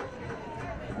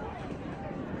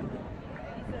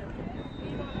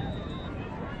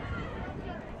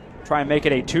 Try and make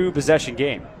it a 2-possession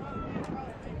game.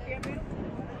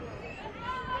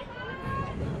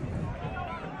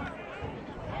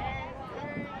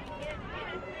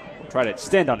 try to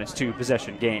extend on its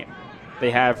 2-possession game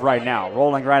they have right now.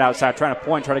 Rolling right outside, trying to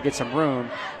point, try to get some room.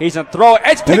 He's going to throw it.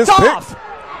 It's picked off.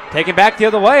 Taken back the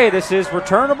other way. This is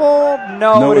returnable.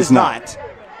 No, it is not.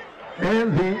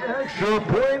 And the extra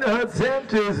point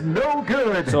attempt is no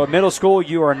good. So at middle school,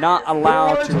 you are not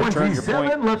allowed to return your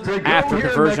point after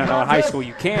conversion. I know in high school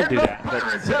you can do that,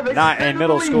 but not in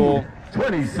middle school.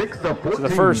 26 to 14. So the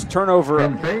first turnover,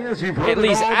 at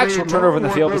least actual turnover in the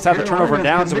field, besides the turnover and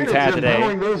downs that we've had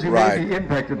today. Right.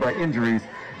 Impacted by injuries.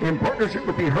 In partnership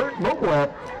with the Hurt mobile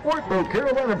app, Ortho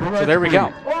Carolina provides so there we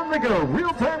go. On the go,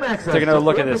 real-time access. Take another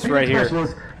look at this right here.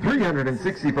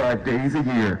 365 days a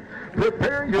year.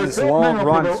 Prepare this long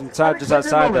run inside, just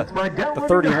outside the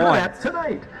 31.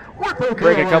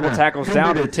 Break a couple tackles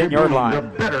down to the 10-yard line. The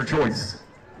better choice.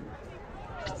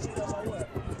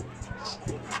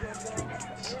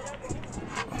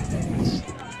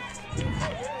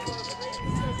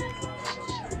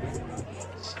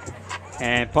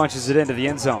 And punches it into the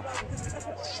end zone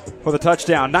for the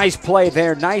touchdown. Nice play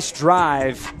there. Nice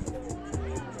drive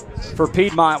for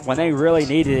Piedmont when they really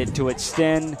needed it to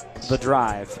extend the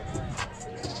drive.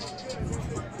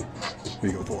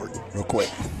 We go forward real quick.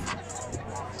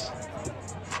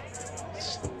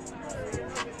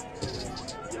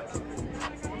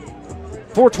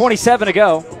 .427 to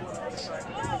go.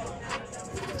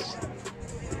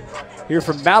 Here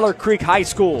from Mallard Creek High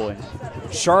School in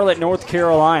Charlotte, North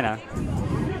Carolina.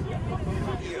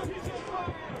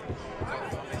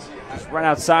 Right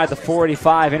outside the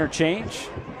 485 interchange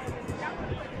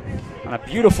on a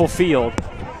beautiful field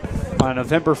on a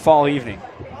November fall evening.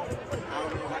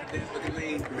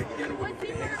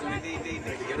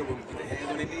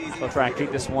 They'll try and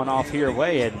kick this one off here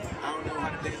away, and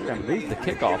we're going to move the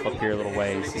kickoff up here a little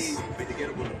ways.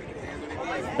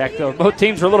 Back to both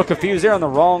teams are a little confused. They're on the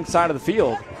wrong side of the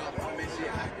field,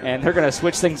 and they're going to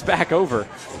switch things back over.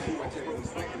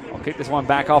 I'll kick this one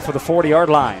back off for the 40-yard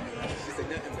line.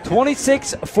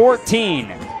 26-14.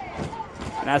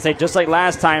 And I say, just like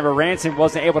last time where Ranson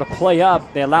wasn't able to play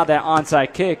up, they allowed that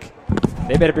onside kick.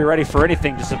 They better be ready for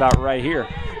anything just about right here.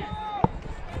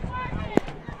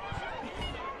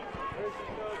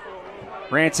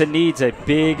 Ranson needs a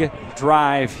big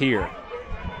drive here.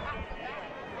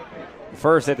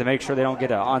 First, they have to make sure they don't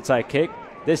get an onside kick.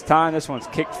 This time, this one's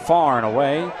kicked far and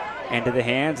away into the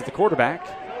hands of the quarterback,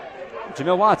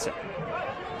 Jamil Watson.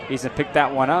 He's going to pick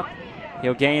that one up.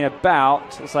 He'll gain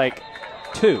about, looks like,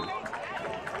 2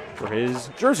 for his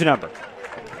jersey number.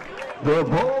 The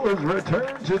ball is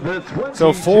returned to the 20.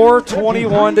 So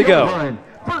 4:21 to go.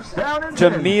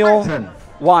 Jamil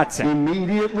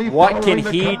Watson. What can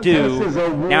he do?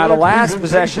 Now, the last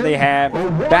possession they have,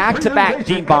 back-to-back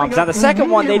deep bombs. Now, the second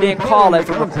one, they didn't call it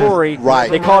from McCrory. Right.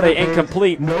 They called it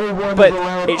incomplete. But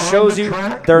it shows you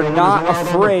they're not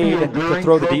afraid to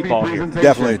throw the deep ball here.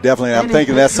 Definitely. I'm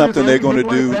thinking that's something they're going to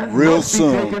do real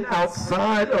soon.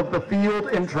 Outside of the field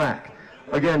and track.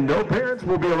 Again, no parents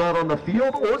will be allowed on the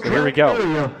field or track. So here we go.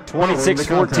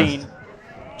 26-14.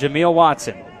 Jamil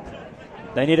Watson.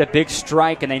 They need a big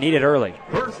strike, and they need it early.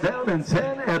 First down and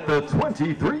 10 at the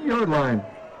 23-yard line.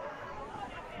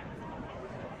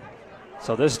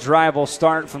 So this drive will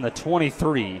start from the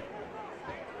 23.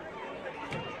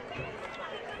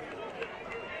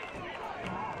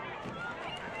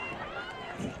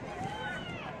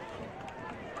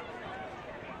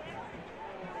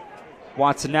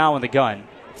 Watson now in the gun.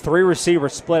 3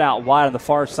 receivers split out wide on the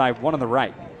far side, 1 on the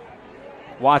right.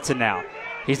 Watson now.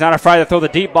 He's not afraid to throw the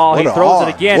deep ball. He throws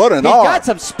it again. He got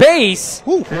some space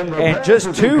and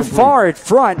just too far in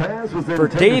front for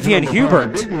Davian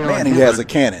Hubert. Man, he has a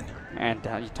cannon. And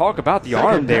you talk about the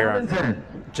arm there.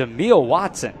 Jamil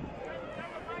Watson.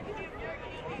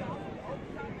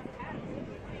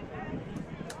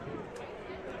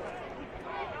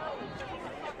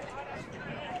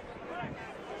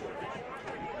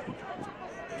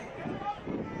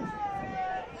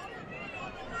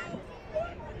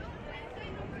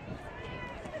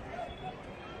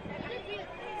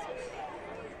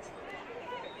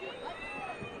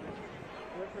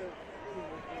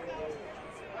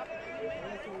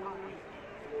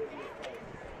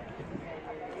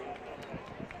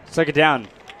 Second down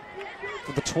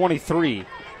for the 23.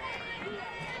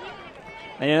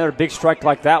 They need another big strike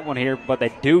like that one here, but they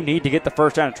do need to get the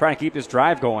first down and try and keep this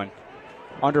drive going.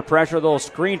 Under pressure, a little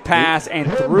screen pass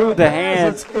and through the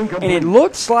hands. And it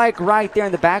looks like right there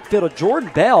in the backfield of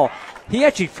Jordan Bell, he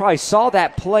actually probably saw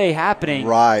that play happening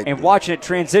and watching it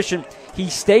transition. He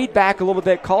stayed back a little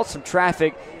bit, caught some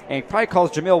traffic, and probably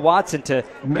caused Jamil Watson to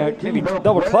maybe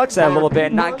double clutch that a little bit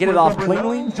and not get it off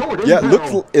cleanly. Yeah,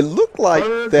 it looked like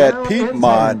that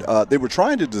Piedmont, they were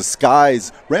trying to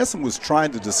disguise, Ranson was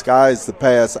trying to disguise the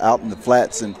pass out in the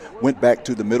flats and went back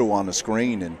to the middle on the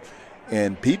screen,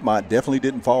 and Piedmont definitely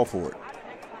didn't fall for it.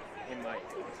 It might.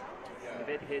 If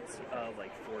it hits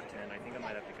like 4:10, I think I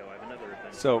might have to go. I have another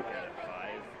event So, at 5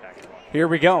 back to here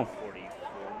we go.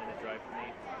 44-minute drive for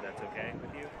me. That's okay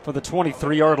with you? For the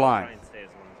 23-yard line. Try and stay as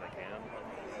long as I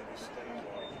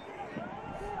can.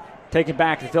 Taken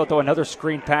back to the field, throw another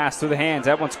screen pass through the hands.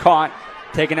 That one's caught.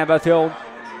 Taken out by the field.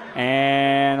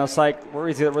 And it's like,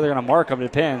 where they're going to mark them, it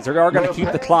depends. They are going to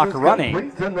keep the clock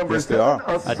running. Yes, they are.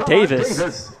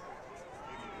 Davis.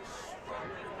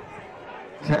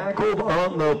 Tackled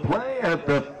on the play at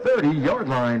the 30-yard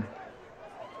line.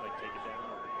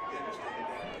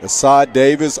 Assad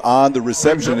Davis on the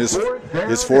reception is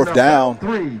fourth down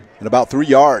and about 3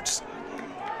 yards.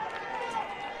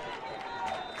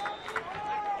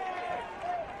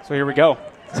 So here we go.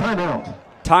 Timeout.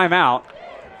 Timeout.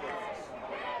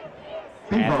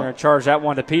 And they're going to charge that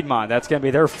one to Piedmont. That's going to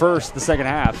be their first the second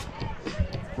half.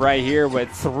 Right here with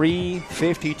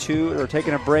 3:52. They're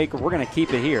taking a break. We're going to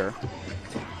keep it here.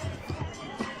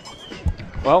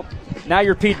 Well, now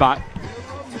you're Piedmont.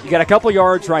 You got a couple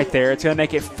yards right there. It's going to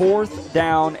make it 4th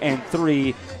down and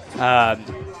 3.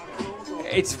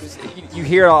 You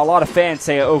hear a lot of fans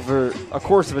say over a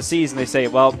course of a season, they say,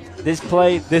 well, this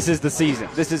is the season.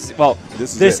 This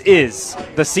is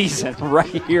the season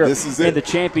right here in the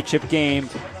championship game.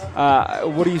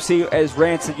 What do you see as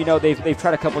Ranson? They've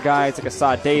tried a couple guys like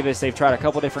Assad Davis. They've tried a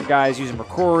couple different guys using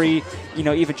McCrory.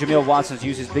 Even Jamil Watson's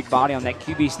used his big body on that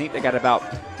QB sneak. They got about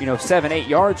 7-8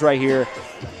 yards right here.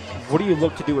 What do you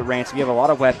look to do with Ransom? You have a lot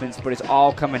of weapons, but it's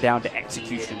all coming down to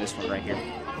execution, this one right here.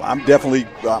 I'm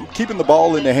keeping the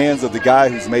ball in the hands of the guy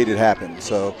who's made it happen.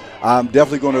 So I'm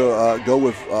definitely going to go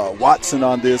with Watson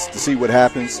on this to see what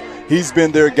happens. He's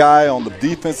been their guy on the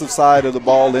defensive side of the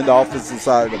ball and the offensive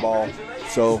side of the ball.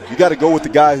 So you got to go with the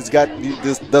guy who's got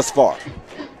this thus far.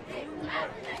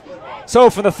 So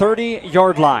for the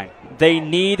 30-yard line, they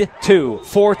need 2.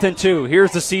 4th and 2.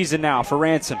 Here's the season now for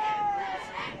Ransom.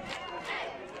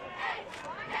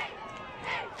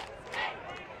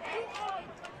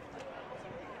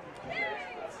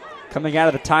 Coming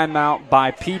out of the timeout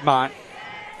by Piedmont,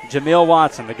 Jamil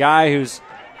Watson, the guy who's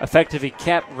effectively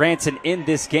kept Ranson in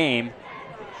this game.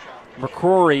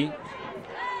 McCrory,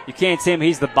 you can't see him.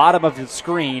 He's the bottom of the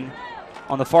screen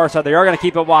on the far side. They are going to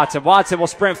keep it Watson. Watson will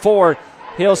sprint forward.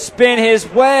 He'll spin his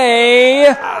way.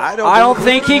 I don't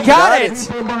think he got it.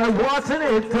 Watson,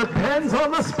 it depends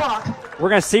on the spot. We're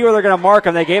going to see where they're going to mark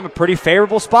him. They gave him a pretty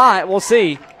favorable spot. We'll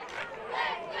see.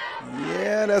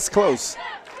 Yeah, that's close.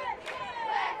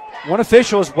 One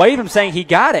official has waved him saying he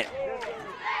got it.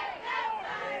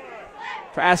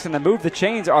 For asking to move the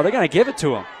chains, are they going to give it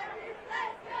to him?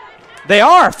 They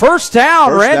are. First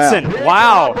down, Ranson.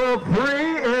 Wow.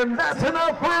 And that's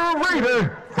enough for a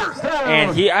Raider. First down.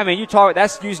 And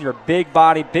that's using your big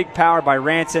body, big power by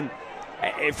Ranson.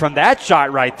 From that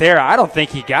shot right there, I don't think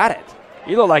he got it.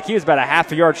 He looked like he was about a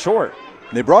half a yard short.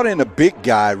 They brought in a big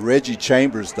guy, Reggie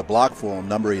Chambers, to block for him,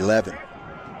 number 11.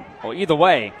 Well, either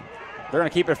way, they're going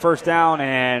to keep it first down,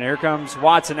 and here comes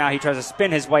Watson now. He tries to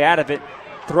spin his way out of it,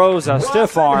 throws a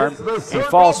stiff arm, and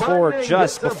falls forward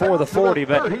just before the 40.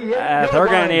 But they're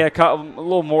going to need a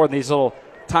little more than these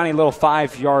tiny little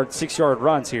 5-yard, 6-yard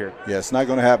runs here. Yeah, it's not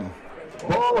going to happen.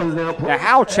 Now,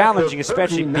 how challenging,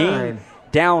 especially being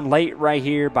down late right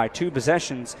here by 2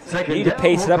 possessions. You need to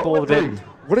pace it up a little bit.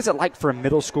 What is it like for a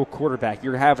middle school quarterback?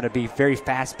 You're having to be very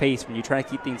fast-paced when you try to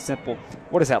keep things simple.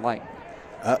 What is that like?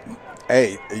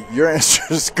 Hey, your answer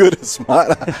is as good as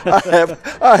mine.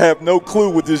 I have no clue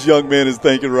what this young man is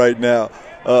thinking right now.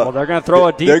 Well, they're going to throw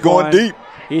a deep They're going deep.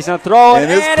 He's going to throw it,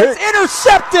 and it's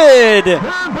intercepted.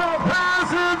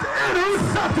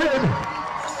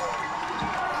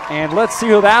 And let's see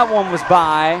who that one was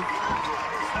by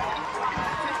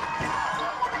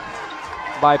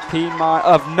Piedmont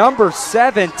of number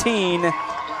 17.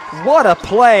 What a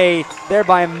play there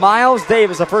by Miles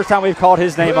Davis. The first time we've called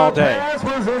his name all day. The pass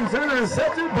was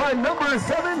intercepted by number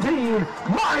 17,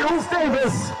 Miles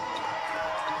Davis.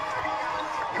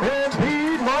 And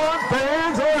Piedmont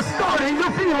fans are starting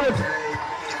to feel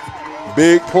it.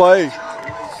 Big play.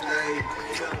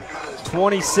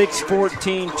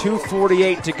 26-14,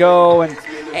 2:48 to go, and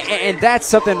that's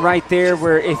something right there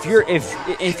where if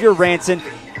you're Ranson,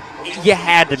 you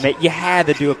had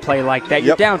to do a play like that.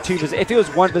 You're down 2. If it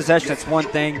was 1 possession, that's one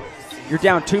thing. You're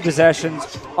down 2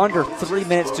 possessions, under 3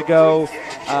 minutes to go.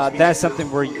 That's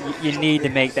something where you need to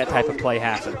make that type of play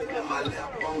happen.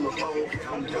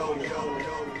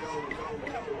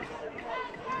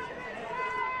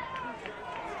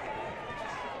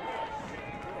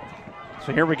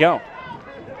 So here we go.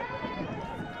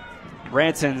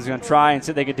 Ranson's going to try and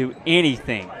see if they can do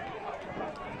anything.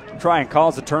 Try and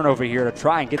cause a turnover here to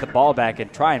try and get the ball back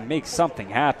and try and make something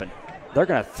happen. They're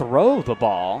going to throw the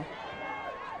ball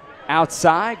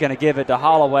outside, going to give it to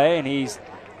Holloway, and he's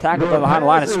tackled behind the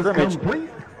line of scrimmage.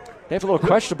 They have a little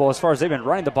questionable as far as they've been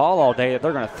running the ball all day that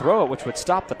they're going to throw it, which would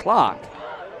stop the clock.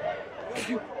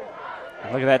 And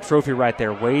look at that trophy right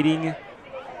there, waiting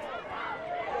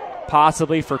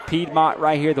possibly for Piedmont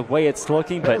right here, the way it's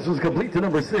looking. But this was complete to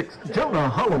number 6, Jonah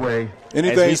Holloway.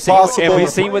 Anything's possible. And we've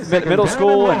seen with middle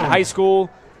school and high school,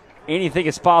 anything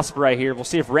is possible right here. We'll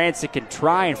see if Ranson can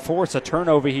try and force a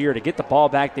turnover here to get the ball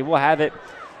back. They will have it,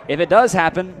 if it does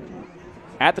happen,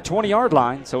 at the 20-yard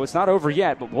line. So it's not over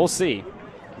yet, but we'll see.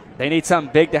 They need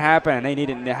something big to happen, and they need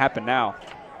it to happen now.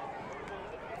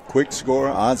 Quick score,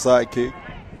 onside kick,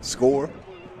 score.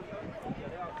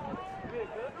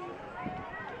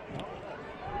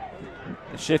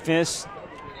 The shiftiness,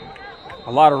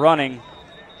 a lot of running.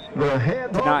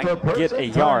 Did not get a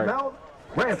yard.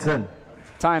 Ranson.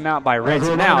 Timeout by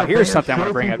Ranson. Now, here's something I want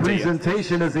to bring up to you.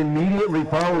 Presentation is immediately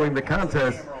following the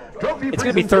contest. It's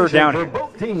going to be third down here.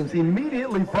 Both teams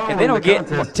immediately following and they don't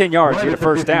get 10 yards, right you get a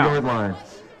first down. Line.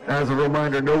 As a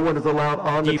reminder, no one is allowed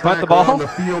on the punt track the ball? or on the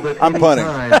field at I'm any punting.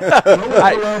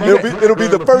 time. It'll be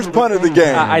the first punt of the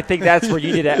game. I think that's where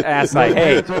you need to ask, like,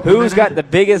 hey, who's got the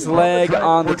biggest leg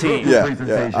on the team?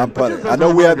 Yeah, I'm punting. I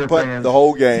know we had to punt the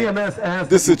whole game.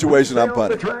 This situation, I'm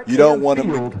punting. You don't want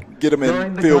to get them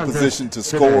in field position to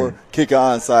score, kick an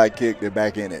onside kick, they're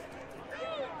back in it.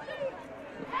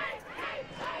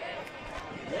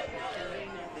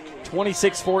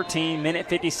 (26-14), minute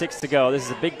 56 to go. This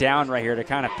is a big down right here to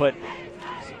kind of put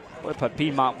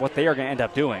Piedmont what they are going to end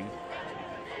up doing.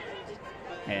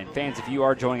 And fans, if you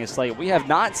are joining us late, we have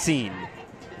not seen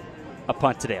a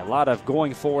punt today. A lot of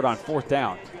going forward on fourth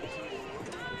down.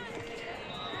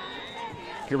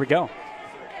 Here we go.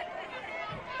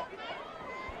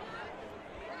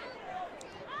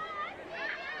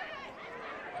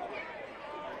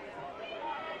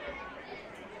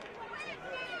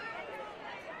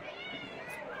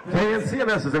 And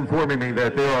CMS is informing me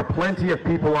that there are plenty of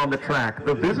people on the track.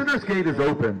 The visitors' gate is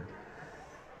open.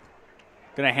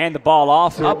 Going to hand the ball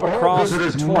off So up across the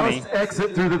visitors 20. must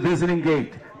exit through the visiting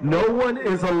gate. No one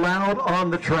is allowed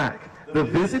on the track. The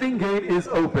visiting gate is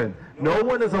open. No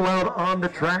one is allowed on the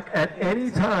track at any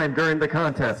time during the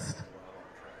contest.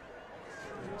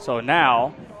 So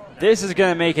now, this is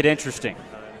going to make it interesting.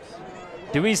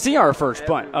 Do we see our first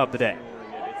punt of the day?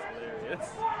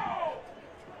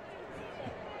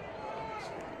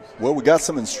 Well, we got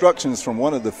some instructions from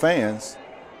one of the fans.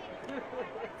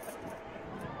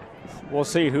 We'll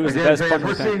see who's Again, the best fans, punter.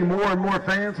 we're seeing more and more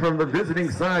fans from the visiting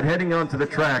side heading onto the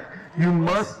track. You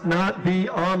must not be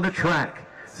on the track.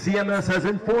 CMS has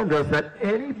informed us that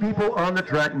any people on the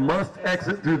track must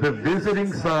exit through the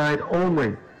visiting side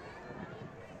only.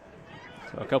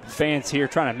 So a couple fans here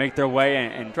trying to make their way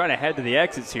and trying to head to the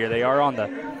exits here. They are on the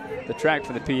track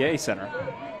for the PA Center.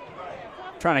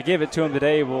 Trying to give it to them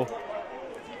today will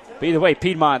be either way.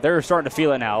 Piedmont, they're starting to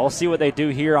feel it now. We'll see what they do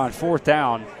here on fourth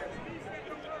down.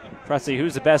 Try to see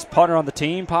who's the best punter on the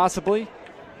team, possibly.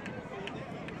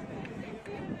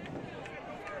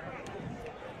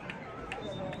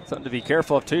 Something to be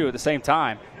careful of, too, at the same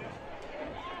time.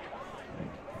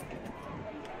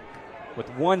 With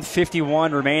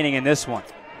 1:51 remaining in this one.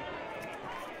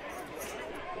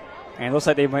 And it looks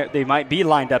like they might be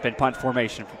lined up in punt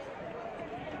formation.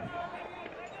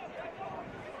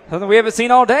 Something we haven't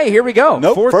seen all day. Here we go.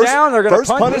 Nope, Fourth down, they're going to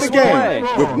punt of this the game away.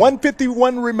 with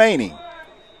 1:51 remaining.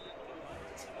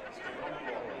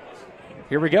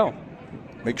 Here we go.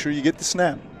 Make sure you get the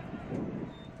snap.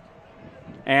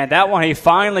 And that one, he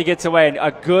finally gets away.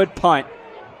 A good punt.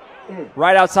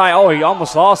 Right outside. Oh, he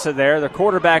almost lost it there. The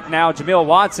quarterback now, Jamil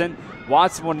Watson.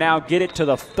 Watson will now get it to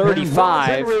the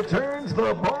 35.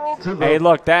 Hey,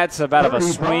 look, that's about of a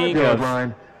swing of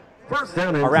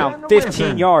around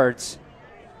 15 yards.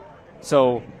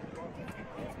 So,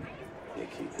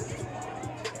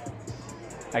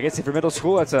 I guess if you're middle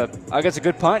school, that's a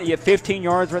good punt. You get 15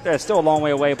 yards right there. It's still a long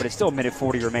way away, but it's still a minute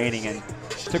 40 remaining, and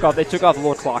they took off a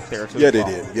little clock there. Yeah, they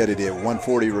did. Yeah, they did.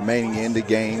 1:40 remaining in the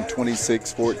game.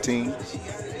 26-14.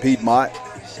 Piedmont.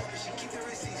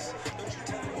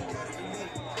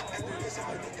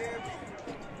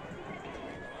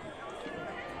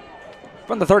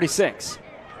 From the 36.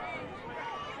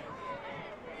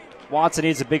 Watson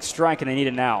needs a big strike, and they need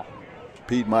it now.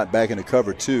 Piedmont back in the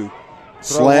cover, too.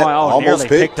 Slant, almost nearly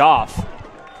picked off.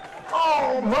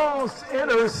 almost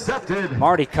intercepted.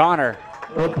 Marty Connor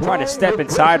trying to step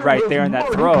inside right there in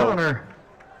that throw. Connor.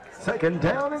 2nd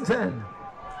down and 10.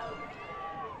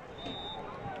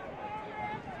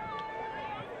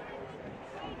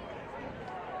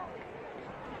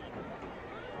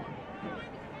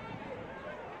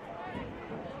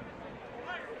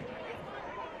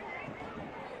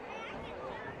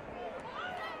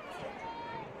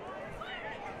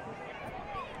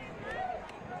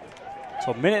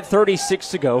 So minute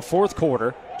 36 to go, 4th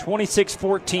quarter,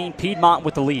 26-14, Piedmont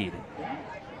with the lead.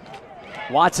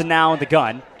 Watson now in the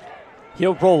gun.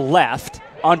 He'll roll left,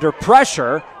 under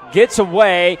pressure, gets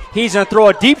away. He's going to throw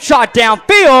a deep shot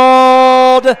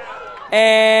downfield,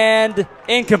 and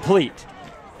incomplete.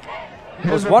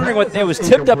 I was wondering what it was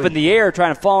tipped up in the air,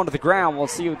 trying to fall into the ground. We'll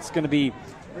see what it's going to be.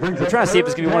 We're trying to see if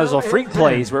it's going to be one of those little freak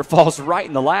plays where it falls right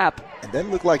in the lap. And that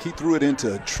looked like he threw it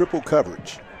into triple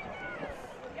coverage.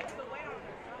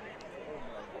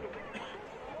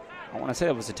 I want to say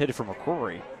that was intended for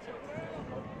McCrory.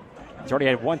 He's already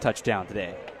had 1 touchdown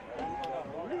today.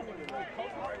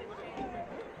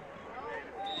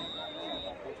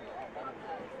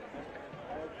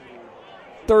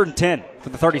 Third and 10 for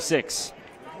the 36.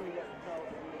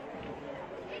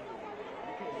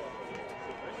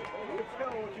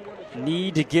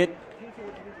 Need to get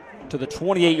to the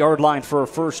 28-yard line for a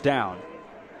first down.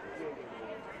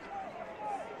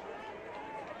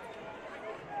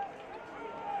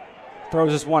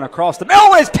 Throws this one across the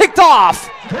middle. It's picked off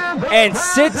and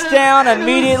sits down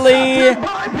immediately.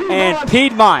 And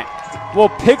Piedmont will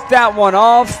pick that one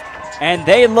off. And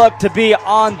they look to be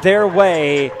on their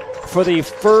way for the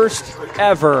first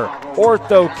ever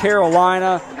Ortho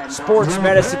Carolina Sports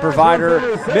Medicine Provider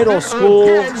Middle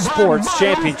School Sports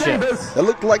Championship. It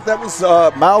looked like that was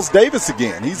Miles Davis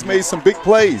again. He's made some big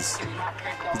plays.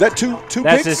 Is that two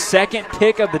That's picks? his 2nd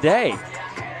pick of the day.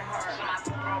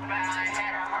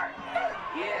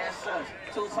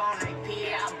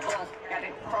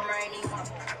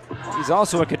 He's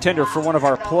also a contender for one of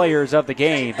our players of the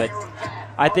game, but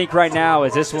I think right now,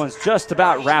 as this one's just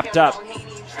about wrapped up,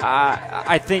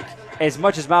 I think as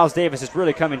much as Miles Davis is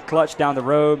really coming clutch down the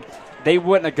road, they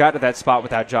wouldn't have got to that spot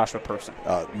without Joshua Person.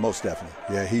 Most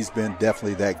definitely. Yeah, he's been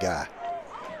definitely that guy.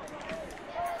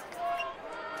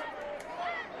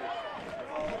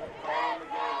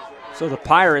 So the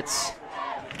Pirates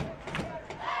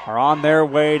are on their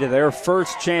way to their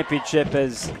first championship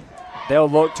as they'll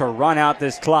look to run out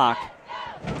this clock.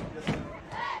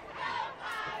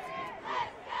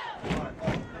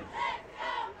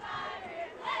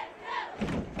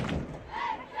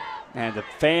 And the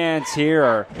fans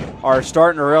here are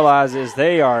starting to realize as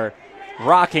they are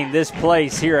rocking this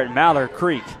place here at Mallard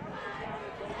Creek.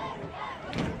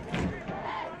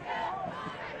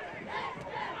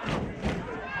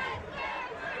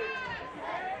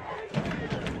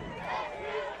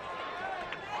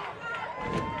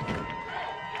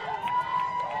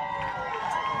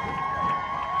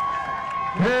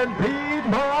 And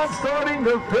Piedmont starting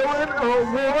to fill in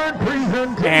award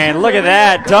presentation. And look at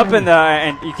that, dumping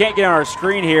and you can't get on our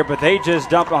screen here, but they just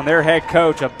dumped on their head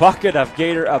coach a bucket of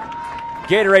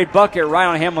Gatorade bucket right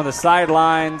on him on the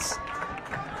sidelines.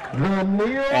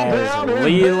 As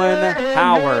Leland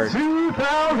Howard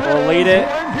will lead it.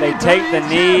 They take the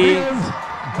knee.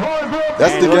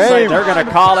 That's the looks game. like they're going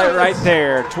to call it right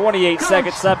there. 28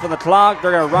 seconds left on the clock.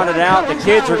 They're going to run it out. The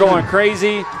kids are going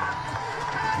crazy.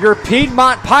 Your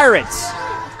Piedmont Pirates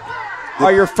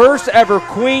are your first ever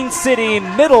Queen City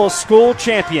Middle School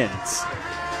champions.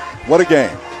 What a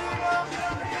game.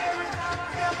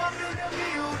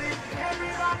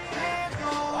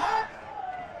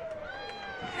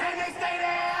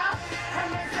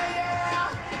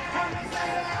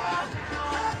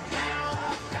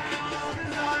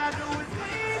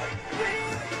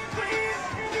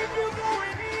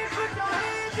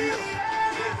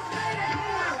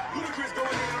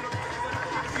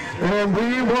 And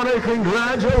we want to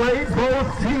congratulate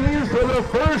both teams for the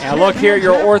first. And look here,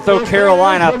 your Ortho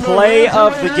Carolina play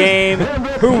of the game.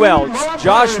 Who else?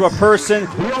 Joshua Person,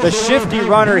 the shifty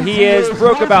runner he is,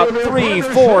 broke about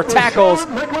 3-4 tackles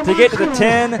to get to the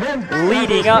 10,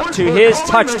 leading up to his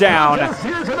touchdown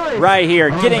right here.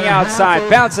 Getting outside,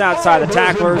 bouncing outside the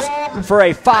tacklers for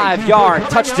a 5-yard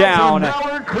touchdown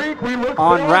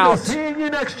en route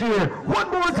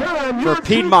for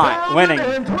Piedmont, winning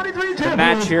the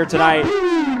match here tonight.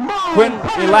 Quinn,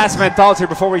 any last minute thoughts here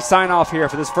before we sign off here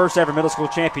for this first ever middle school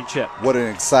championship? What an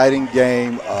exciting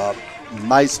game.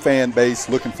 Nice fan base.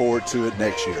 Looking forward to it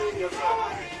next year.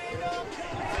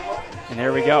 And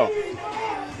there we go.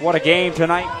 What a game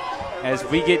tonight as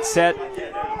we get set,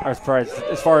 as far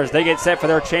as they get set for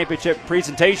their championship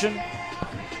presentation.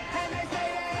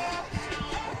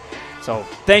 So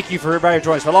thank you for everybody who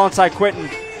joined us. Alongside Quentin,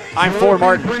 I'm Ford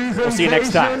Martin. We'll see you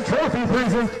next time. Trophy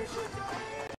presentation.